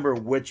don't remember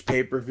which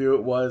pay-per-view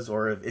it was,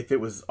 or if it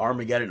was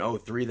Armageddon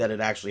 03 that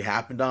it actually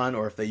happened on,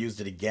 or if they used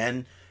it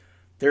again.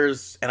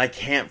 And I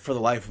can't for the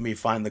life of me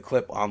find the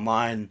clip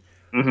online.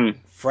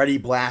 Freddie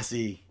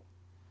Blassie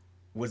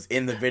was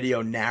in the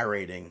video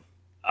narrating.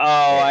 Oh,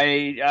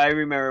 I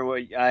remember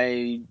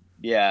I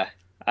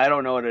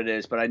don't know what it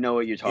is, but I know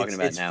what you're talking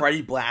about now. It's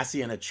Freddie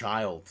Blassie and a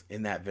child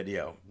in that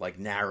video, like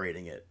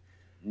narrating it.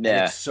 Yeah.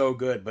 And it's so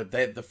good, but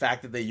the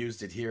fact that they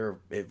used it here,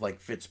 it like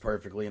fits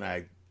perfectly, and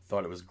I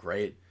thought it was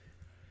great.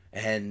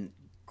 And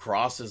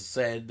Cross has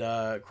said,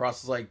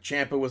 Cross is like,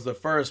 Ciampa was the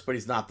first, but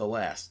he's not the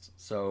last.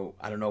 So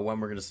I don't know when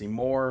we're going to see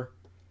more.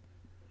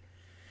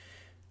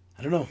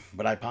 I don't know,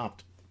 but I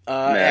popped.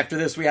 After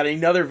this, we had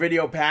another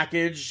video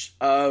package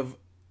of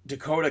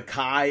Dakota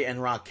Kai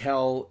and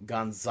Raquel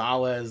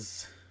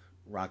Gonzalez.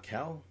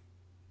 Raquel?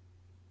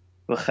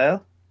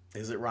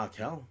 Is it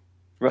Raquel?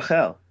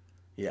 Raquel.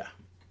 Yeah.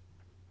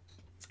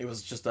 It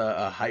was just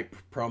a hype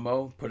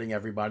promo, putting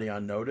everybody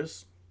on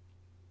notice.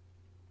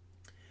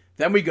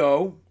 Then we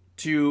go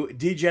to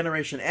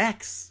D-Generation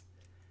X.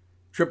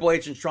 Triple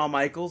H and Shawn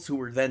Michaels, who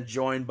were then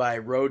joined by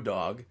Road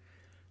Dogg,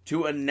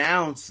 to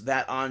announce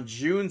that on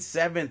June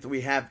 7th,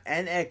 we have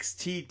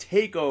NXT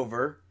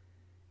TakeOver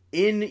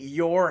in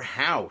your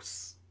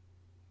house.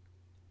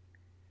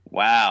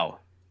 Wow.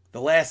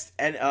 The last,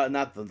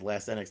 not the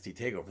last NXT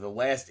TakeOver, the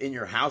last In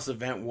Your House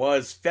event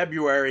was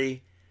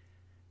February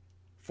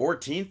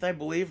 14th, I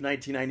believe,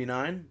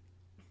 1999.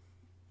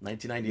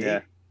 1998.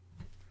 Yeah.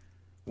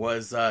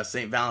 Was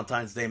St.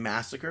 Valentine's Day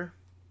Massacre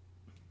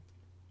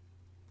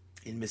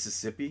in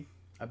Mississippi,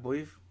 I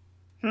believe.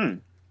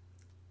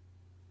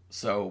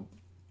 So,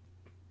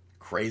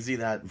 crazy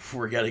that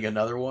we're getting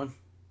another one.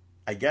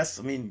 I guess,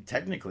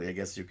 technically, I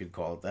guess you could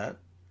call it that.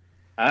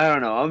 I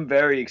don't know. I'm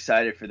very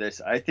excited for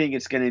this. I think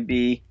it's going to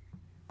be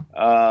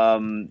a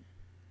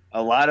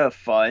lot of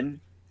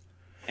fun.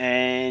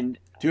 And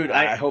dude,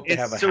 I hope they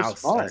have a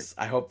house. Smart.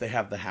 I hope they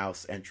have the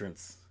house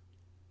entrance.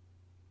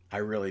 I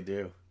really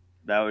do.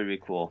 That would be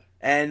cool.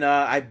 And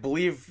I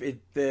believe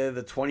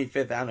the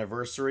 25th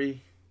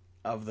anniversary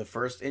of the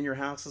first In Your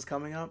House is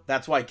coming up.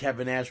 That's why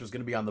Kevin Nash was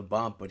going to be on the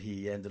bump, but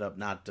he ended up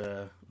not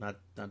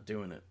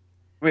doing it.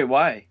 Wait,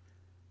 why?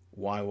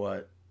 Why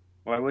what?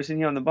 Why wasn't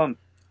he on the bump?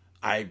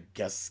 I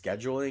guess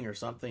scheduling or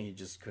something. He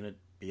just couldn't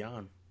be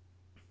on.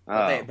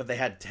 Oh. But they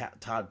had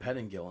Todd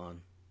Pettingill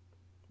on.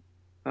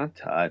 Not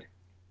Todd.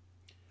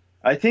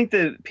 I think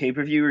the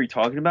pay-per-view we're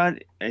talking about,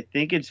 I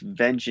think it's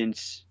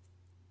Vengeance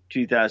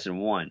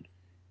 2001.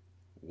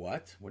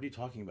 What? What are you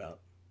talking about?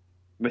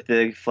 With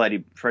the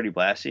Freddie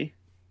Blassie.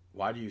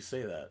 Why do you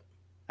say that?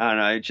 I don't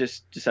know. I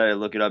just decided to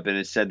look it up, and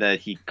it said that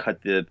he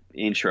cut the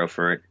intro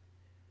for it.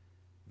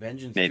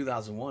 Vengeance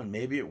 2001.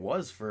 Maybe it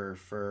was for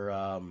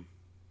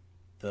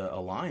the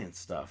Alliance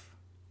stuff.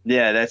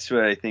 Yeah, that's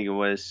what I think it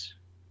was.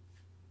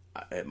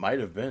 It might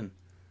have been.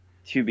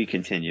 To be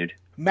continued.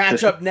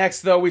 Match up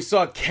next, though, we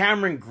saw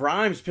Cameron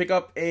Grimes pick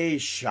up a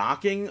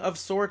shocking of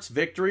sorts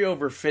victory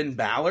over Finn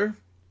Balor.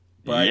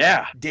 But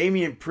yeah.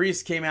 Damian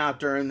Priest came out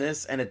during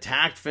this and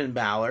attacked Finn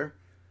Balor.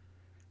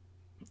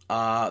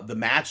 The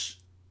match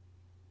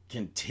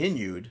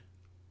continued.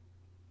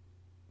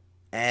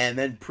 And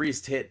then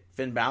Priest hit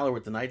Finn Balor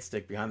with the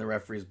nightstick behind the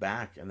referee's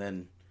back. And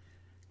then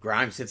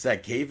Grimes hits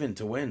that cave-in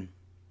to win.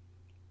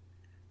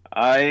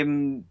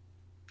 I'm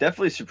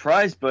definitely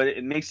surprised, but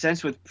it makes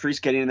sense with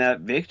Priest getting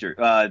that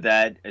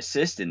that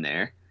assist in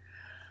there.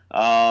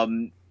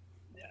 I'm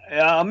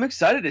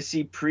excited to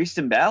see Priest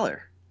and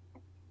Balor.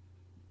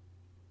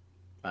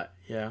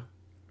 Yeah.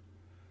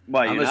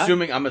 Why,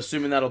 I'm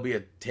assuming that'll be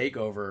a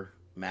takeover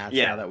match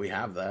now that we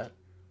have that.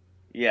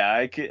 Yeah,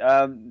 I could.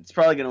 It's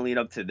probably going to lead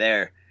up to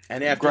there.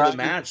 And after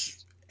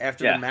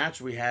the match,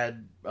 we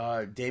had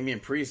Damian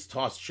Priest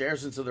toss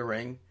chairs into the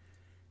ring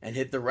and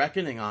hit the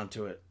Reckoning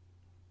onto it.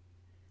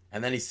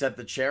 And then he set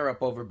the chair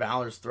up over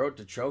Balor's throat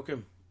to choke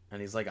him.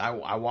 And he's like,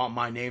 I want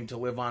my name to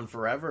live on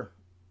forever.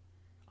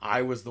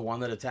 I was the one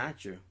that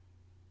attacked you.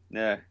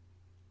 Yeah.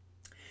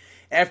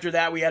 After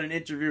that, we had an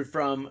interview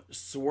from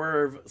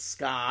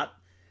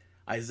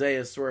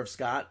Isaiah Swerve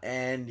Scott,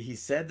 and he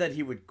said that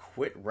he would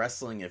quit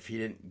wrestling if he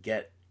didn't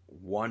get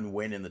one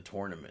win in the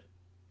tournament.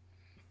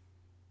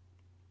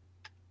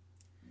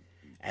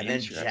 And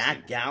then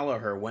Jack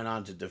Gallagher went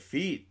on to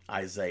defeat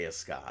Isaiah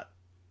Scott.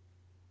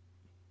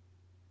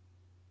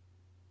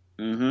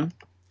 Mm-hmm.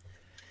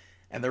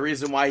 And the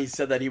reason why he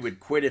said that he would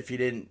quit if he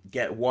didn't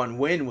get one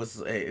win was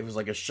it was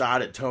like a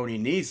shot at Tony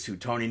Nese, who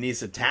Tony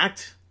Nese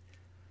attacked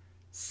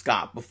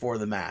Scott before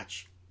the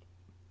match.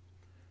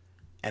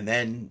 And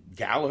then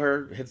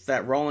Gallagher hits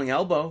that rolling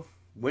elbow,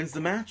 wins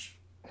the match.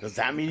 Does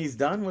that mean he's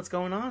done? What's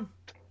going on?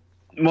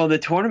 Well, the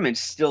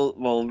tournament's still,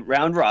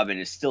 round robin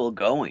is still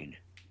going.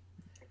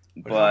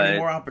 But how many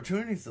more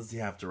opportunities does he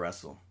have to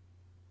wrestle?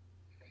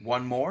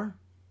 One more?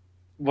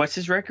 What's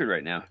his record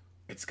right now?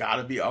 It's got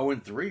to be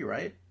 0-3,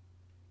 right?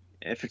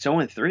 If it's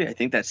 0-3, I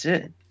think that's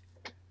it.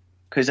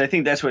 Because I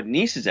think that's what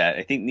Nese is at.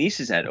 I think Nese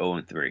is at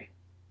 0-3.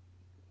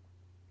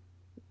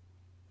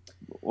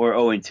 Or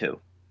 0-2.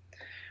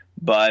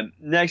 But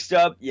next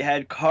up, you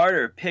had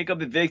Carter pick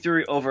up a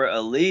victory over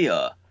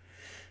Aaliyah.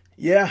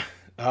 Yeah.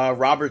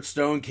 Robert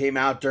Stone came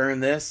out during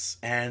this,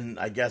 and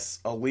I guess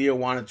Aaliyah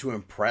wanted to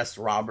impress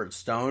Robert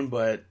Stone,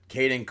 but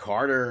Kaden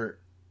Carter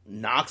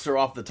knocks her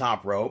off the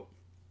top rope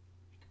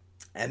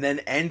and then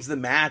ends the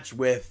match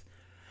with,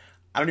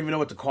 I don't even know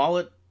what to call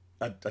it,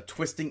 a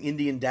twisting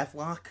Indian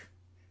deathlock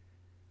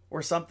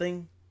or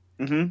something.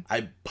 Mm-hmm.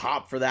 I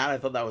popped for that. I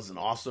thought that was an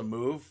awesome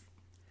move.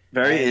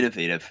 Very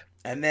innovative.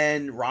 And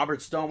then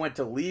Robert Stone went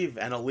to leave,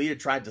 and Aaliyah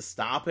tried to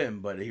stop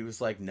him, but he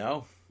was like,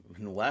 no,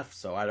 and left.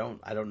 So I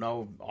don't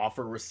know,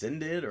 offer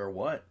rescinded or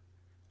what.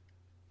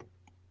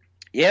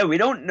 Yeah, we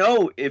don't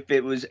know if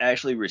it was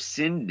actually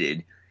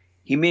rescinded.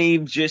 He may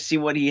have just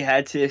seen what he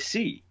had to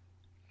see.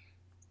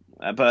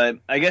 But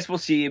I guess we'll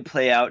see it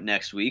play out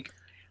next week.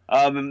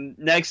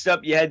 Next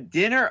up, you had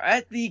dinner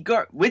at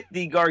with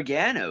the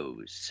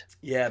Garganos.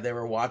 Yeah, they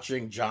were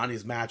watching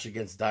Johnny's match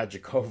against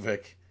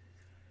Dijakovic.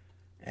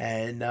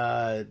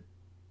 And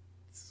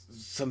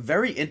some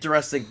very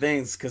interesting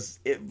things, because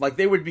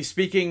they would be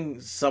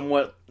speaking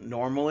somewhat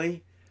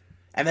normally,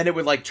 and then it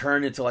would like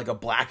turn into like a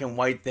black and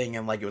white thing,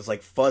 and like it was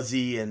like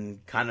fuzzy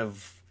and kind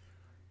of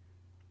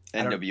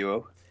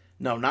NWO.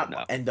 No, not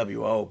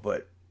NWO,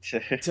 but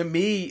to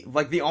me,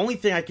 like the only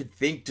thing I could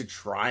think to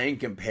try and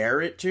compare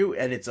it to,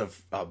 and it's a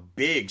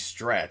big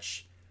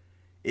stretch,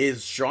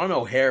 is Sean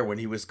O'Hare when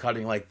he was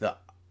cutting like the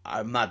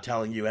 "I'm not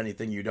telling you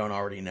anything you don't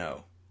already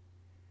know."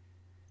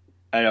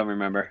 I don't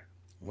remember.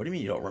 What do you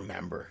mean you don't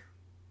remember?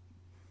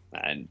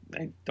 I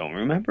don't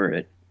remember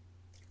it.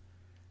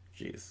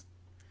 Jeez.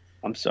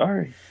 I'm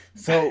sorry.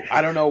 So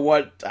I don't know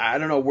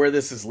where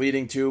this is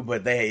leading to,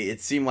 but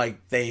it seemed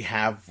like they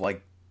have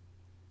like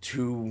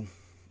two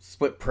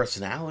split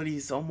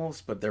personalities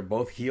almost, but they're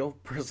both heel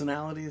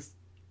personalities.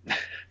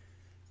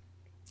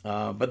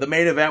 But the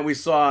main event, we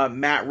saw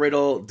Matt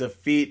Riddle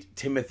defeat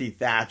Timothy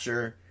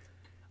Thatcher.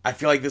 I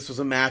feel like this was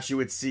a match you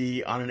would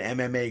see on an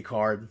MMA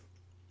card.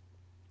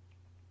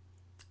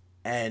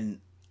 And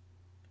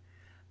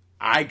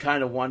I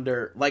kind of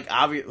wonder, like,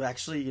 obviously,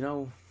 actually, I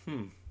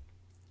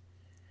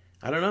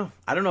don't know.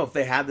 I don't know if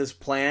they had this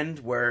planned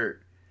where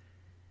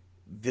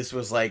this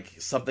was like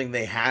something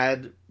they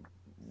had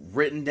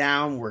written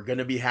down, we're going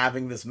to be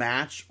having this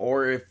match,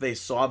 or if they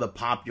saw the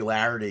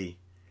popularity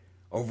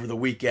over the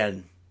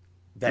weekend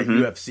that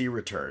UFC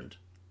returned.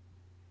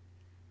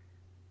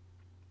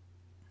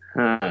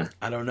 I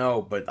don't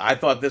know, but I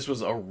thought this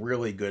was a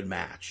really good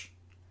match.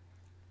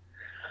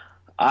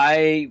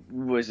 I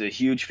was a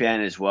huge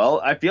fan as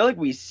well. I feel like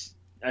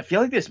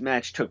this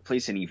match took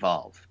place in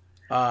Evolve.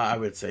 I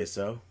would say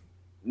so.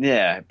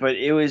 Yeah, but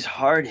it was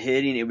hard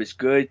hitting. It was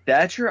good.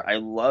 Thatcher, I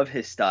love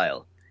his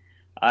style.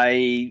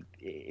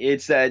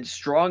 It's that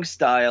strong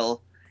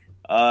style.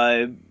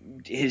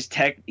 He's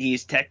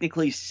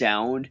technically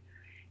sound,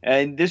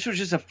 and this was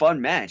just a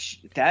fun match.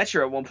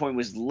 Thatcher at one point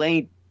was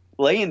laying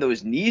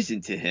those knees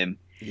into him.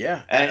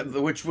 Yeah,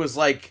 which was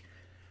like,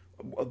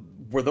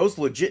 were those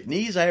legit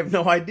knees? I have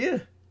no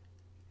idea.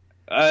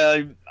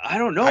 I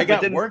don't know. I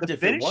got worked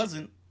if it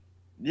wasn't.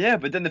 Yeah,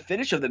 but then the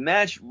finish of the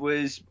match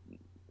was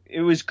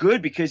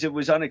good because it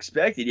was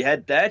unexpected. You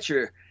had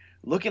Thatcher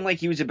looking like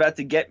he was about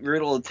to get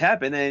Riddle a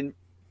tap, and then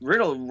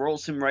Riddle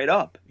rolls him right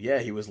up. Yeah,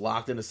 he was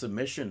locked in a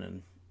submission,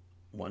 and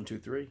 1, 2,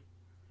 3.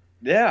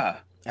 Yeah.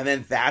 And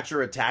then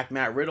Thatcher attacked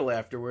Matt Riddle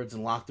afterwards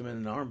and locked him in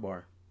an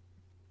armbar.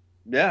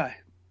 Yeah,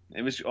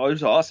 it was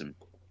awesome.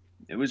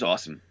 It was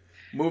awesome.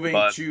 Moving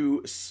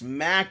to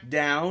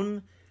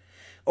SmackDown,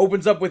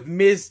 opens up with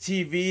Miz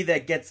TV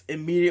that gets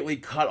immediately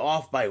cut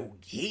off by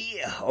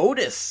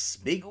Otis,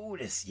 Big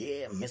Otis,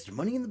 Mr.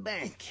 Money in the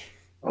Bank.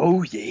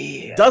 Oh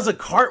yeah, does a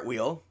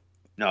cartwheel.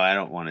 No, I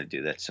don't want to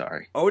do that.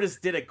 Sorry. Otis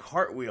did a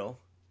cartwheel,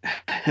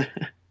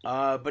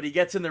 but he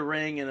gets in the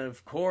ring, and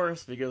of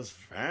course, because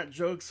fat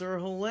jokes are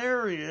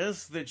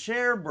hilarious, the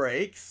chair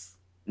breaks.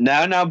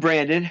 Now,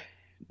 Brandon.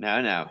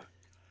 Now.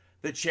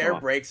 The chair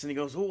breaks, and he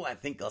goes, "Oh, I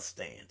think I'll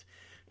stand."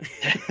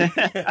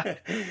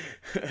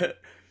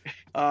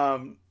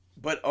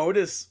 But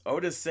Otis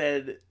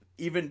said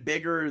even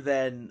bigger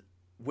than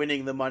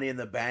winning the Money in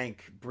the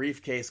Bank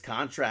briefcase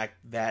contract,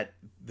 that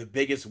the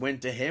biggest win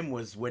to him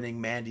was winning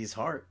Mandy's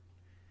heart.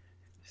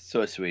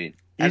 So sweet.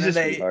 He's a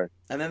sweetheart.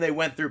 And then they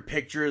went through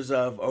pictures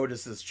of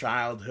Otis's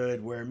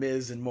childhood where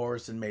Miz and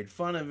Morrison made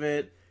fun of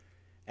it.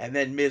 And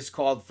then Miz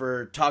called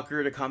for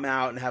Tucker to come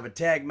out and have a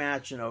tag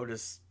match, and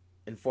Otis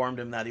informed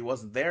him that he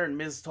wasn't there, and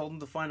Miz told him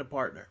to find a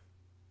partner.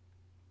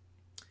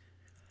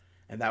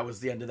 And that was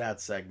the end of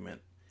that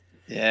segment.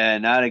 Yeah,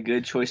 not a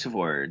good choice of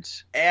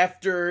words.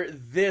 After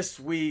this,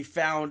 we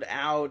found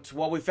out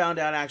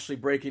actually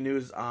breaking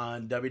news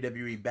on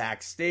WWE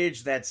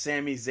Backstage that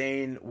Sami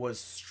Zayn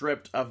was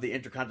stripped of the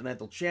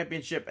Intercontinental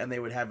Championship, and they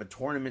would have a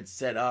tournament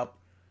set up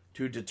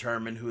to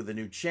determine who the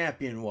new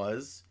champion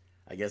was.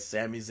 I guess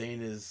Sami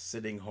Zayn is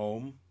sitting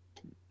home.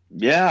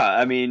 Yeah,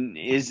 I mean,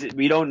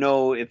 we don't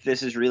know if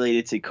this is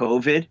related to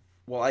COVID.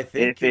 Well, I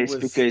think it's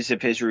because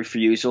of his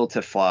refusal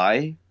to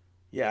fly.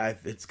 Yeah,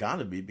 it's got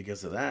to be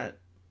because of that.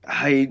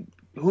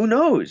 Who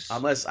knows?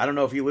 Unless, I don't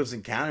know if he lives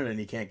in Canada and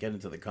he can't get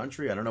into the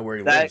country. I don't know where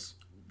he lives.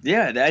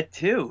 Yeah, that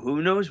too.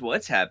 Who knows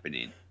what's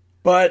happening?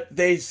 But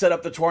they set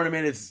up the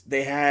tournament.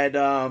 They had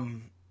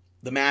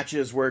the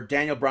matches were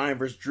Daniel Bryan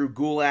versus Drew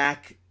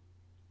Gulak,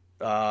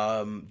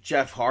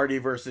 Jeff Hardy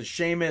versus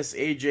Sheamus,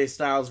 AJ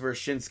Styles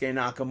versus Shinsuke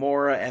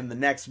Nakamura, and the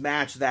next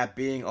match, that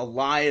being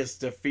Elias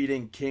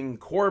defeating King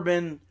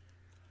Corbin.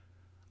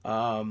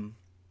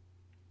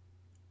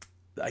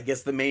 I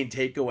guess the main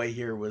takeaway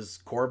here was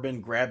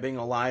Corbin grabbing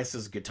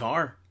Elias's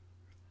guitar.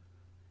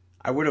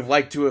 I would have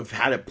liked to have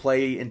had it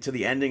play into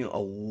the ending a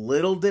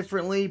little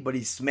differently, but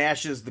he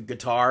smashes the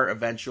guitar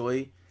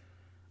eventually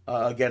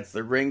against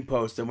the ring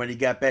post. And when he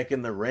got back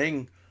in the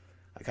ring,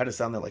 I kind of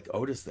sounded like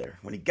Otis there.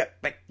 When he got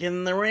back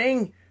in the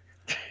ring,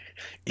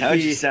 now it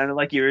just sounded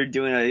like you were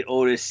doing an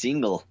Otis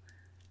single.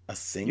 A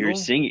single? You were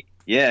singing.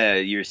 Yeah,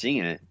 you were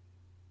singing it.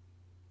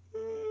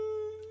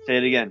 Say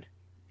it again.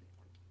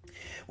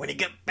 When he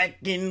got back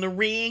in the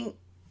ring.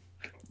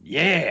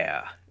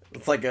 Yeah.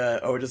 It's like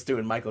Otis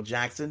doing Michael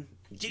Jackson.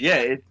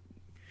 Yeah.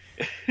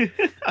 I'm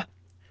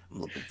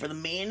looking for the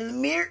man in the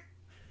mirror.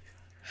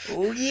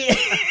 Oh, yeah.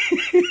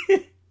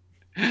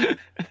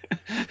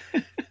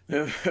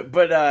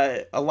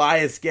 But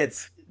Elias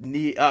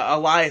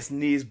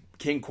knees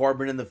King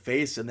Corbin in the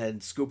face and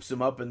then scoops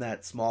him up in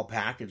that small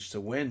package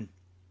to win.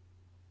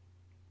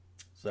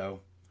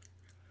 So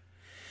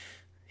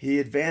he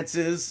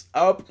advances.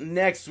 Up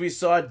next, we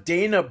saw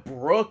Dana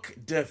Brooke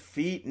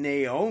defeat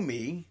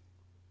Naomi.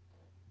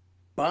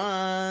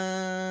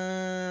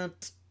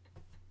 But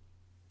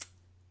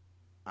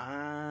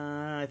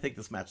I think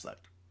this match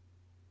sucked.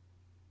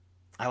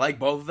 I like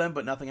both of them,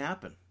 but nothing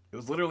happened. It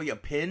was literally a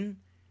pin,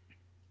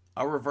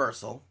 a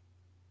reversal,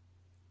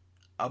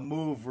 a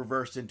move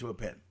reversed into a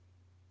pin.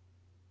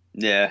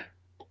 Yeah.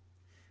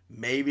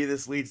 Maybe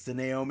this leads to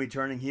Naomi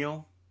turning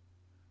heel.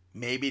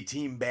 Maybe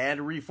Team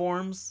Bad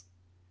reforms.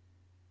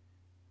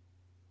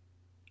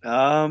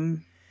 I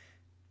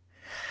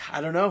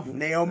don't know.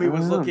 Naomi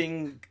was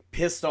looking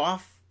pissed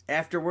off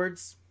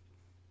afterwards.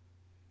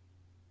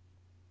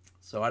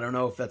 So I don't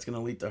know if that's going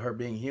to lead to her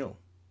being heel.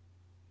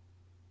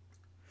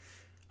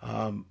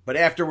 But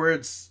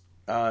afterwards,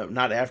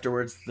 not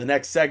afterwards, the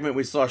next segment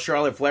we saw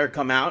Charlotte Flair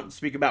come out and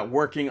speak about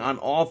working on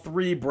all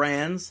three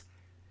brands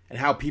and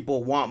how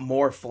people want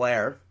more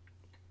Flair.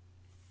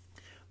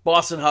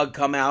 Boston Hug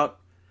come out.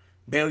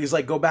 Bayley's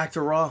like, go back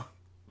to Raw.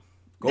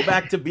 Go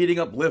back to beating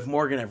up Liv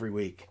Morgan every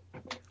week.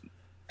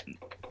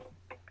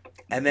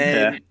 And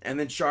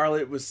then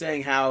Charlotte was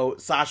saying how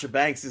Sasha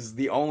Banks is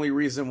the only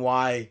reason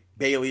why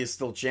Bayley is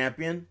still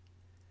champion.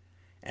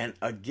 And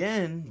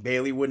again,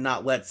 Bayley would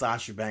not let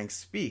Sasha Banks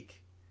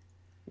speak.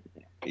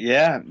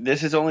 Yeah,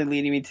 this is only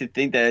leading me to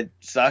think that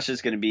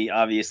Sasha's going to be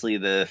obviously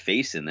the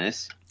face in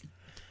this.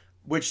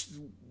 Which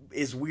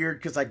is weird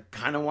because I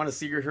kind of want to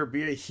see her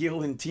be a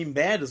heel in Team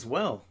Bad as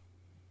well.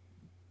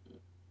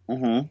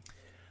 Mm-hmm.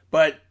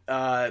 But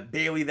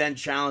Bayley then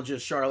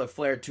challenges Charlotte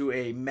Flair to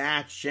a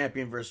match,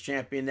 champion versus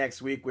champion,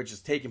 next week, which is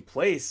taking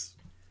place.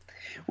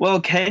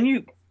 Well, can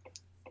you,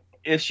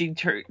 if she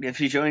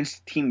joins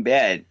Team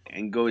Bad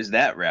and goes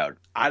that route?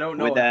 I don't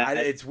know.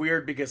 It's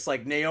weird because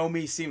like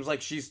Naomi seems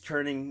like she's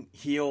turning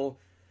heel.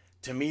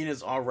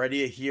 Tamina's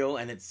already a heel,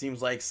 and it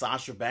seems like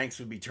Sasha Banks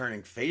would be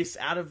turning face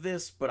out of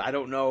this, but I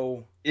don't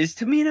know. Is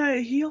Tamina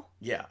a heel?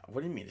 Yeah.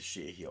 What do you mean, is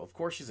she a heel? Of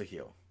course she's a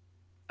heel.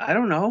 I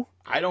don't know.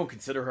 I don't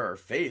consider her a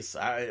face.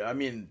 I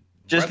mean...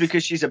 Just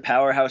because she's a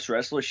powerhouse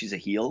wrestler, she's a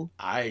heel?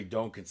 I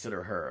don't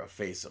consider her a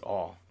face at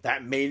all.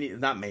 That Mania...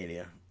 Not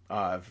Mania.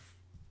 I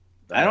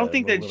don't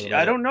think that...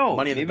 I don't know.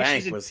 Money in the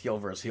Bank was heel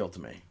versus heel to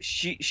me.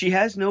 She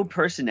has no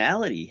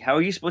personality. How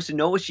are you supposed to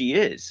know what she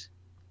is?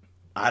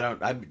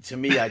 To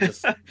me, I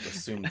just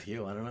assumed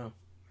heel. I don't know.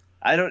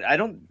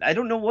 I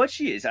don't know what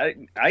she is. I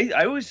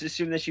always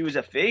assumed that she was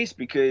a face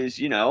because,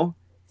 you know...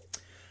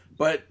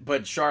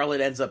 But Charlotte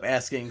ends up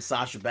asking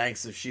Sasha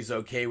Banks if she's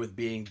okay with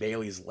being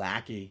Bayley's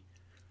lackey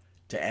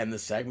to end the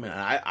segment.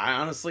 I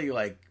honestly,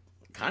 like,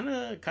 kind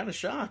of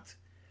shocked.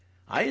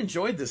 I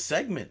enjoyed this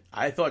segment.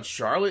 I thought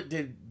Charlotte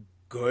did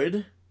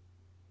good.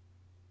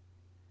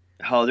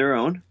 Held her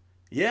own.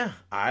 Yeah,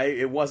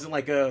 it wasn't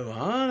like a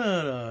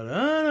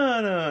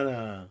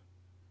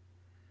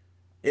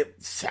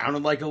It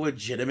sounded like a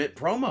legitimate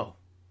promo.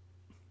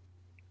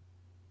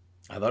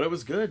 I thought it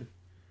was good.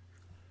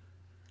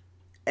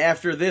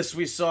 After this,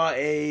 we saw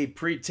a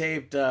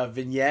pre-taped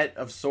vignette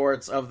of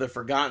sorts of the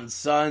Forgotten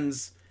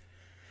Sons,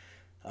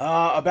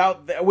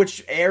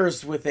 which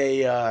airs with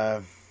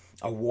a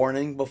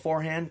warning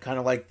beforehand, kind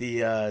of like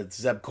the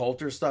Zeb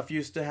Coulter stuff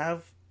used to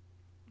have.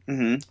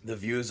 Mm-hmm. The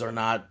views are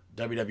not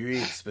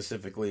WWE,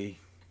 specifically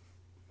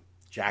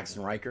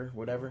Jackson Riker,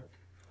 whatever.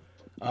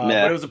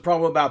 But it was a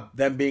promo about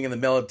them being in the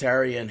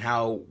military and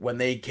how when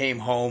they came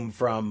home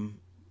from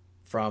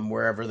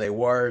wherever they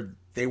weren't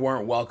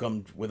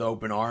welcomed with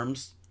open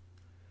arms.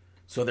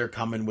 So they're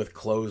coming with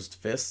closed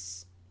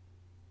fists.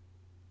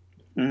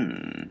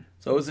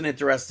 So it was an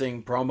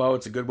interesting promo.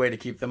 It's a good way to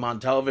keep them on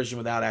television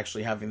without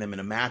actually having them in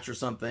a match or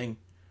something.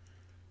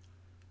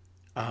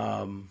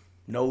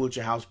 No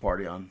Lucha House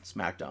Party on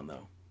SmackDown,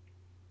 though.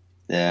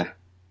 Yeah.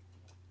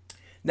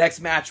 Next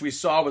match we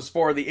saw was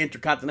for the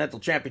Intercontinental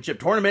Championship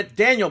Tournament.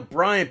 Daniel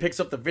Bryan picks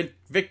up the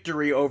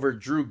victory over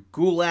Drew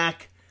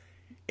Gulak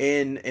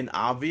in an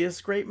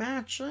obvious great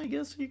match, I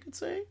guess you could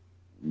say.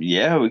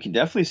 Yeah, we can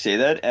definitely say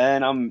that,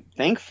 and I'm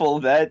thankful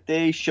that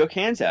they shook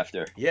hands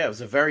after. Yeah, it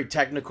was a very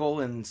technical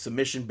and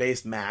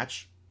submission-based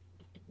match.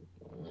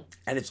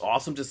 And it's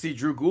awesome to see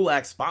Drew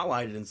Gulak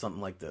spotlighted in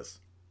something like this.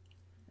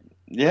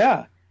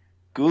 Yeah.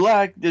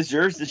 Gulak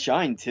deserves the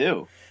shine,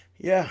 too.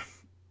 Yeah.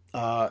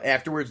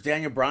 Afterwards,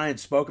 Daniel Bryan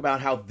spoke about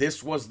how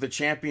this was the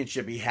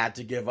championship he had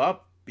to give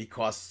up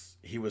because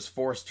he was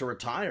forced to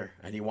retire,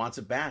 and he wants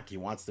it back. He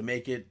wants to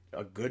make it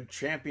a good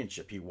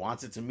championship. He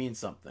wants it to mean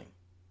something.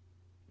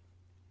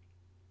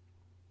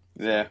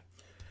 Yeah.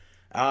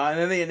 And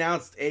then they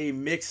announced a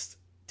mixed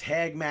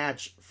tag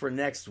match for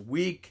next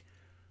week.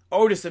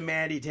 Otis and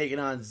Mandy taking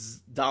on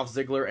Dolph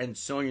Ziggler and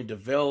Sonya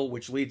Deville,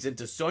 which leads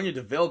into Sonya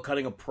Deville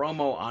cutting a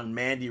promo on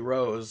Mandy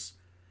Rose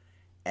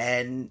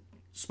and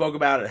spoke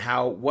about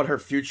what her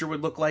future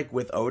would look like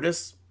with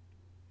Otis.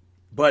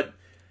 But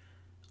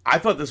I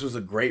thought this was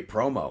a great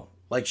promo.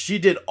 Like, she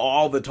did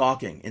all the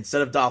talking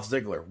instead of Dolph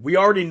Ziggler. We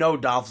already know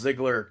Dolph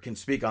Ziggler can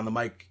speak on the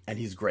mic, and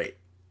he's great.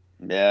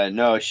 Yeah,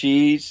 no,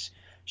 she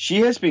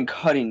has been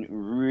cutting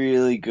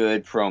really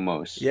good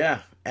promos.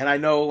 Yeah, and I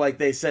know, like,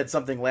 they said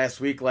something last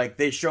week, like,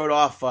 they showed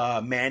off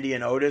Mandy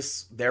and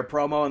Otis, their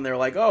promo, and they're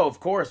like, oh, of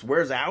course,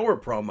 where's our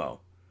promo?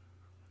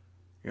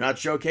 You're not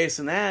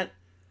showcasing that.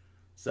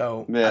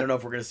 So, yeah. I don't know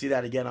if we're going to see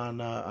that again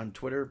on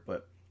Twitter,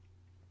 but...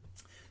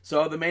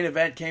 So, the main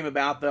event came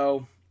about,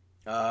 though.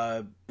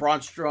 Braun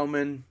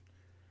Strowman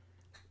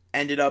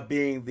ended up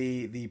being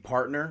the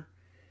partner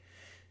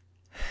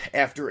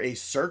after a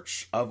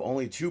search of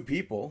only two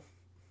people,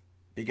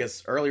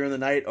 because earlier in the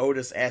night,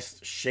 Otis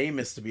asked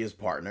Sheamus to be his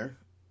partner.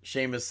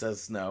 Sheamus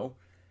says no.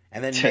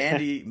 And then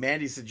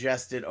Mandy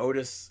suggested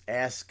Otis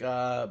ask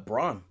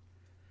Braun.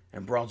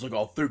 And Braun's like,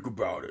 I'll think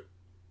about it.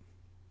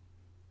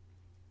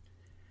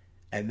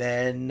 And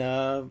then...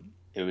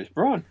 it was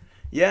Braun.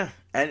 Yeah,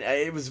 and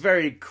it was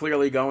very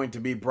clearly going to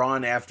be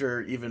Braun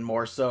after even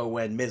more so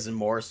when Miz and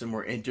Morrison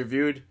were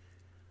interviewed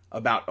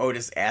about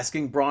Otis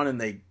asking Braun,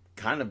 and they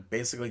kind of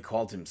basically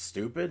called him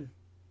stupid.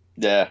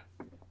 Yeah.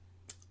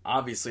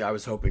 Obviously, I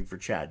was hoping for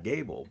Chad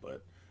Gable,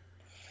 but...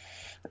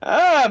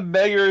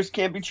 beggars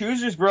can't be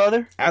choosers,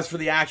 brother. As for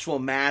the actual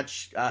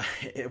match,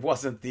 it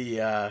wasn't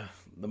the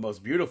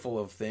most beautiful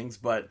of things,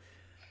 but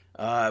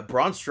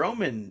Braun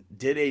Strowman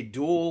did a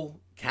dual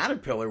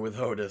caterpillar with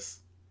Otis.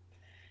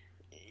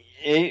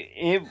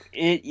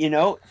 It you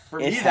know, for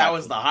me, that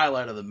was the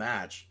highlight of the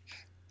match.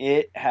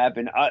 It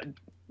happened.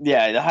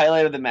 Yeah, the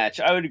highlight of the match.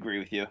 I would agree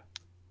with you.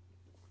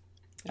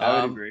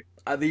 I would agree.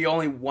 The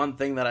only one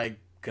thing that I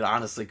could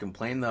honestly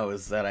complain, though,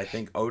 is that I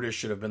think Otis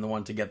should have been the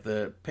one to get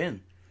the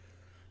pin.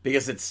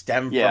 Because it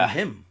stemmed from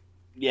him.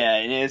 Yeah,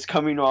 and it's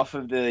coming off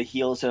of the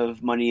heels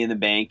of Money in the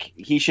Bank.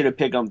 He should have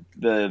picked up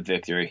the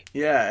victory.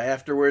 Yeah,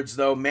 afterwards,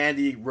 though,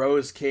 Mandy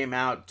Rose came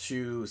out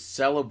to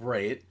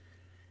celebrate.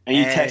 And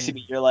you texted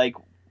me, you're like,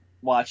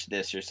 watch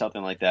this, or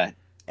something like that.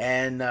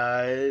 And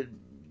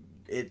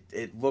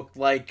it looked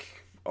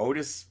like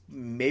Otis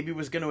maybe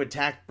was going to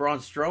attack Braun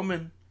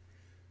Strowman.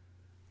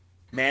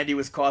 Mandy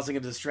was causing a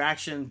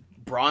distraction.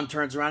 Braun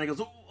turns around and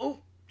goes,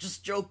 oh,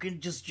 just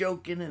joking,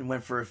 and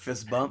went for a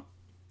fist bump.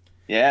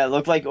 Yeah, it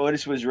looked like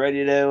Otis was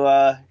ready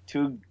to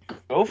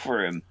go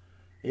for him.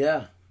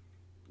 Yeah.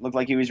 Looked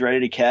like he was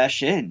ready to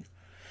cash in.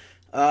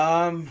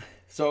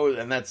 So,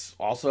 and that's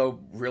also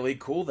really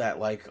cool that,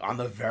 like, on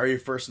the very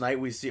first night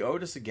we see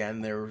Otis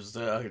again, there was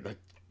a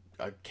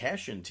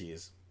cash-in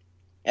tease.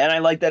 And I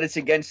like that it's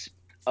against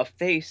a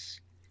face.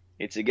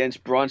 It's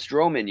against Braun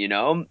Strowman, you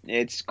know?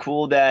 It's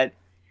cool that...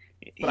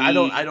 But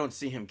I don't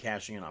see him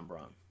cashing in on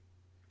Braun.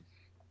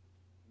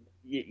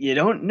 You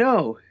don't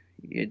know.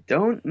 You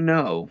don't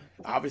know.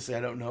 Obviously,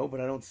 I don't know, but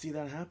I don't see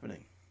that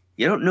happening.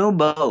 You don't know,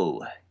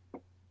 Bo.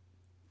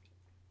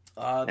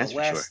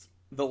 The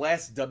the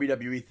last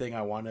WWE thing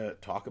I want to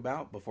talk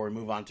about before we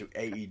move on to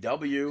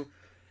AEW,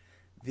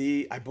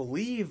 I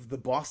believe the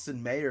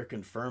Boston mayor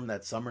confirmed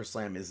that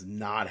SummerSlam is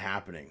not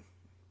happening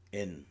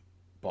in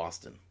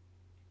Boston.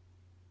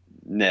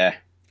 Nah.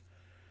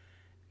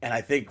 And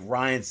I think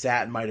Ryan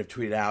Satin might have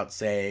tweeted out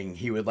saying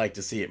he would like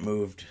to see it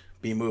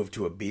be moved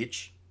to a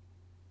beach.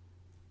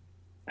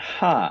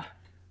 Huh.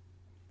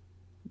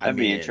 That'd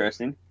be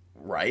interesting.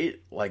 Right?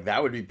 Like,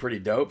 that would be pretty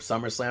dope.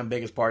 SummerSlam,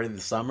 biggest party of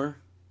the summer,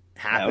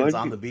 happens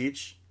on the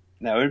beach.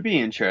 That would be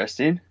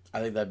interesting.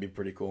 I think that'd be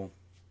pretty cool.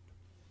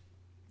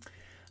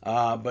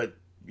 But,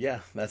 yeah,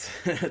 that's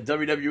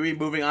WWE.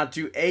 Moving on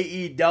to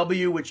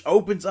AEW, which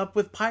opens up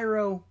with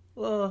Pyro.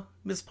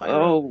 Miss Pyro.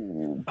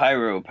 Oh,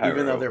 Pyro.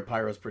 Even though their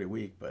Pyro's pretty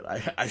weak, but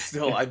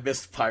I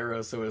missed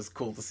Pyro, so it was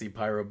cool to see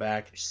Pyro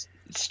back.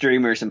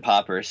 Streamers and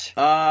poppers.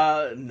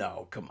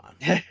 No, come on.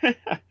 Pew,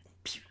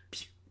 pew,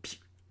 pew.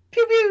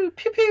 Pew, pew,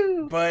 pew,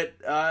 pew. But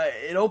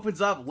it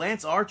opens up.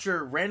 Lance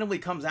Archer randomly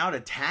comes out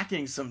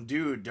attacking some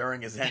dude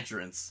during his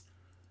entrance.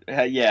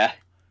 Yeah.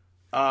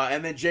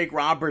 And then Jake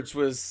Roberts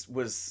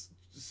was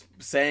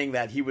saying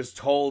that he was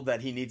told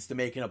that he needs to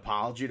make an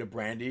apology to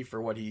Brandy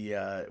for what he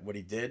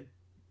did.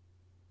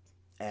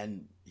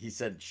 And he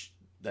said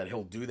that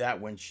he'll do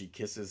that when she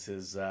kisses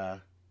his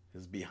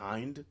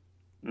behind.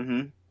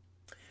 Mm-hmm.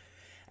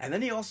 And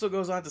then he also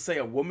goes on to say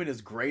a woman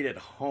is great at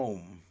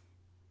home.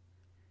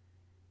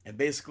 And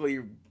basically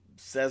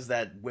says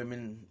that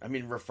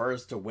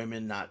refers to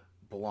women not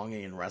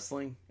belonging in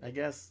wrestling, I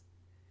guess.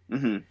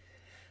 Mm-hmm.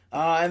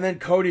 And then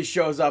Cody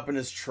shows up in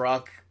his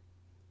truck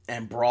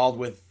and brawled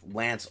with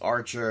Lance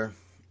Archer.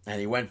 And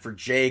he went for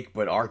Jake,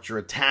 but Archer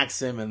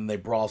attacks him and they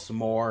brawl some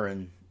more.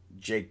 And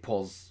Jake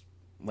pulls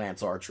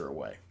Lance Archer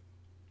away.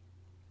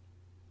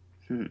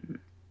 Then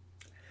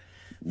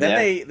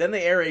they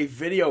air a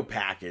video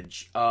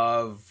package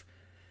of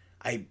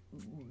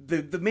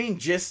the main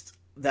gist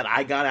that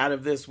I got out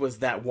of this was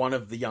that one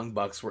of the Young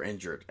Bucks were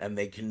injured and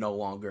they can no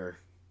longer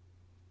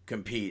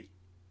compete.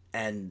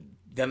 And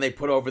then they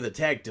put over the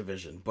tag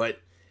division. But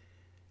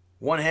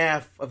one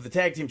half of the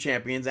tag team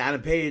champions,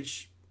 Adam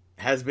Page,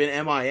 has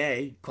been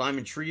MIA,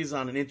 climbing trees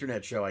on an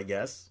internet show, I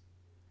guess.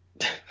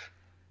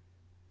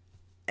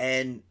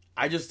 And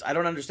I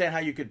don't understand how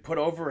you could put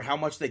over how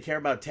much they care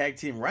about tag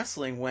team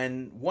wrestling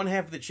when one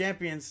half of the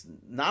champions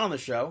not on the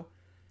show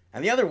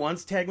and the other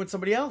one's tagged with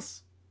somebody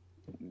else.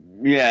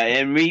 Yeah,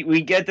 and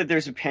we get that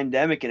there's a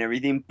pandemic and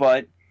everything,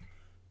 but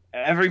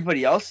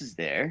everybody else is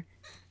there.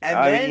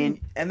 And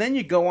then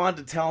you go on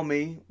to tell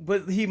me,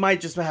 but he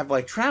might just have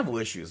like travel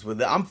issues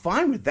with it. I'm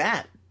fine with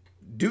that.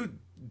 Dude,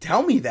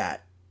 tell me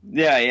that.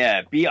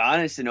 Yeah. Be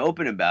honest and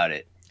open about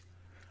it.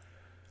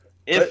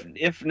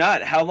 If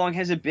not, how long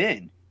has it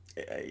been?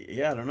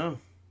 Yeah, I don't know.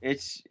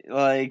 It's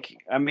like,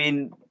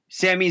 Sami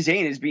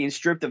Zayn is being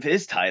stripped of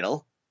his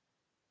title.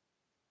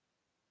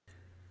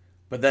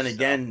 But then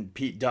again,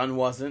 Pete Dunne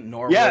wasn't,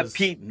 nor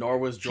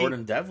was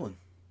Jordan Devlin.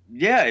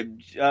 Yeah,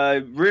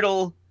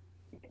 Riddle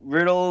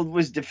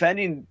was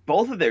defending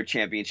both of their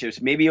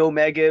championships. Maybe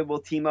Omega will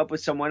team up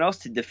with someone else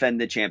to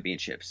defend the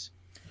championships.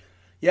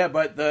 Yeah,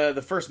 but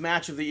the first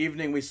match of the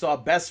evening, we saw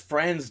Best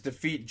Friends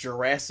defeat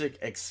Jurassic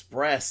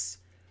Express.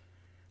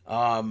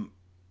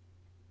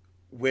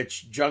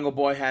 Which Jungle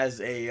Boy has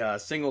a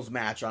singles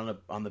match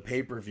on the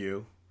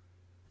pay-per-view,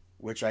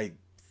 which I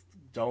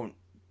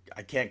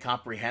can't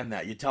comprehend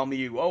that. You tell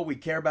me we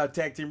care about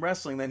tag team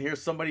wrestling, then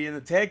here's somebody in the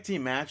tag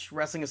team match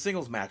wrestling a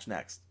singles match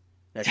next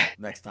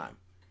time.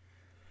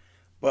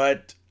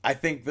 But I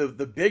think the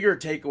bigger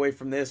takeaway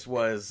from this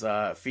was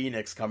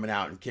Phoenix coming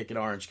out and kicking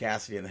Orange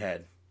Cassidy in the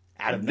head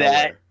out of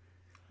nowhere.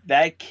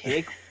 That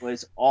kick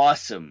was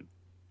awesome.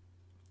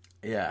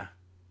 Yeah.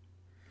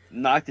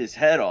 Knocked his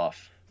head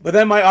off. But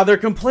then my other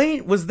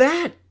complaint was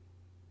that.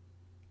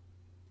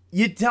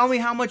 You tell me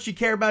how much you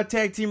care about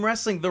tag team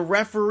wrestling. The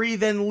referee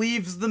then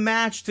leaves the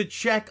match to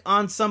check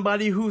on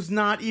somebody who's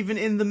not even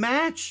in the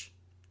match.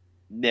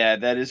 Yeah,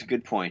 that is a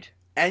good point.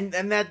 And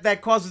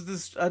that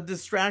causes a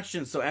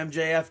distraction so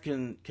MJF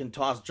can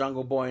toss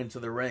Jungle Boy into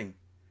the ring.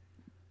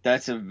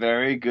 That's a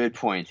very good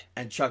point.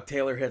 And Chuck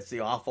Taylor hits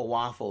the awful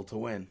waffle to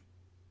win.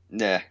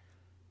 Yeah.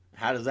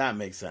 How does that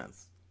make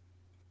sense?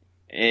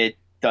 It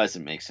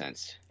doesn't make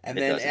sense. And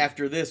then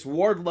after this,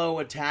 Wardlow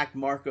attacked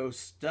Marco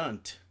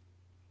Stunt.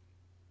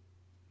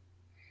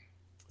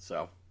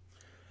 So.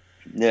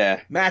 Yeah.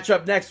 Match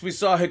up next, we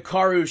saw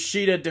Hikaru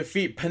Shida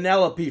defeat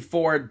Penelope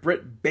Ford,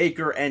 Britt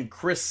Baker, and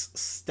Chris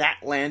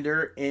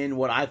Statlander in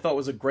what I thought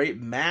was a great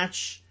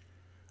match.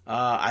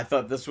 I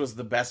thought this was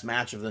the best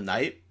match of the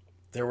night.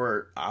 There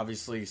were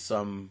obviously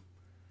some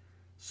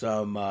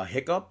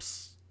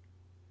hiccups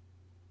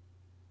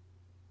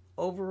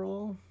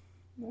overall.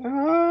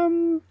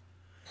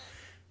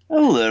 A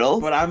little,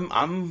 but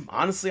I'm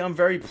honestly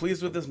very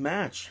pleased with this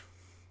match.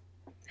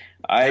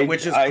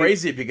 Which is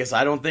crazy because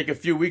I don't think a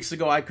few weeks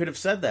ago I could have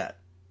said that.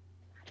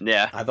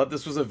 Yeah, I thought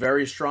this was a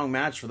very strong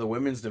match for the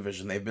women's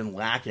division. They've been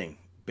lacking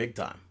big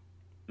time.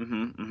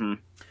 Mm-hmm.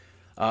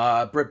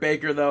 Britt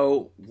Baker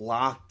though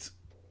locked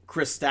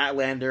Chris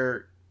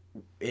Statlander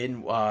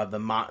in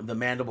the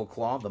mandible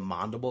claw,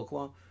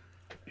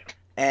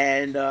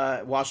 and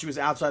while she was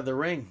outside the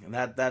ring, and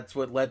that's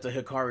what led to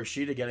Hikaru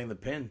Shida getting the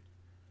pin,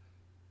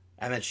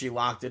 and then she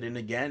locked it in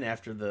again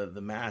after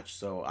the match.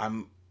 So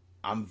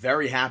I'm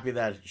very happy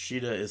that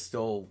Shida is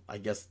still, I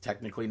guess,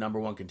 technically number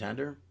one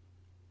contender.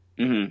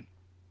 Mm-hmm.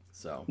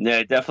 So yeah,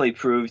 it definitely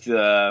proved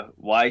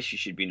why she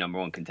should be number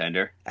one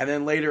contender. And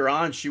then later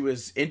on, she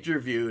was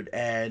interviewed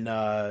and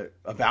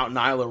about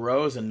Nyla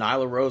Rose, and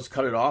Nyla Rose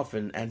cut it off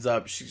and ends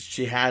up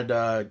she had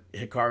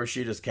Hikaru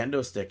Shida's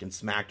kendo stick and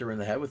smacked her in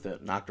the head with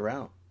it, knocked her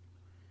out.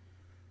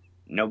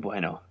 No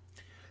bueno.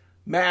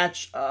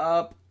 Match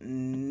up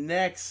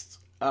next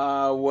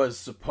was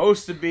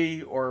supposed to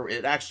be, or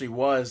it actually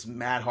was,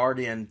 Matt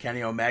Hardy and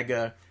Kenny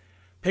Omega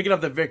picking up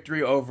the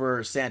victory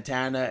over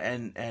Santana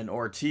and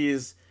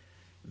Ortiz.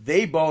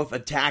 They both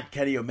attacked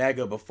Kenny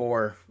Omega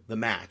before the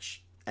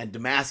match, and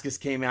Damascus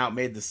came out,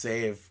 made the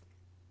save.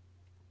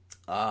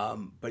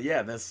 But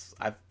yeah, this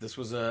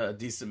was a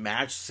decent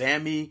match.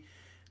 Sammy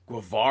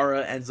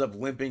Guevara ends up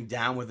limping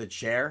down with a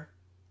chair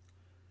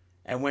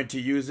and went to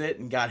use it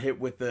and got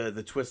hit with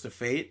the twist of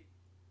fate.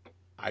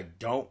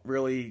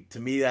 To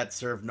me, that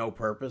served no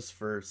purpose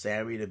for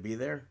Sammy to be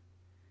there.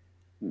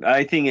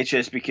 I think it's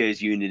just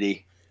because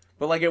unity.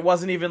 But like, it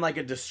wasn't even like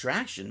a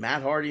distraction.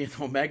 Matt Hardy and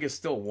Omega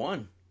still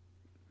won.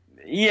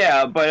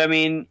 Yeah, but I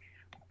mean,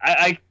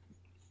 I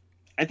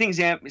think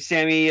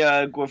Sammy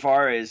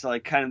Guevara is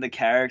like kind of the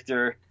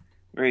character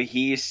where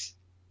he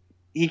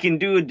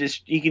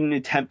can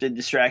attempt a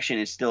distraction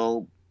and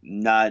still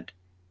not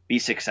be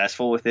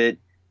successful with it.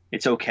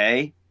 It's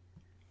okay.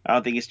 I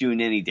don't think it's doing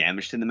any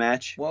damage to the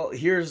match. Well,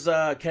 here's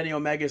Kenny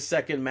Omega's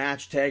second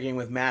match tagging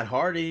with Matt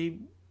Hardy.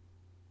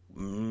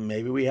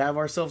 Maybe we have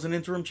ourselves an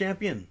interim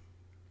champion.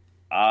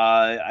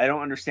 I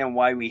don't understand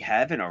why we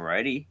haven't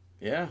already.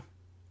 Yeah.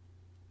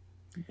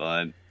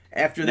 But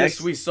after this,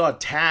 we saw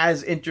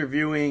Taz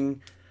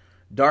interviewing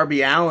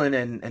Darby Allin,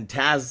 and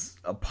Taz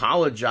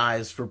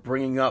apologized for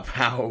bringing up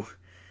how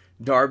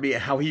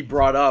he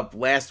brought up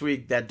last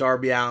week that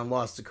Darby Allin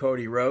lost to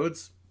Cody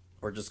Rhodes,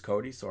 or just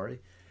Cody,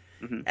 sorry.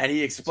 Mm-hmm. And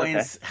he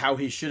explains how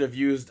he should have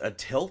used a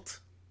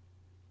tilt.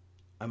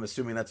 I'm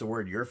assuming that's a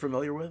word you're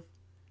familiar with.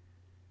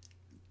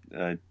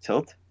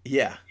 Tilt?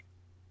 Yeah.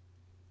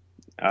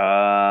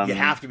 You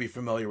have to be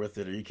familiar with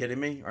it. Are you kidding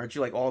me? Aren't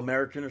you like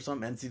All-American or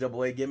something?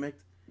 NCAA gimmick?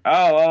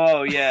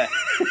 Oh, yeah.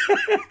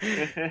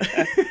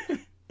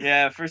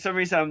 Yeah, for some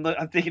reason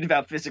I'm thinking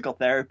about physical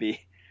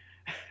therapy.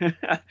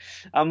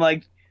 I'm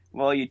like,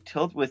 well, you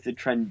tilt with the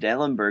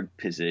Trendelenburg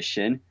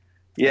position.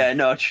 Yeah,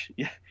 no,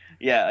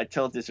 yeah, a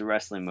tilt is a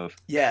wrestling move.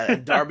 Yeah,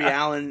 and Darby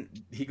Allin,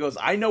 he goes,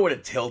 I know what a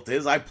tilt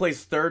is. I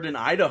placed third in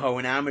Idaho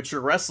in amateur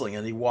wrestling,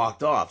 and he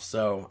walked off.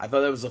 So I thought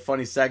that was a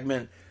funny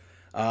segment.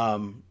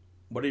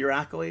 What are your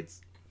accolades?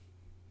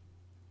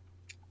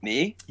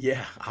 Me?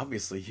 Yeah,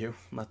 obviously you.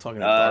 I'm not talking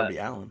about Darby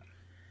Allin.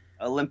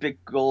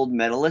 Olympic gold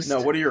medalist.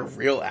 No, what are your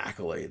real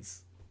accolades?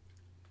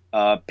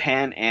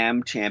 Pan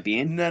Am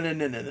champion.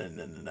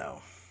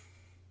 No.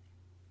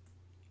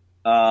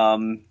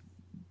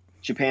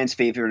 Japan's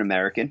favorite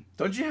American.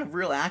 Don't you have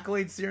real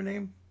accolades to your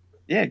name?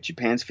 Yeah,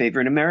 Japan's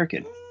favorite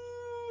American.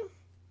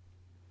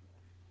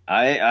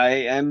 I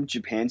am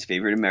Japan's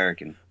favorite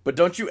American. But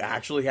don't you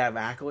actually have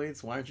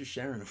accolades? Why aren't you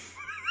sharing them?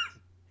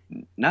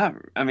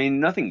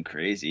 Nothing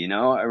crazy, you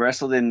know. I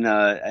wrestled in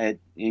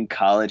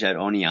college at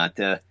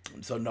Oneonta.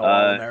 So no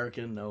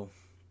All-American, no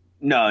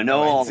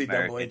All-American.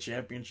 NCAA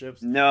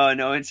championships. No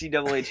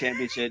NCAA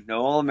championship,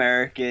 no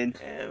All-American.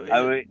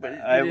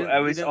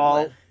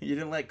 You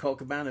didn't let Colt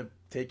Cabana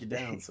take you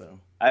down, so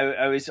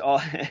I was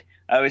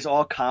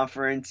all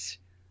conference.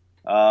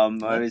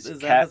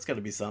 That's got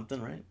to be something,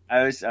 right?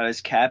 I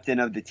was captain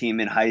of the team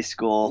in high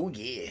school. Oh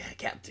yeah,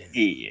 captain.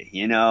 Yeah,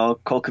 you know,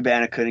 Colt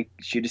Cabana couldn't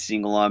shoot a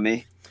single on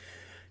me.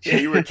 Yeah,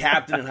 you were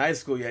captain in high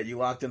school, yet you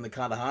locked in the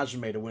Kata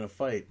Hajime to win a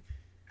fight.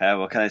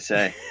 What can I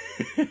say?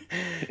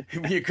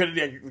 You could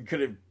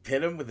have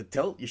hit him with a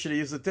tilt. You should have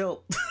used the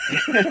tilt.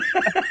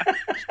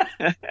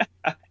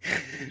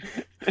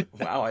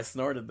 Wow, I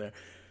snorted there.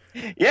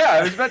 Yeah,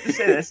 I was about to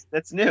say this.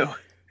 That's new.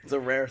 It's a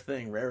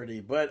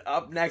rarity. But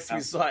up next,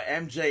 we saw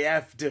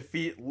MJF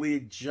defeat Lee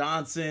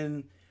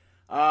Johnson.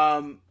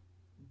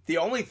 The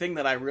only thing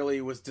that I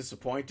really was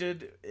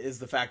disappointed is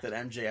the fact that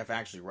MJF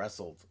actually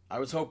wrestled. I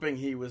was hoping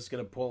he was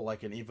going to pull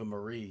like an Eva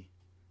Marie.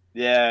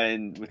 Yeah,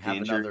 and with the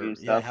injury and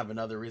stuff. Have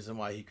another reason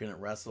why he couldn't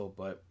wrestle.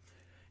 But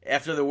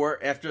after the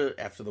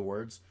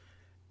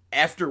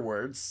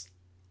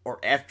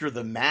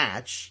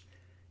match,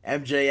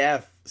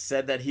 MJF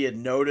said that he had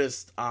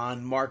noticed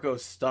on Marco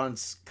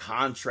Stunt's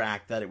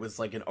contract that it was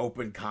like an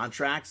open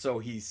contract, so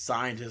he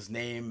signed his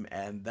name,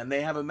 and then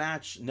they have a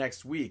match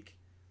next week.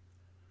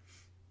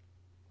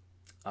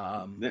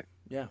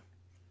 Yeah,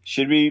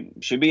 should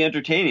be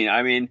entertaining.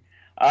 I mean,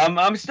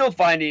 I'm still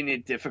finding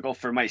it difficult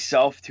for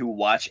myself to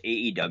watch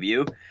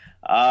AEW.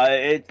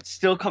 It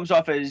still comes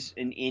off as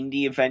an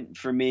indie event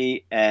for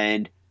me,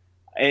 and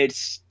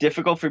it's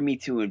difficult for me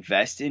to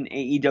invest in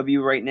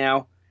AEW right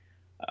now.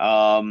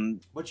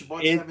 But you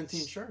bought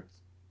 17 shirts.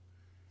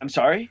 I'm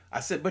sorry?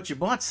 I said, but you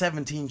bought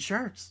 17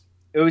 shirts.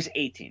 It was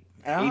 18.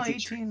 Oh,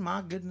 18,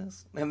 my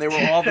goodness. And they were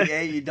all the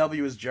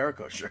AEW is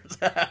Jericho shirts.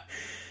 18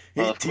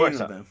 Well, of course,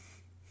 of them.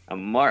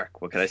 I'm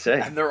Mark. What can I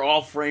say? And they're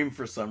all framed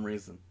for some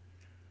reason.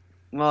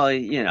 Well,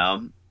 you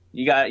want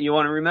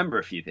to remember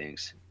a few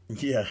things.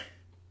 Yeah.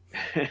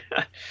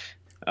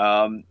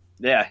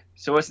 Yeah.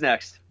 So what's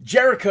next?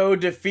 Jericho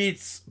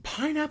defeats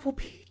Pineapple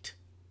Pete.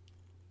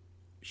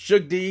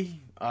 Shug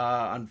D,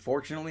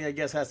 unfortunately, I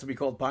guess has to be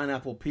called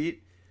Pineapple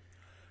Pete.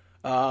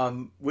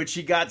 Which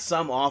he got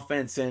some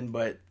offense in,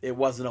 but it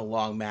wasn't a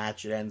long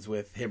match. It ends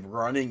with him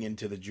running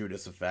into the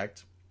Judas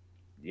Effect.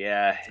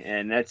 Yeah,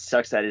 and that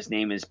sucks that his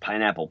name is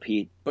Pineapple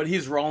Pete. But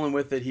he's rolling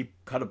with it. He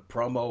cut a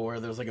promo where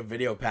there was like a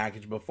video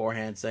package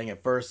beforehand saying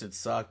at first it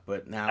sucked,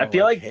 but now I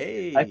feel like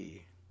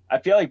hey. I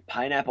feel like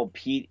Pineapple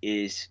Pete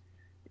is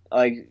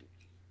like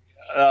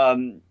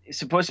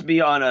supposed to be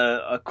on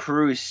a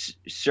cruise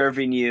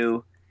serving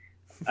you.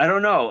 I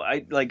don't know,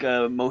 like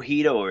a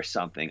mojito or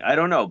something. I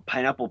don't know,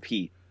 Pineapple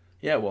Pete.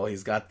 Yeah, well,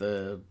 he's got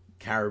the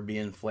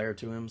Caribbean flair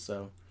to him,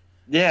 so.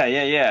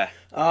 Yeah.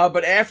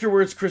 But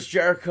afterwards, Chris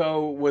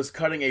Jericho was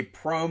cutting a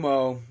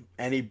promo,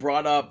 and he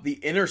brought up the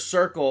Inner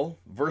Circle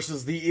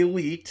versus the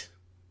Elite.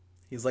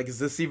 He's like, is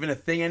this even a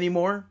thing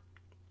anymore?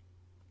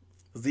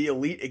 Does the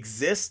Elite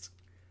exist?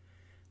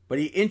 But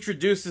he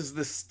introduces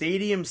the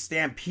Stadium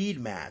Stampede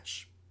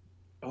match.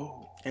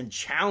 Oh. And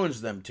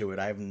challenged them to it.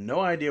 I have no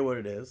idea what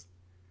it is.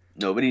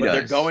 Nobody but does.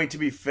 They're going to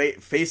be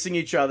facing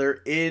each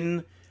other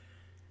in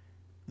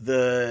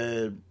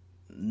the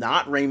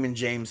not Raymond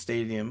James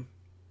Stadium.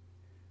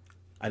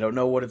 I don't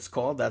know what it's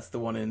called. That's the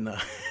one in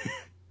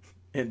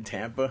in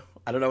Tampa.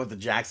 I don't know what the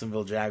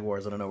Jacksonville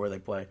Jaguars. I don't know where they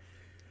play.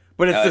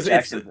 But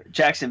it's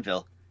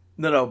Jacksonville.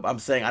 No, I'm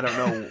saying I don't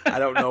know. I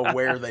don't know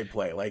where they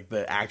play, like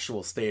the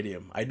actual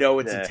stadium. I know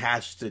it's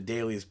attached to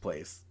Daly's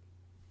place.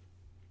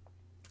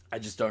 I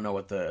just don't know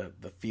what the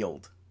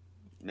field.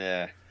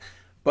 Yeah.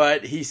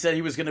 But he said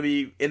he was going to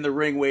be in the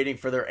ring waiting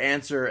for their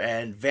answer,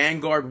 and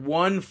Vanguard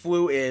 1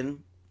 flew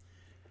in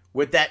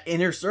with that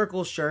Inner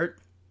Circle shirt,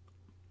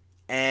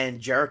 and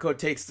Jericho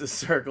takes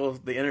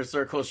the Inner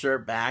Circle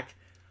shirt back.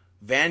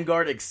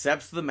 Vanguard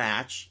accepts the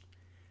match,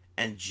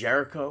 and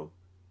Jericho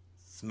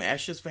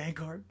smashes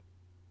Vanguard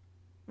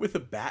with a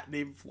bat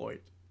named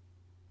Floyd.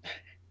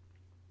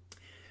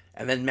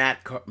 And then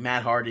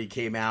Matt Hardy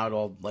came out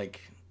all like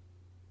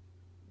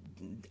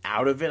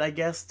out of it, I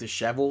guess,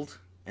 disheveled,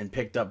 and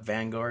picked up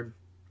Vanguard.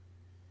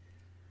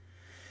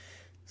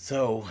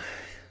 So,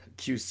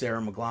 cue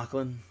Sarah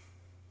McLachlan.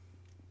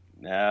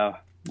 No,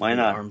 why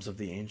not? In the arms of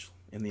the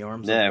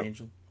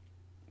angel.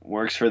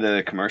 Works for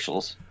the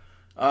commercials.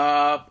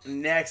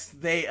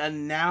 Next, they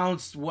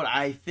announced what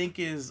I think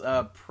is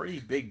a pretty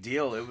big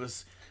deal. It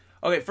was...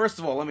 Okay, first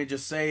of all, let me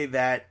just say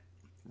that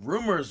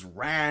rumors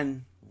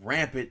ran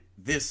rampant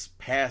this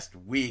past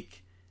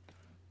week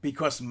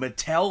because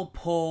Mattel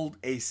pulled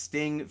a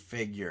Sting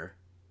figure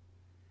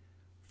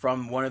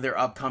from one of their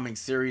upcoming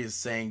series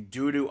saying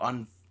due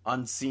to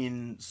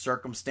unseen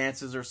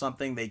circumstances or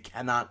something, they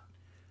cannot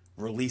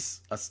release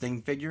a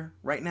Sting figure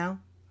right now.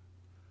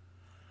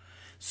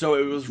 So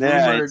it was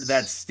rumored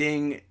that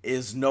Sting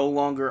is no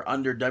longer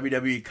under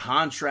WWE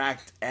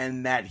contract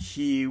and that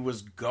he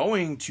was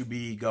going to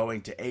be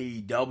going to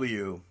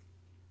AEW.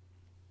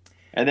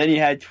 And then you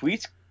had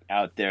tweets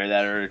out there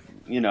that are,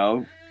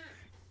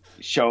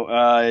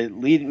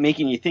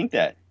 making you think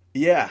that.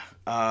 Yeah,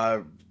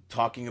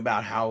 talking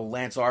about how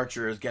Lance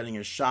Archer is getting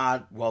a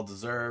shot, well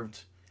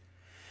deserved.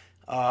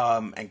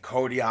 And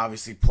Cody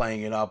obviously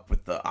playing it up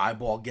with the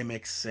eyeball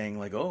gimmicks, saying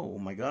like, "Oh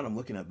my God, I'm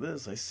looking at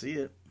this, I see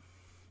it."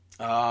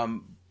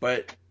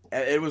 But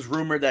it was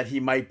rumored that he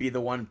might be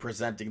the one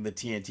presenting the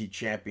TNT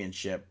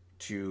Championship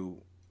to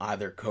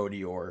either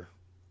Cody or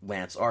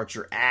Lance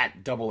Archer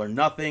at Double or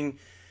Nothing.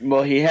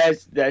 Well,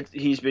 he's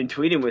been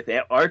tweeting with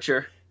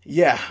Archer.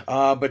 Yeah,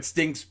 but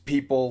Sting's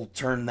people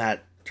turned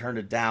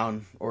it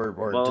down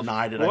or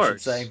denied it, I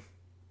should say.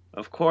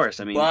 Of course,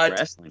 I mean,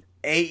 wrestling.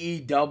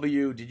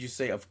 AEW, did you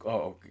say?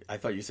 I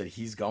thought you said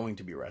he's going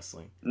to be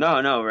wrestling.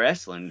 No,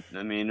 wrestling.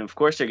 I mean, of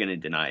course they're going to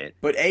deny it.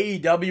 But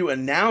AEW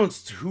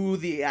announced who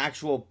the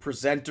actual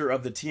presenter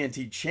of the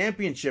TNT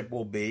Championship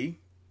will be,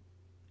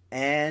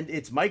 and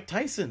it's Mike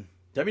Tyson,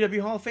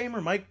 WWE Hall of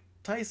Famer Mike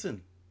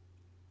Tyson.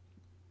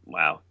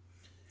 Wow.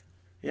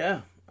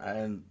 Yeah,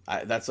 and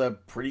that's a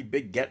pretty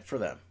big get for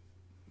them.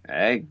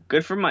 Hey,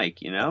 good for Mike,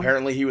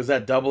 Apparently he was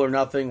at Double or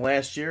Nothing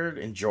last year,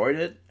 enjoyed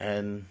it,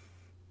 and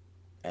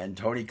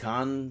Tony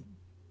Khan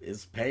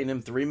is paying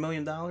him $3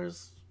 million. Oh,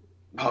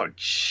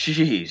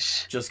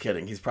 jeez. Just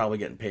kidding. He's probably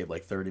getting paid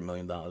like $30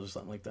 million or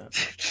something like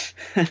that.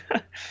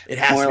 It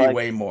has to be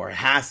way more. It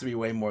has to be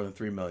way more than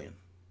 $3 million.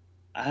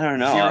 I don't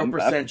know.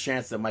 0%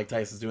 chance that Mike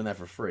Tyson's doing that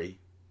for free.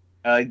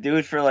 Do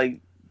it for like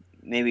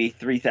maybe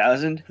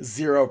 3,000?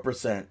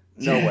 0%.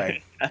 No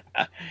way.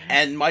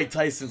 And Mike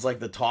Tyson's like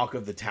the talk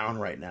of the town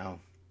right now.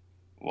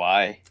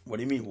 Why? What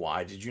do you mean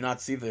why? Did you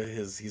not see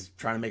he's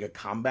trying to make a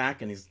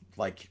comeback and he's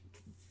like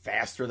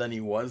faster than he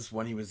was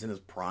when he was in his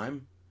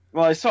prime?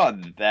 Well, I saw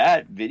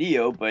that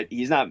video, but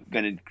he's not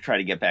going to try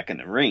to get back in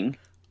the ring.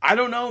 I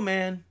don't know,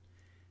 man.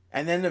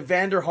 And then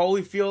Evander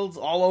Holyfield's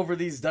all over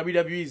these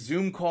WWE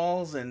Zoom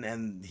calls,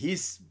 and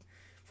he's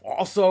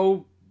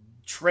also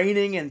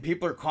training, and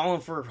people are calling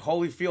for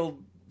Holyfield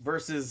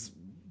versus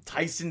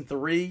Tyson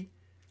 3.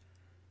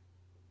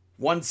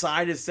 One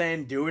side is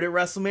saying, do it at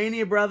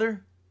WrestleMania,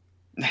 brother.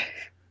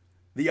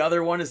 The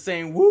other one is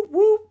saying, whoop,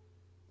 whoop.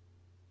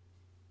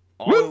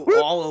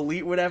 All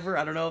elite, whatever.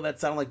 I don't know. That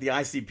sounded like the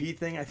ICP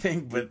thing, I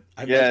think, but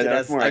I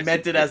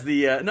meant it as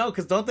the no,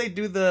 because don't they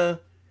do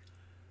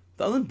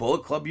doesn't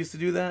Bullet Club used to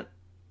do that?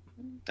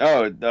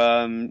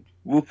 Oh,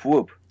 whoop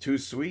whoop. Too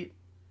sweet.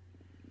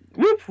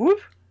 Whoop whoop.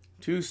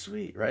 Too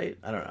sweet, right?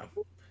 I don't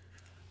know.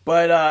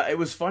 But it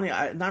was funny.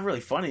 Not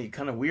really funny.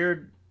 Kind of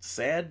weird,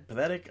 sad,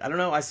 pathetic. I don't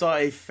know. I saw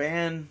a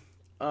fan.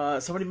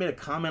 Somebody made a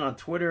comment on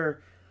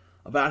Twitter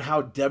about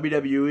how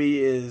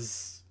WWE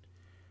is,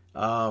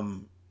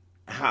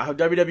 how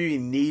WWE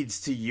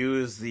needs to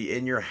use the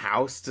in your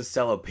house to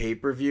sell a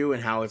pay-per-view,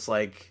 and how it's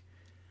like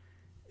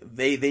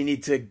they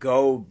need to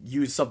go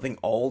use something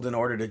old in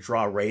order to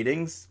draw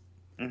ratings.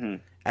 Mm-hmm.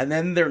 And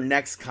then their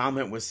next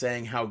comment was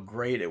saying how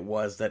great it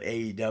was that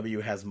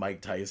AEW has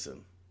Mike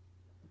Tyson.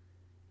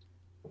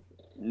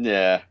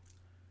 Yeah.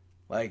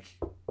 Like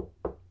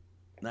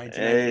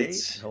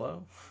 1998.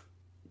 Hello?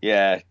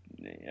 Yeah.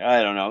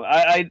 I don't know.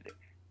 I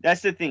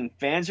that's the thing.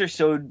 Fans are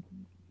so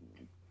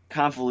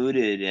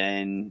convoluted,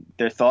 and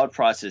their thought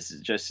process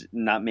is just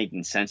not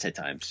making sense at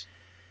times.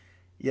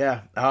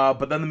 Yeah.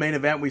 But then the main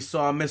event, we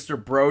saw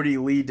Mr. Brody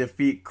Lee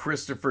defeat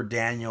Christopher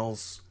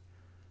Daniels.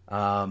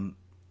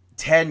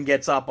 10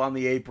 gets up on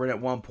the apron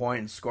at one point,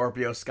 and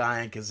Scorpio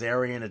Sky and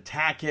Kazarian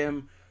attack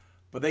him,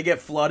 but they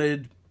get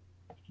flooded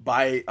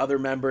by other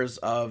members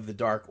of the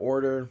Dark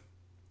Order.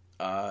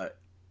 The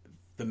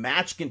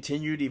match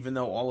continued, even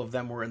though all of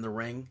them were in the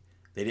ring.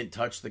 They didn't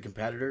touch the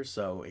competitors,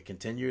 so it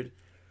continued.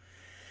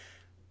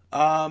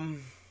 But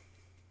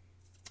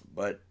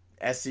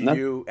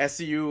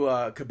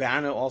SCU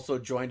Cabana also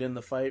joined in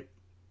the fight.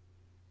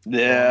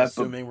 Yeah, I'm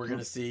assuming we're going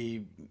to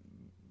see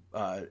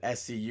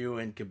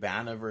SCU and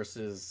Cabana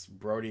versus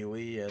Brody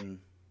Lee, and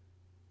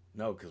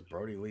no, because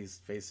Brody Lee's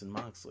facing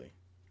Moxley.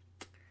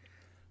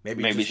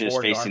 Maybe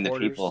just facing the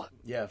people.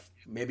 Yeah,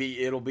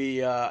 maybe it'll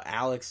be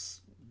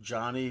Alex,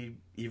 Johnny,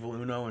 Evil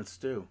Uno, and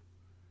Stu.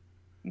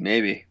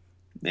 Maybe.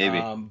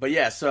 But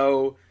yeah,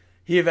 so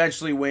he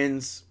eventually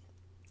wins.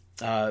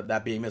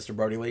 That being Mr.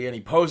 Brody Lee, and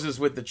he poses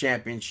with the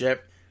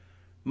championship.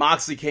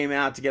 Moxley came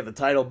out to get the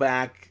title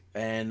back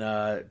and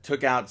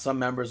took out some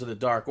members of the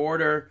Dark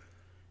Order.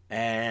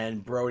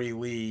 And Brody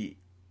Lee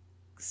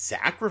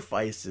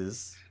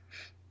sacrifices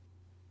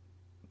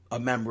a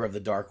member of the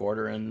Dark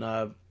Order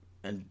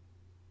and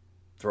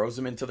throws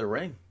him into the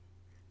ring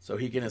so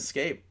he can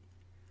escape.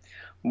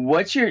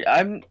 What's your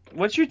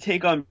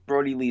take on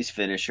Brody Lee's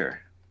finisher?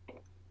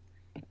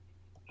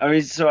 I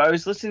mean, so I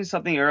was listening to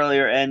something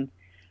earlier, and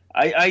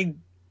I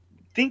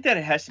think that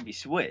it has to be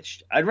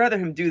switched. I'd rather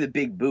him do the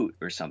big boot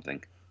or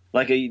something,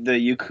 like the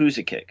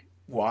Yakuza kick.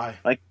 Why?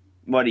 Like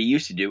what he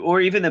used to do,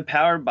 or even the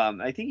power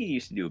bomb. I think he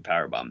used to do a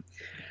power bomb.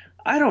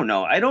 I don't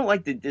know. I don't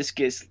like the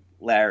discus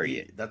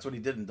lariat. That's what he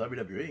did in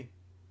WWE.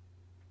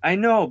 I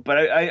know,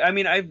 but I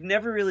mean, I've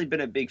never really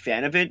been a big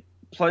fan of it.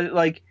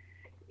 Like,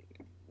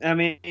 I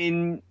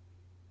mean,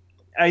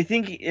 I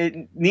think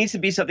it needs to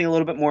be something a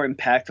little bit more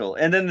impactful.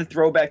 And then the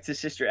throwback to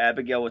Sister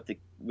Abigail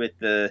with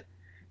the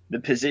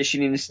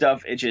positioning and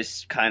stuff, it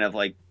just kind of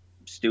like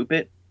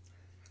stupid.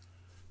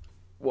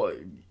 Well,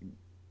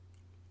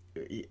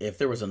 if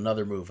there was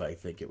another move, I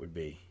think it would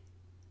be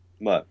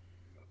what?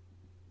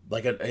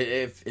 Like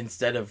if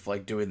instead of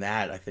like doing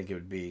that, I think it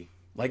would be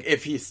like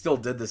if he still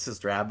did the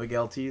Sister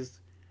Abigail tease,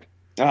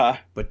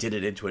 but did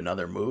it into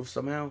another move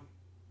somehow.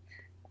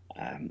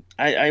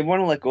 I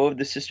want to let go of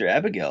the Sister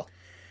Abigail.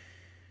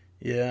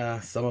 Yeah,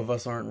 some of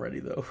us aren't ready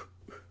though.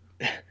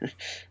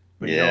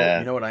 But yeah,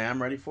 you know what I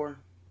am ready for?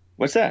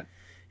 What's that?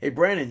 Hey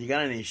Brandon, you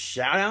got any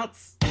shout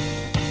outs?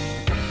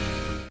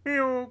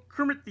 Heyo,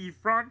 Kermit the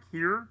Frog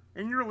here,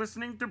 and you're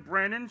listening to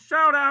Brandon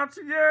Shoutouts,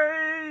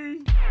 yay!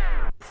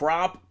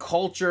 Prop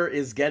Culture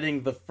is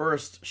getting the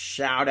first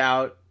shout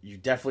out. You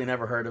definitely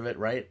never heard of it,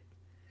 right?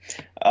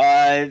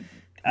 I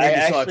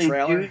saw a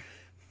trailer.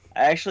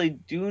 I actually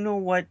do know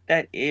what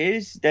that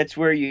is. That's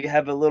where you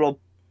have a little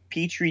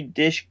petri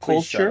dish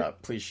culture.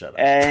 Please shut up.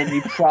 And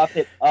you prop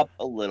it up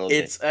a little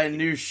bit. It's a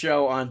new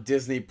show on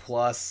Disney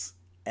Plus,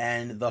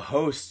 and the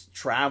host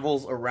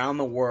travels around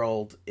the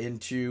world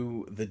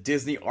into the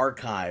Disney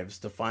archives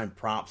to find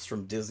props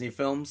from Disney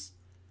films,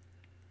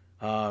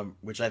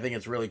 which I think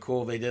is really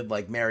cool. They did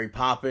like Mary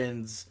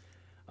Poppins,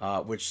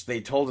 which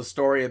they told a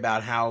story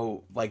about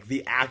how like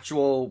the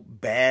actual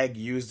bag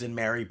used in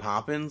Mary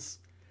Poppins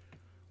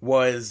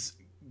was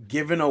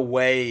given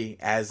away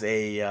as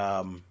a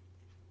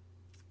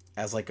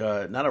as like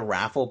a not a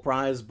raffle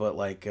prize, but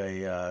like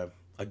a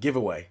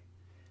giveaway.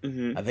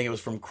 Mm-hmm. I think it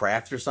was from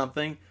Kraft or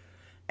something.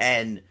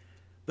 And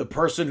the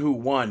person who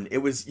won,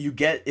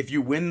 if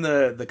you win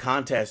the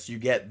contest, you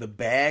get the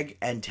bag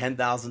and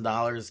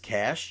 $10,000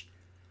 cash.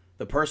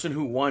 The person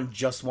who won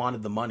just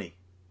wanted the money.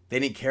 They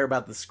didn't care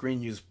about the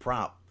screen used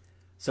prop.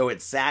 So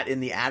it sat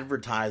in the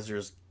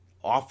advertiser's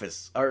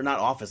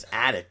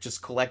attic,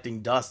 just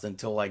collecting dust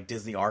until like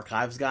Disney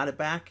Archives got it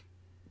back.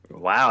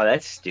 Wow,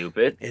 that's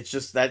stupid. It's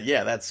just that,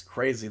 yeah, that's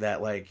crazy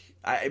that like,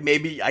 I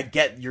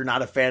get you're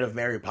not a fan of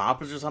Mary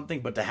Poppins or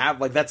something, but to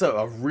have like, that's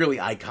a really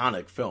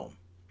iconic film.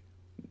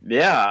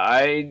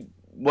 Yeah,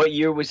 what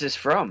year was this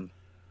from?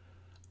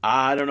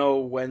 I don't know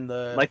when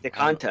the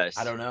contest.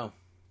 I don't know.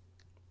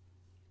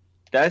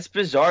 That's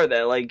bizarre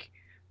that like,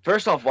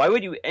 first off, why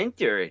would you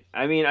enter it?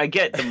 I mean, I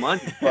get the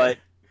money, but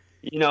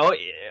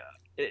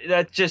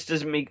that just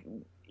doesn't make,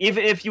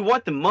 even if you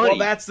want the money. Well,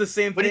 that's the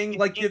same thing.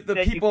 Like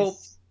the people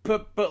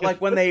but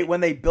like when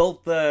they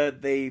built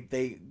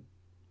they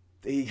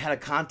had a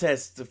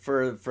contest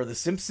for the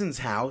Simpsons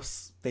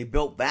house. They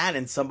built that,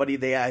 and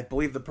I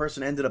believe the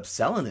person ended up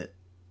selling it.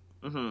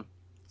 Mm-hmm.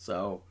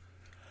 So,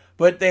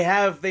 but they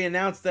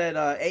announced that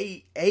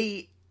I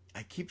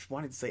keep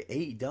wanting to say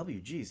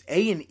AEW. Geez,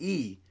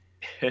 A&E.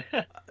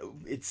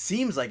 It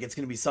seems like it's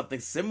going to be something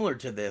similar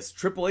to this.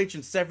 Triple H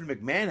and Stephanie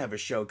McMahon have a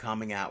show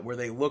coming out where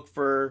they look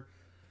for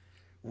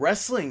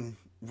wrestling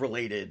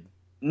related.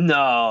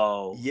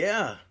 No.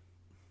 Yeah.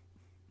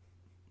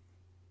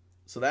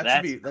 So that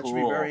should be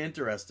very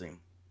interesting.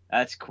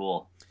 That's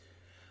cool.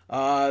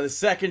 The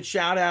second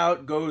shout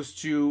out goes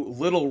to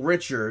Little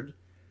Richard.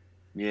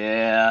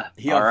 Yeah.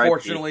 He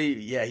unfortunately,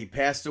 he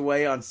passed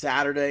away on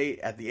Saturday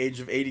at the age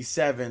of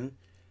 87.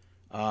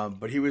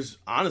 But he was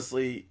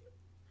honestly,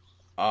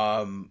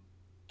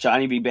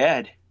 Johnny B.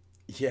 Bad.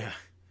 Yeah.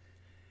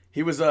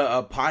 He was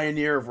a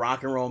pioneer of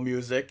rock and roll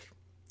music.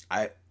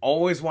 I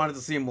always wanted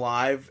to see him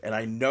live, and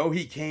I know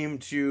he came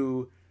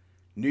to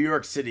New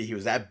York City. He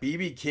was at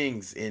BB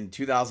King's in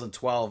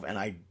 2012, and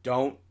I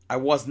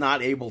was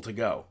not able to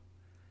go.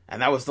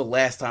 And that was the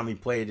last time he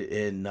played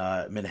in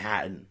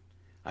Manhattan,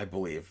 I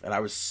believe. And I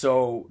was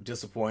so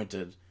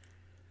disappointed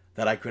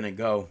that I couldn't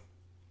go.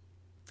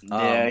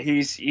 Yeah,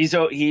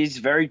 he's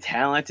very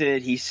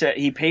talented.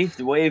 He paved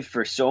the way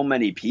for so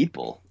many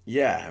people.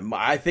 Yeah,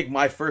 I think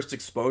my first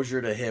exposure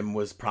to him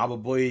was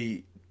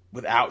probably,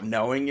 without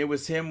knowing it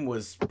was him,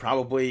 was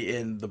probably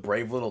in The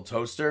Brave Little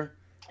Toaster.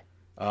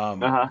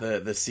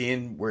 The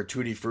scene where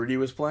Tutti Frutti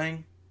was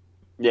playing.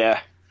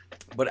 Yeah.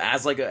 But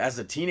as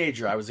a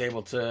teenager, I was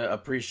able to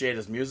appreciate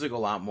his music a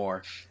lot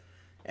more.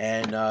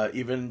 And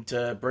even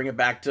to bring it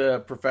back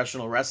to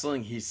professional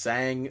wrestling, he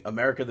sang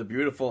America the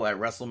Beautiful at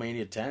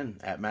WrestleMania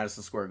 10 at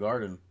Madison Square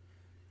Garden.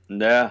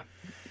 Yeah.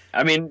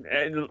 I mean,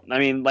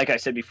 like I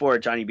said before,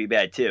 Johnny B.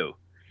 Bad too.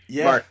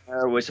 Yeah.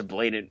 Mark was a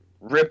blatant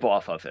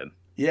ripoff of him.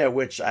 Yeah,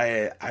 which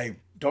I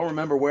don't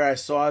remember where I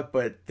saw it,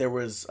 but there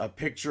was a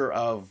picture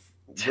of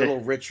Little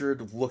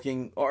Richard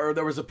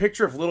there was a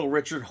picture of Little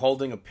Richard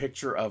holding a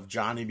picture of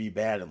Johnny B.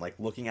 Bad and like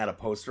looking at a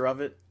poster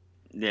of it.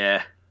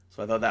 Yeah.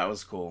 So I thought that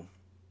was cool.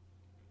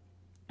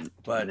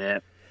 But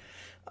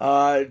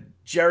yeah.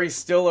 Jerry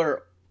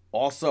Stiller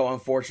also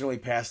unfortunately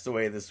passed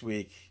away this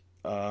week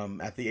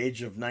at the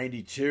age of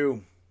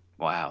 92.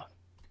 Wow.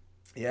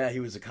 Yeah, he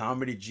was a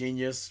comedy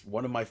genius,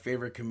 one of my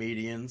favorite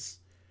comedians.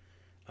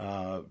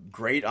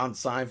 Great on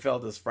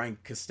Seinfeld as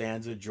Frank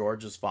Costanza,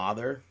 George's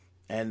father.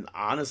 And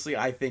honestly,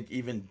 I think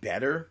even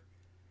better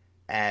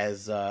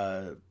as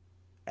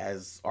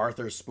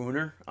Arthur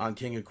Spooner on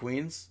King of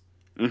Queens.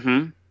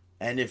 Mm-hmm.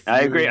 And I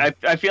agree.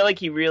 I feel like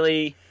he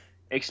really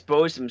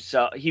exposed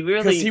himself.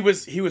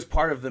 Because he was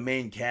part of the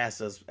main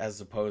cast as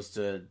opposed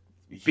to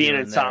being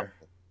in top.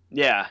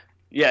 Yeah.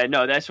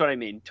 No, that's what I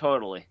mean.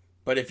 Totally.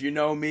 But if you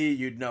know me,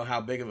 you'd know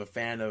how big of a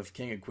fan of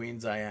King of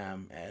Queens I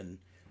am, and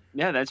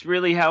yeah, that's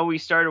really how we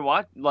started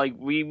watching. Like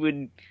we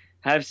would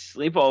have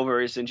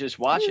sleepovers and just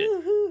watch it.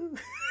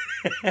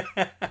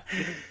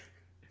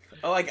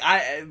 Like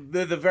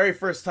the very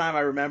first time I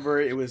remember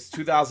it was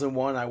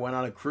 2001. I went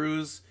on a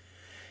cruise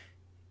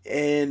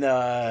in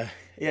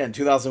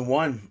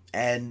 2001,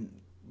 and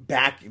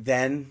back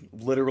then,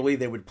 literally,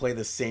 they would play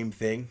the same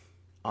thing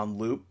on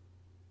loop.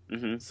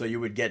 Mm-hmm. So you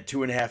would get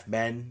 2.5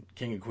 Men,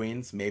 King of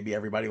Queens, maybe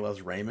Everybody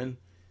Loves Raymond.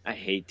 I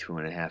hate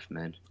 2.5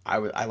 Men. I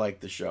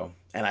liked the show,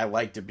 and I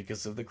liked it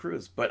because of the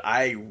cruise. But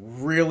I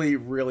really,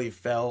 really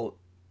fell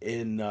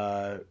in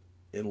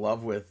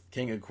love with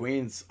King of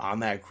Queens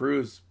on that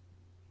cruise.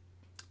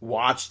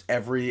 Watched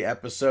every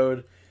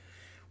episode.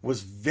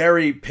 Was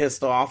very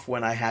pissed off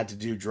when I had to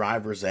do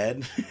driver's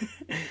ed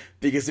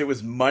because it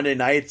was Monday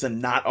nights,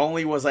 and not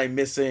only was I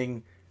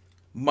missing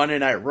Monday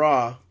Night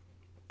Raw,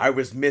 I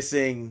was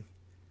missing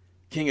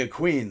King of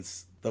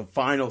Queens, the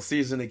final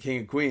season of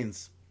King of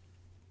Queens.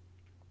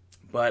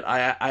 But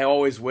I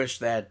always wish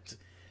that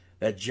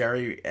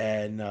Jerry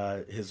and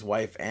his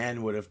wife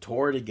Ann would have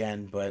toured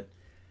again, but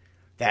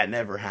that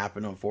never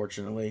happened,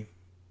 unfortunately.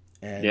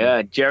 And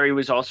yeah, Jerry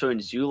was also in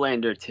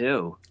Zoolander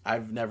too.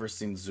 I've never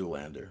seen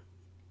Zoolander.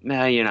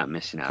 Nah, you're not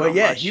missing out. But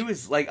yeah, much. he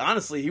was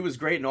honestly, he was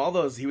great in all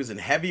those. He was in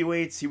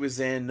Heavyweights. He was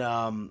in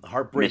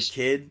Heartbreak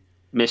Kid.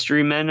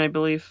 Mystery Men, I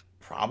believe.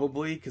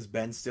 probably because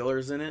Ben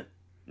Stiller's in it.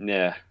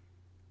 Yeah.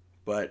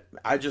 But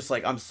I just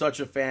I'm such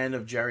a fan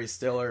of Jerry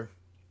Stiller.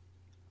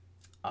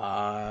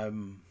 I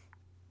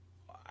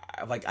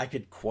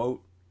could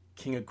quote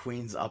King of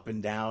Queens up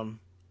and down.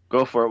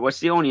 Go for it.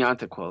 What's the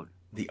Oneonta quote?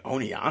 The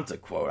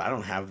Oneonta quote. I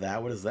don't have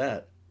that. What is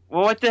that?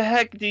 Well, what the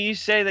heck do you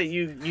say that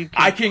you can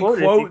I can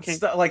quote can...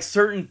 like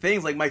certain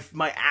things. Like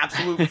my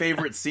absolute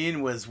favorite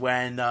scene was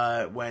when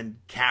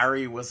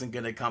Carrie wasn't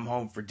gonna come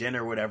home for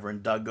dinner or whatever,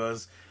 and Doug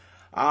goes,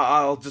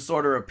 "I'll just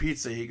order a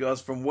pizza." He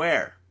goes, "From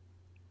where?"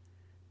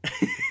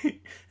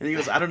 And he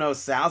goes, "I don't know,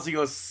 Sal's." He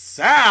goes,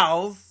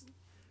 "Sal's."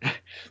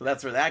 So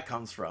that's where that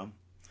comes from.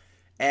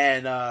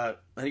 And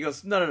he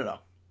goes, No.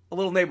 A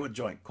little neighborhood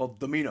joint called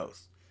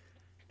Domino's.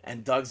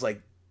 And Doug's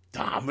like,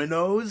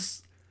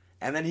 Domino's?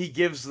 And then he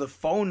gives the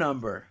phone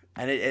number.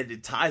 And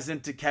it ties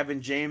into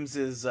Kevin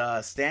James's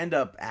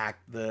stand-up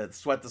act, the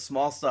Sweat the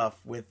Small Stuff,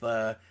 with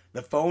the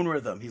phone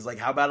rhythm. He's like,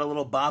 how about a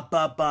little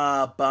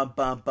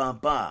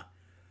ba-ba-ba-ba-ba-ba-ba?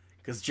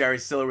 Because Jerry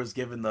Stiller was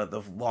given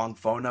the long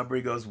phone number.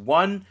 He goes,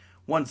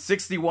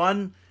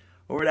 161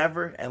 or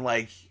whatever.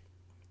 And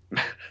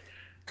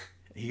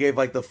he gave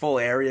the full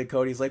area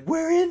code. He's like,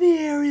 we're in the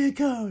area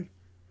code.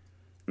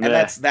 And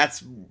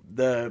that's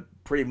the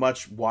pretty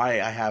much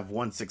why I have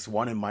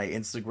 161 in my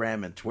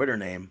Instagram and Twitter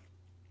name.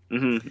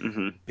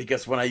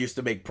 Because when I used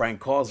to make prank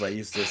calls, I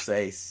used to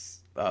say,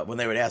 when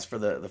they would ask for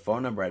the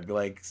phone number, I'd be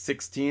like,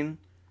 16,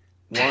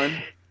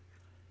 1.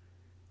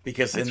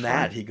 Because that's in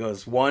that, funny. He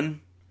goes,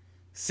 1,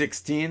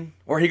 16.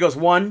 Or he goes,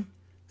 1,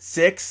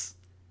 6,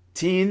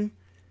 teen.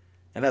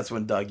 And that's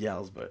when Doug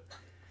yells, but...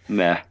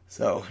 Nah.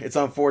 So, it's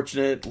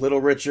unfortunate. Little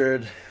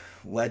Richard,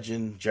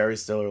 legend. Jerry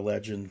Stiller,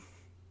 legend.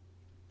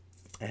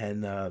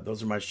 And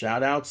those are my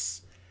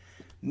shout-outs.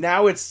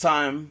 Now it's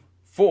time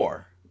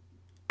for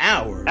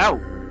our...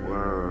 Mark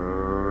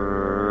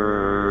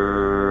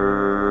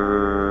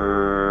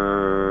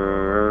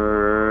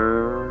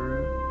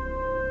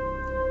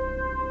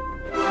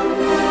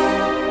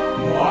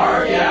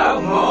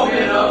Out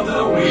Moment of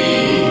the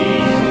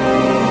Week.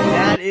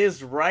 That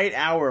is right,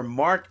 our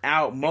Mark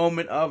Out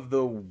Moment of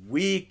the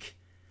Week.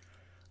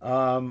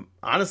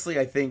 Honestly,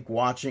 I think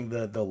watching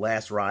the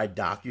Last Ride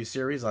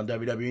docuseries on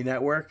WWE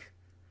Network,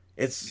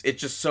 it's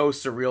just so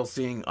surreal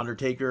seeing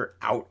Undertaker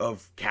out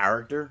of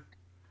character.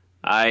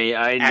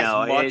 I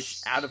know. As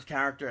much out of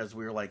character as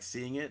we were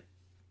seeing it.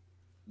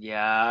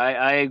 Yeah,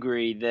 I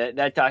agree.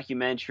 That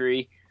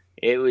documentary,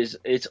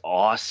 it's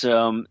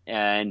awesome,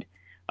 and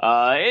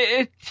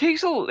it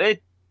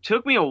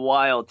took me a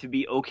while to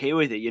be okay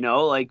with it.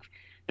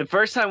 The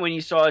first time when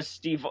you saw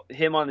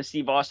him on the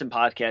Steve Austin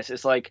podcast,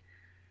 it's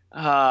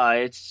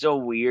it's so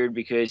weird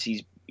because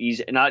he's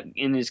not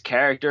in his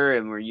character,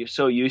 and we're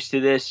so used to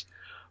this.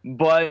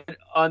 But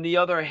on the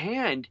other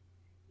hand,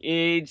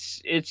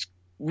 it's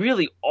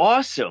really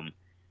awesome,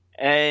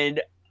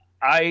 and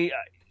I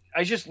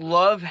just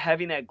love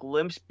having that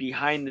glimpse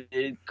behind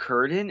the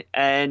curtain,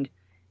 and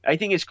I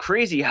think it's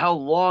crazy how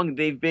long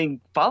they've been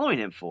following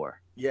him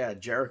for. Yeah,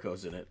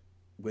 Jericho's in it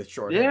with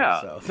short hair,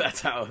 so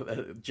that's how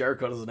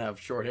Jericho doesn't have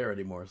short hair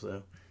anymore.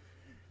 So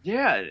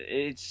yeah,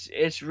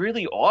 it's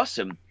really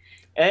awesome,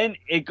 and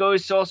it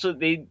goes also.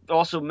 They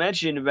also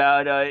mentioned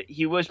about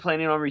he was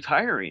planning on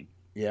retiring.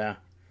 Yeah.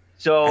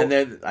 So and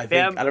then I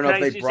don't know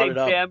if they brought it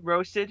up. Bam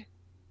roasted?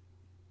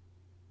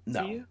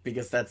 No,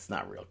 because that's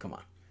not real. Come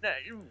on.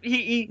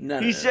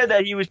 He said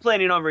that he was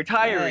planning on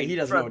retiring he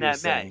doesn't from know what that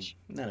he's match.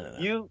 Saying. No.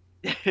 You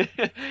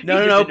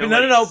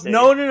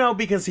No,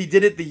 because he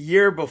did it the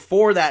year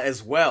before that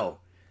as well.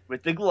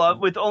 With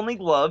only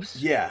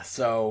gloves. Yeah,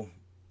 so.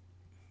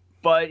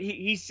 But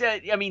he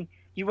said,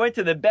 he went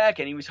to the back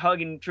and he was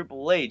hugging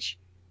Triple H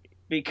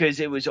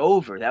because it was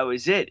over. That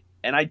was it.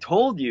 And I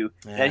told you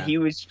that he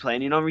was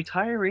planning on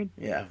retiring.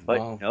 Yeah,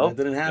 but that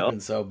didn't happen.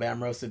 So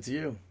Bam roasted to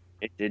you.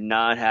 It did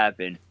not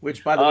happen.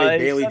 Which, by the way,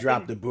 Bailey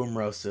dropped the boom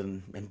roast,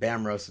 and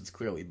Bam roasted's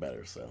clearly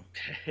better. So,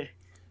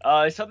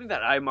 something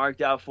that I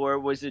marked out for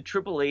was the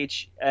Triple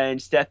H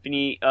and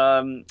Stephanie.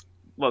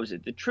 What was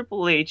it? The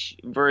Triple H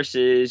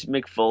versus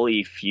Mick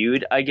Foley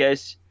feud, I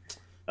guess.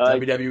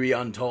 WWE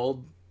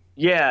Untold.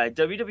 Yeah,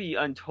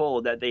 WWE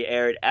Untold that they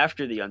aired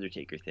after the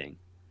Undertaker thing.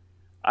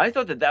 I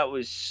thought that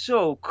was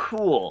so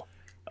cool.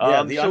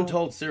 Yeah, the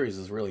Untold series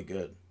is really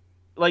good.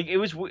 It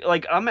was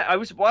I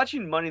was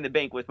watching Money in the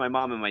Bank with my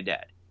mom and my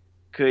dad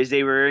because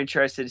they were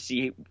interested to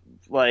see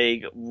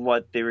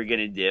what they were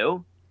gonna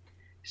do.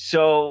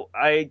 So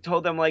I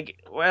told them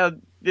well,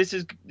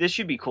 this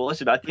should be cool.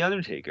 It's about the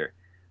Undertaker.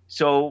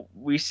 So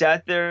we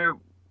sat there,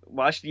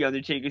 watched the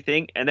Undertaker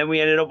thing, and then we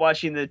ended up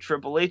watching the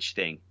Triple H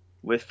thing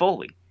with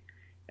Foley,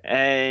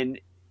 and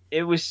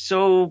it was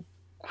so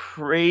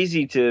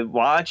crazy to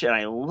watch, and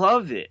I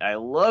loved it. I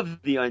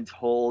loved the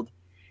Untold,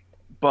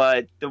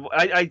 but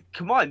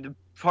come on, the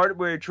part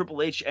where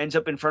Triple H ends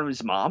up in front of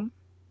his mom.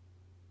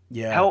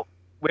 Yeah.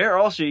 Where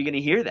else are you going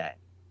to hear that?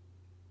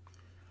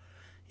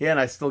 Yeah, and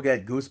I still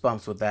get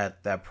goosebumps with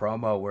that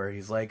promo where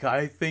he's like,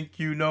 "I think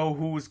you know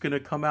who's going to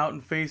come out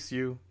and face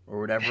you," or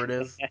whatever it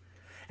is.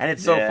 And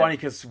it's so funny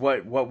because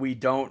what we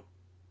don't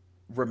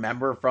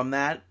remember from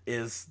that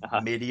is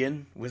Uh-huh.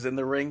 Midian was in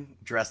the ring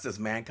dressed as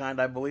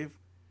Mankind, I believe.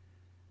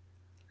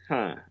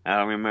 Huh. I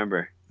don't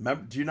remember.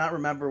 Do you not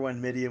remember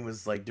when Midian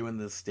was like doing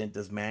the stint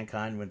as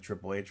Mankind when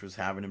Triple H was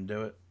having him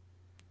do it?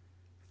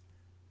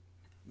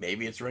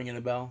 Maybe it's ringing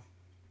a bell.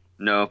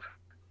 Nope.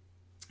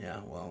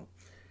 Yeah, well.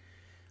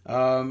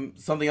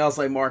 Something else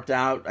I marked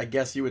out, I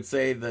guess you would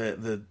say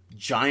the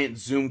giant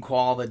Zoom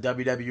call that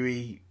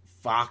WWE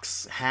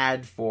Fox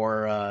had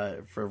for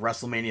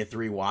WrestleMania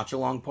 3 watch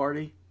along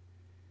party.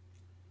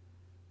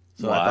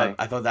 So Why?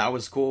 I thought that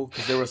was cool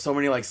because there were so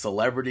many like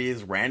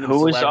celebrities, random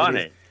Who was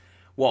celebrities. on it?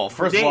 Well,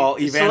 first of all,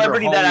 Evander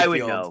celebrity Holyfield. that I would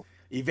know.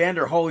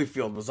 Evander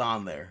Holyfield was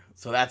on there,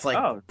 so that's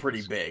like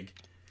pretty big.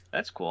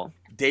 That's cool.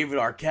 David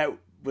Arquette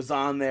was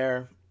on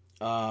there,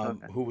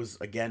 Okay. who was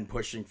again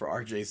pushing for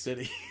RJ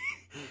City.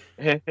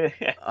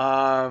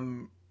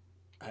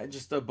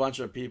 Just a bunch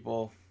of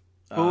people.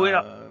 But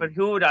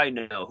who would I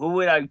know? Who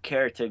would I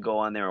care to go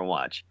on there and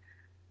watch?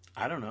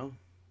 I don't know.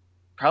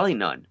 Probably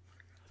none.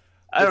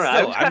 I don't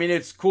know. Still, I mean,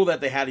 it's cool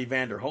that they had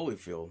Evander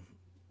Holyfield.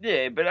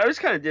 Yeah, but I was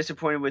kind of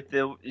disappointed with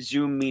the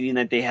Zoom meeting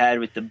that they had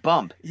with the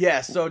bump.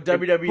 Yeah, so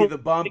WWE The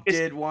Bump Because-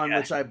 did one, yeah.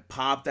 which I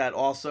popped at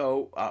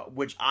also,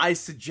 which I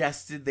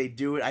suggested they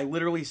do it. I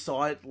literally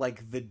saw it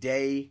like the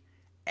day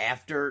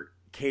after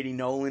Katie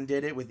Nolan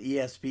did it with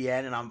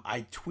ESPN, and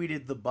I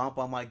tweeted The Bump.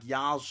 I'm like,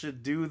 y'all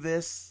should do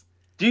this.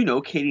 Do you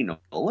know Katie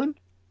Nolan?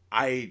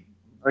 Or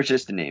it's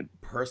just a name?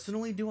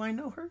 personally, do I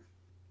know her?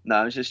 No,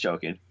 I was just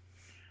joking.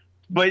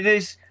 But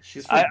this,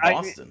 She's from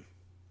Boston.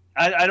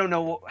 I don't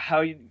know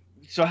how you.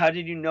 So how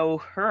did you know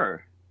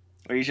her?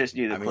 Or you just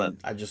knew the clip?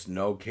 I just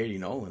know Katie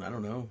Nolan. I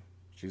don't know.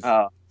 She's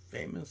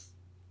famous.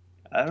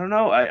 I don't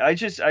know. I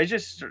just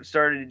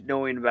started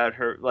knowing about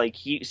her, like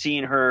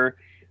seeing her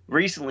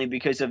recently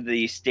because of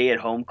the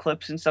stay-at-home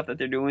clips and stuff that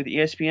they're doing with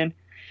ESPN.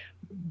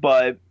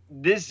 But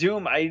this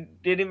Zoom, I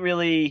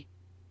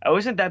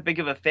wasn't that big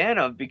of a fan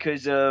of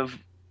because of,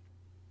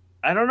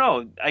 I don't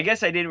know. I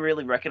guess I didn't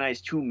really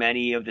recognize too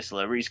many of the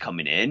celebrities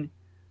coming in.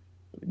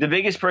 The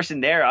biggest person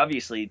there,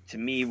 obviously, to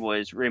me,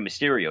 was Rey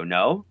Mysterio.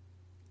 No.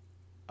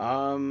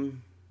 I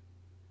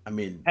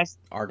mean,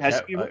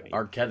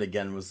 Arquette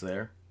again was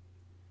there.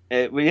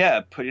 Well,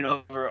 yeah, putting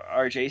over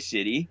RJ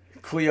City.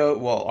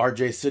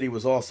 RJ City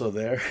was also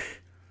there.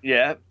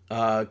 Yeah.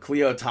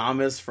 Cleo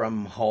Thomas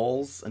from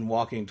Holes and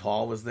Walking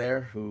Tall was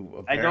there, who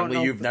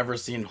apparently you've never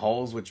seen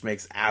Holes, which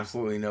makes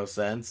absolutely no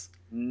sense.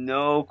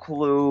 No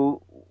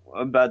clue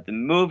about the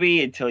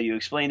movie until you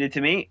explained it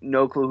to me.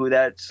 No clue who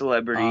that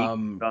celebrity,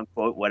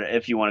 unquote, what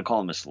if you want to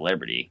call him a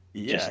celebrity.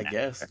 Yeah, I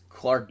guess.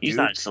 He's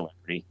not a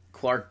celebrity.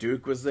 Clark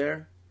Duke was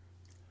there.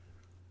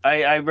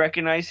 I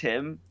recognize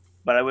him,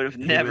 but I would have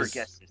never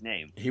guessed his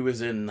name. He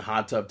was in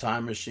Hot Tub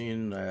Time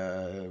Machine.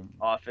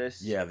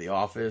 Office. Yeah, The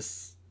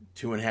Office.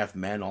 2.5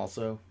 Men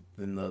also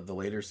in the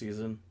later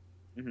season.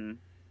 Mm-hmm.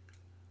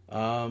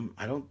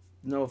 I don't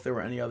know if there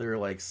were any other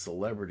like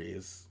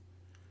celebrities.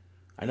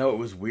 I know it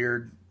was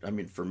weird. I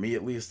mean, for me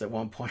at least, at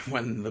one point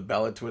when the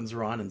Bella Twins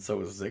were on, and so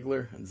was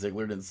Ziggler, and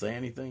Ziggler didn't say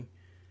anything.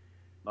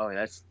 Oh,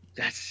 that's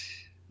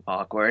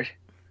awkward.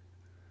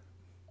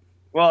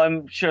 Well,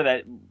 I'm sure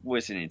that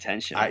wasn't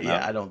intentional.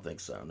 I don't think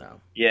so.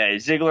 No. Yeah,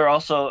 Ziggler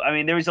also. I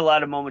mean, there was a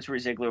lot of moments where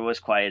Ziggler was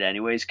quiet,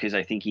 anyways, because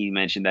I think he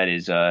mentioned that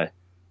his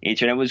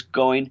internet was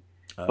going.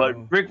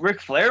 But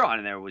Ric Flair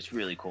on there was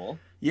really cool.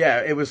 Yeah,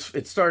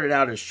 it started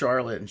out as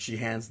Charlotte, and she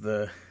hands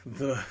the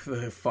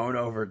phone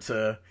over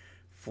to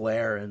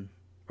Flair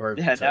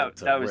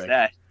that was Rick.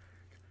 that.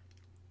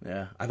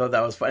 Yeah, I thought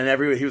that was fun.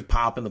 And he was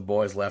popping the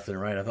boys left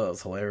and right. I thought it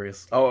was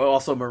hilarious. Oh,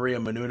 also Maria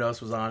Menounos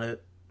was on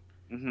it.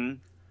 Mm-hmm.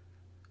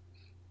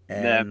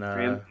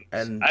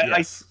 And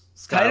yes,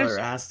 Skylar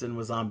Aston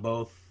was on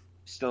both.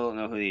 Still don't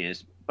know who he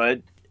is,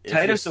 but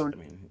Titus. I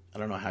mean, I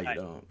don't know how you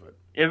don't, but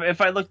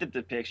if I looked at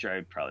the picture,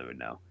 I probably would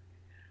know.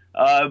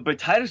 But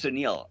Titus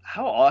O'Neil,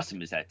 how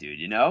awesome is that dude?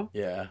 You know?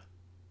 Yeah.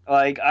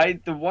 Like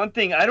the one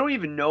thing I don't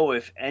even know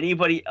if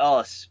anybody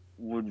else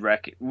would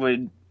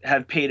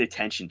have paid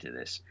attention to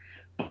this,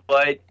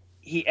 but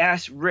he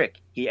asked Rick,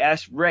 he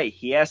asked Ray,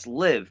 he asked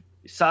Liv,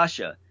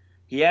 Sasha,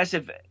 he asked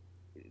if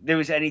there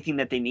was anything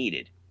that they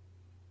needed.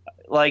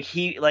 Like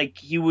he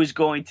was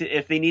going to,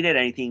 if they needed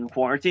anything in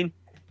quarantine,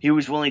 he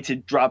was willing to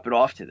drop it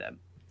off to them.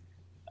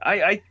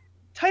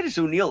 Titus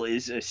O'Neil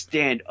is a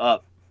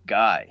stand-up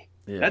guy.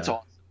 Yeah. That's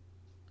awesome.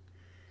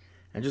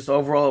 And just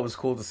overall, it was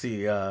cool to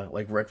see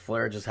like Ric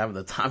Flair just having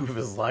the time of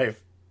his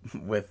life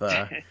with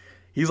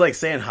he's like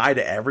saying hi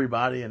to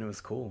everybody, and it was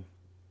cool.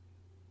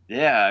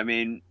 Yeah, I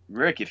mean,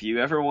 Rick, if you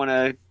ever want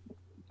to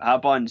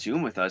hop on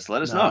Zoom with us,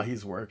 let us know.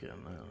 He's working.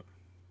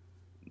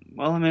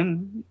 Well, I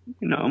mean,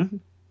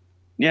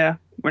 yeah,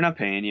 we're not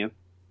paying you.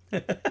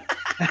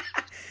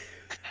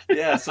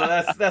 Yeah, so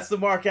that's the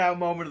Mark Out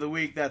moment of the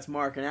week. That's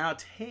Marking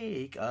Out.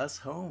 Take us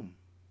home.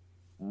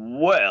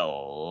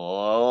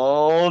 Well,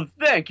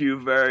 thank you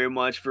very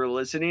much for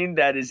listening.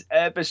 That is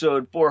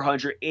episode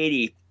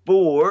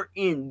 484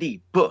 in the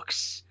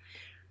books.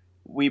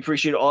 We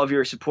appreciate all of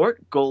your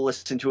support. Go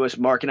listen to us,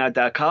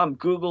 markingout.com,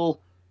 Google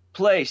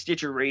Play,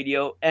 Stitcher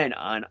Radio, and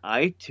on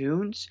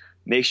iTunes.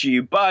 Make sure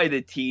you buy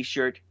the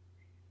t-shirt.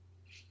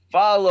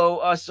 Follow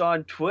us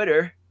on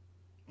Twitter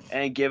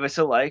and give us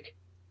a like.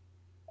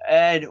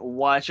 And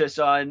watch us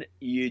on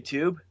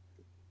YouTube.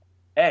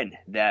 And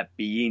that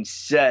being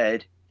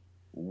said,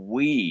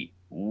 we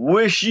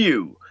wish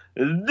you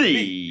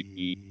the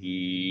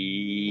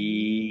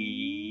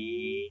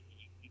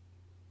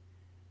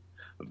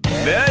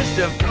best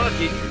of luck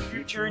in your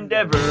future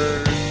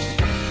endeavors.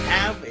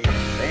 Have a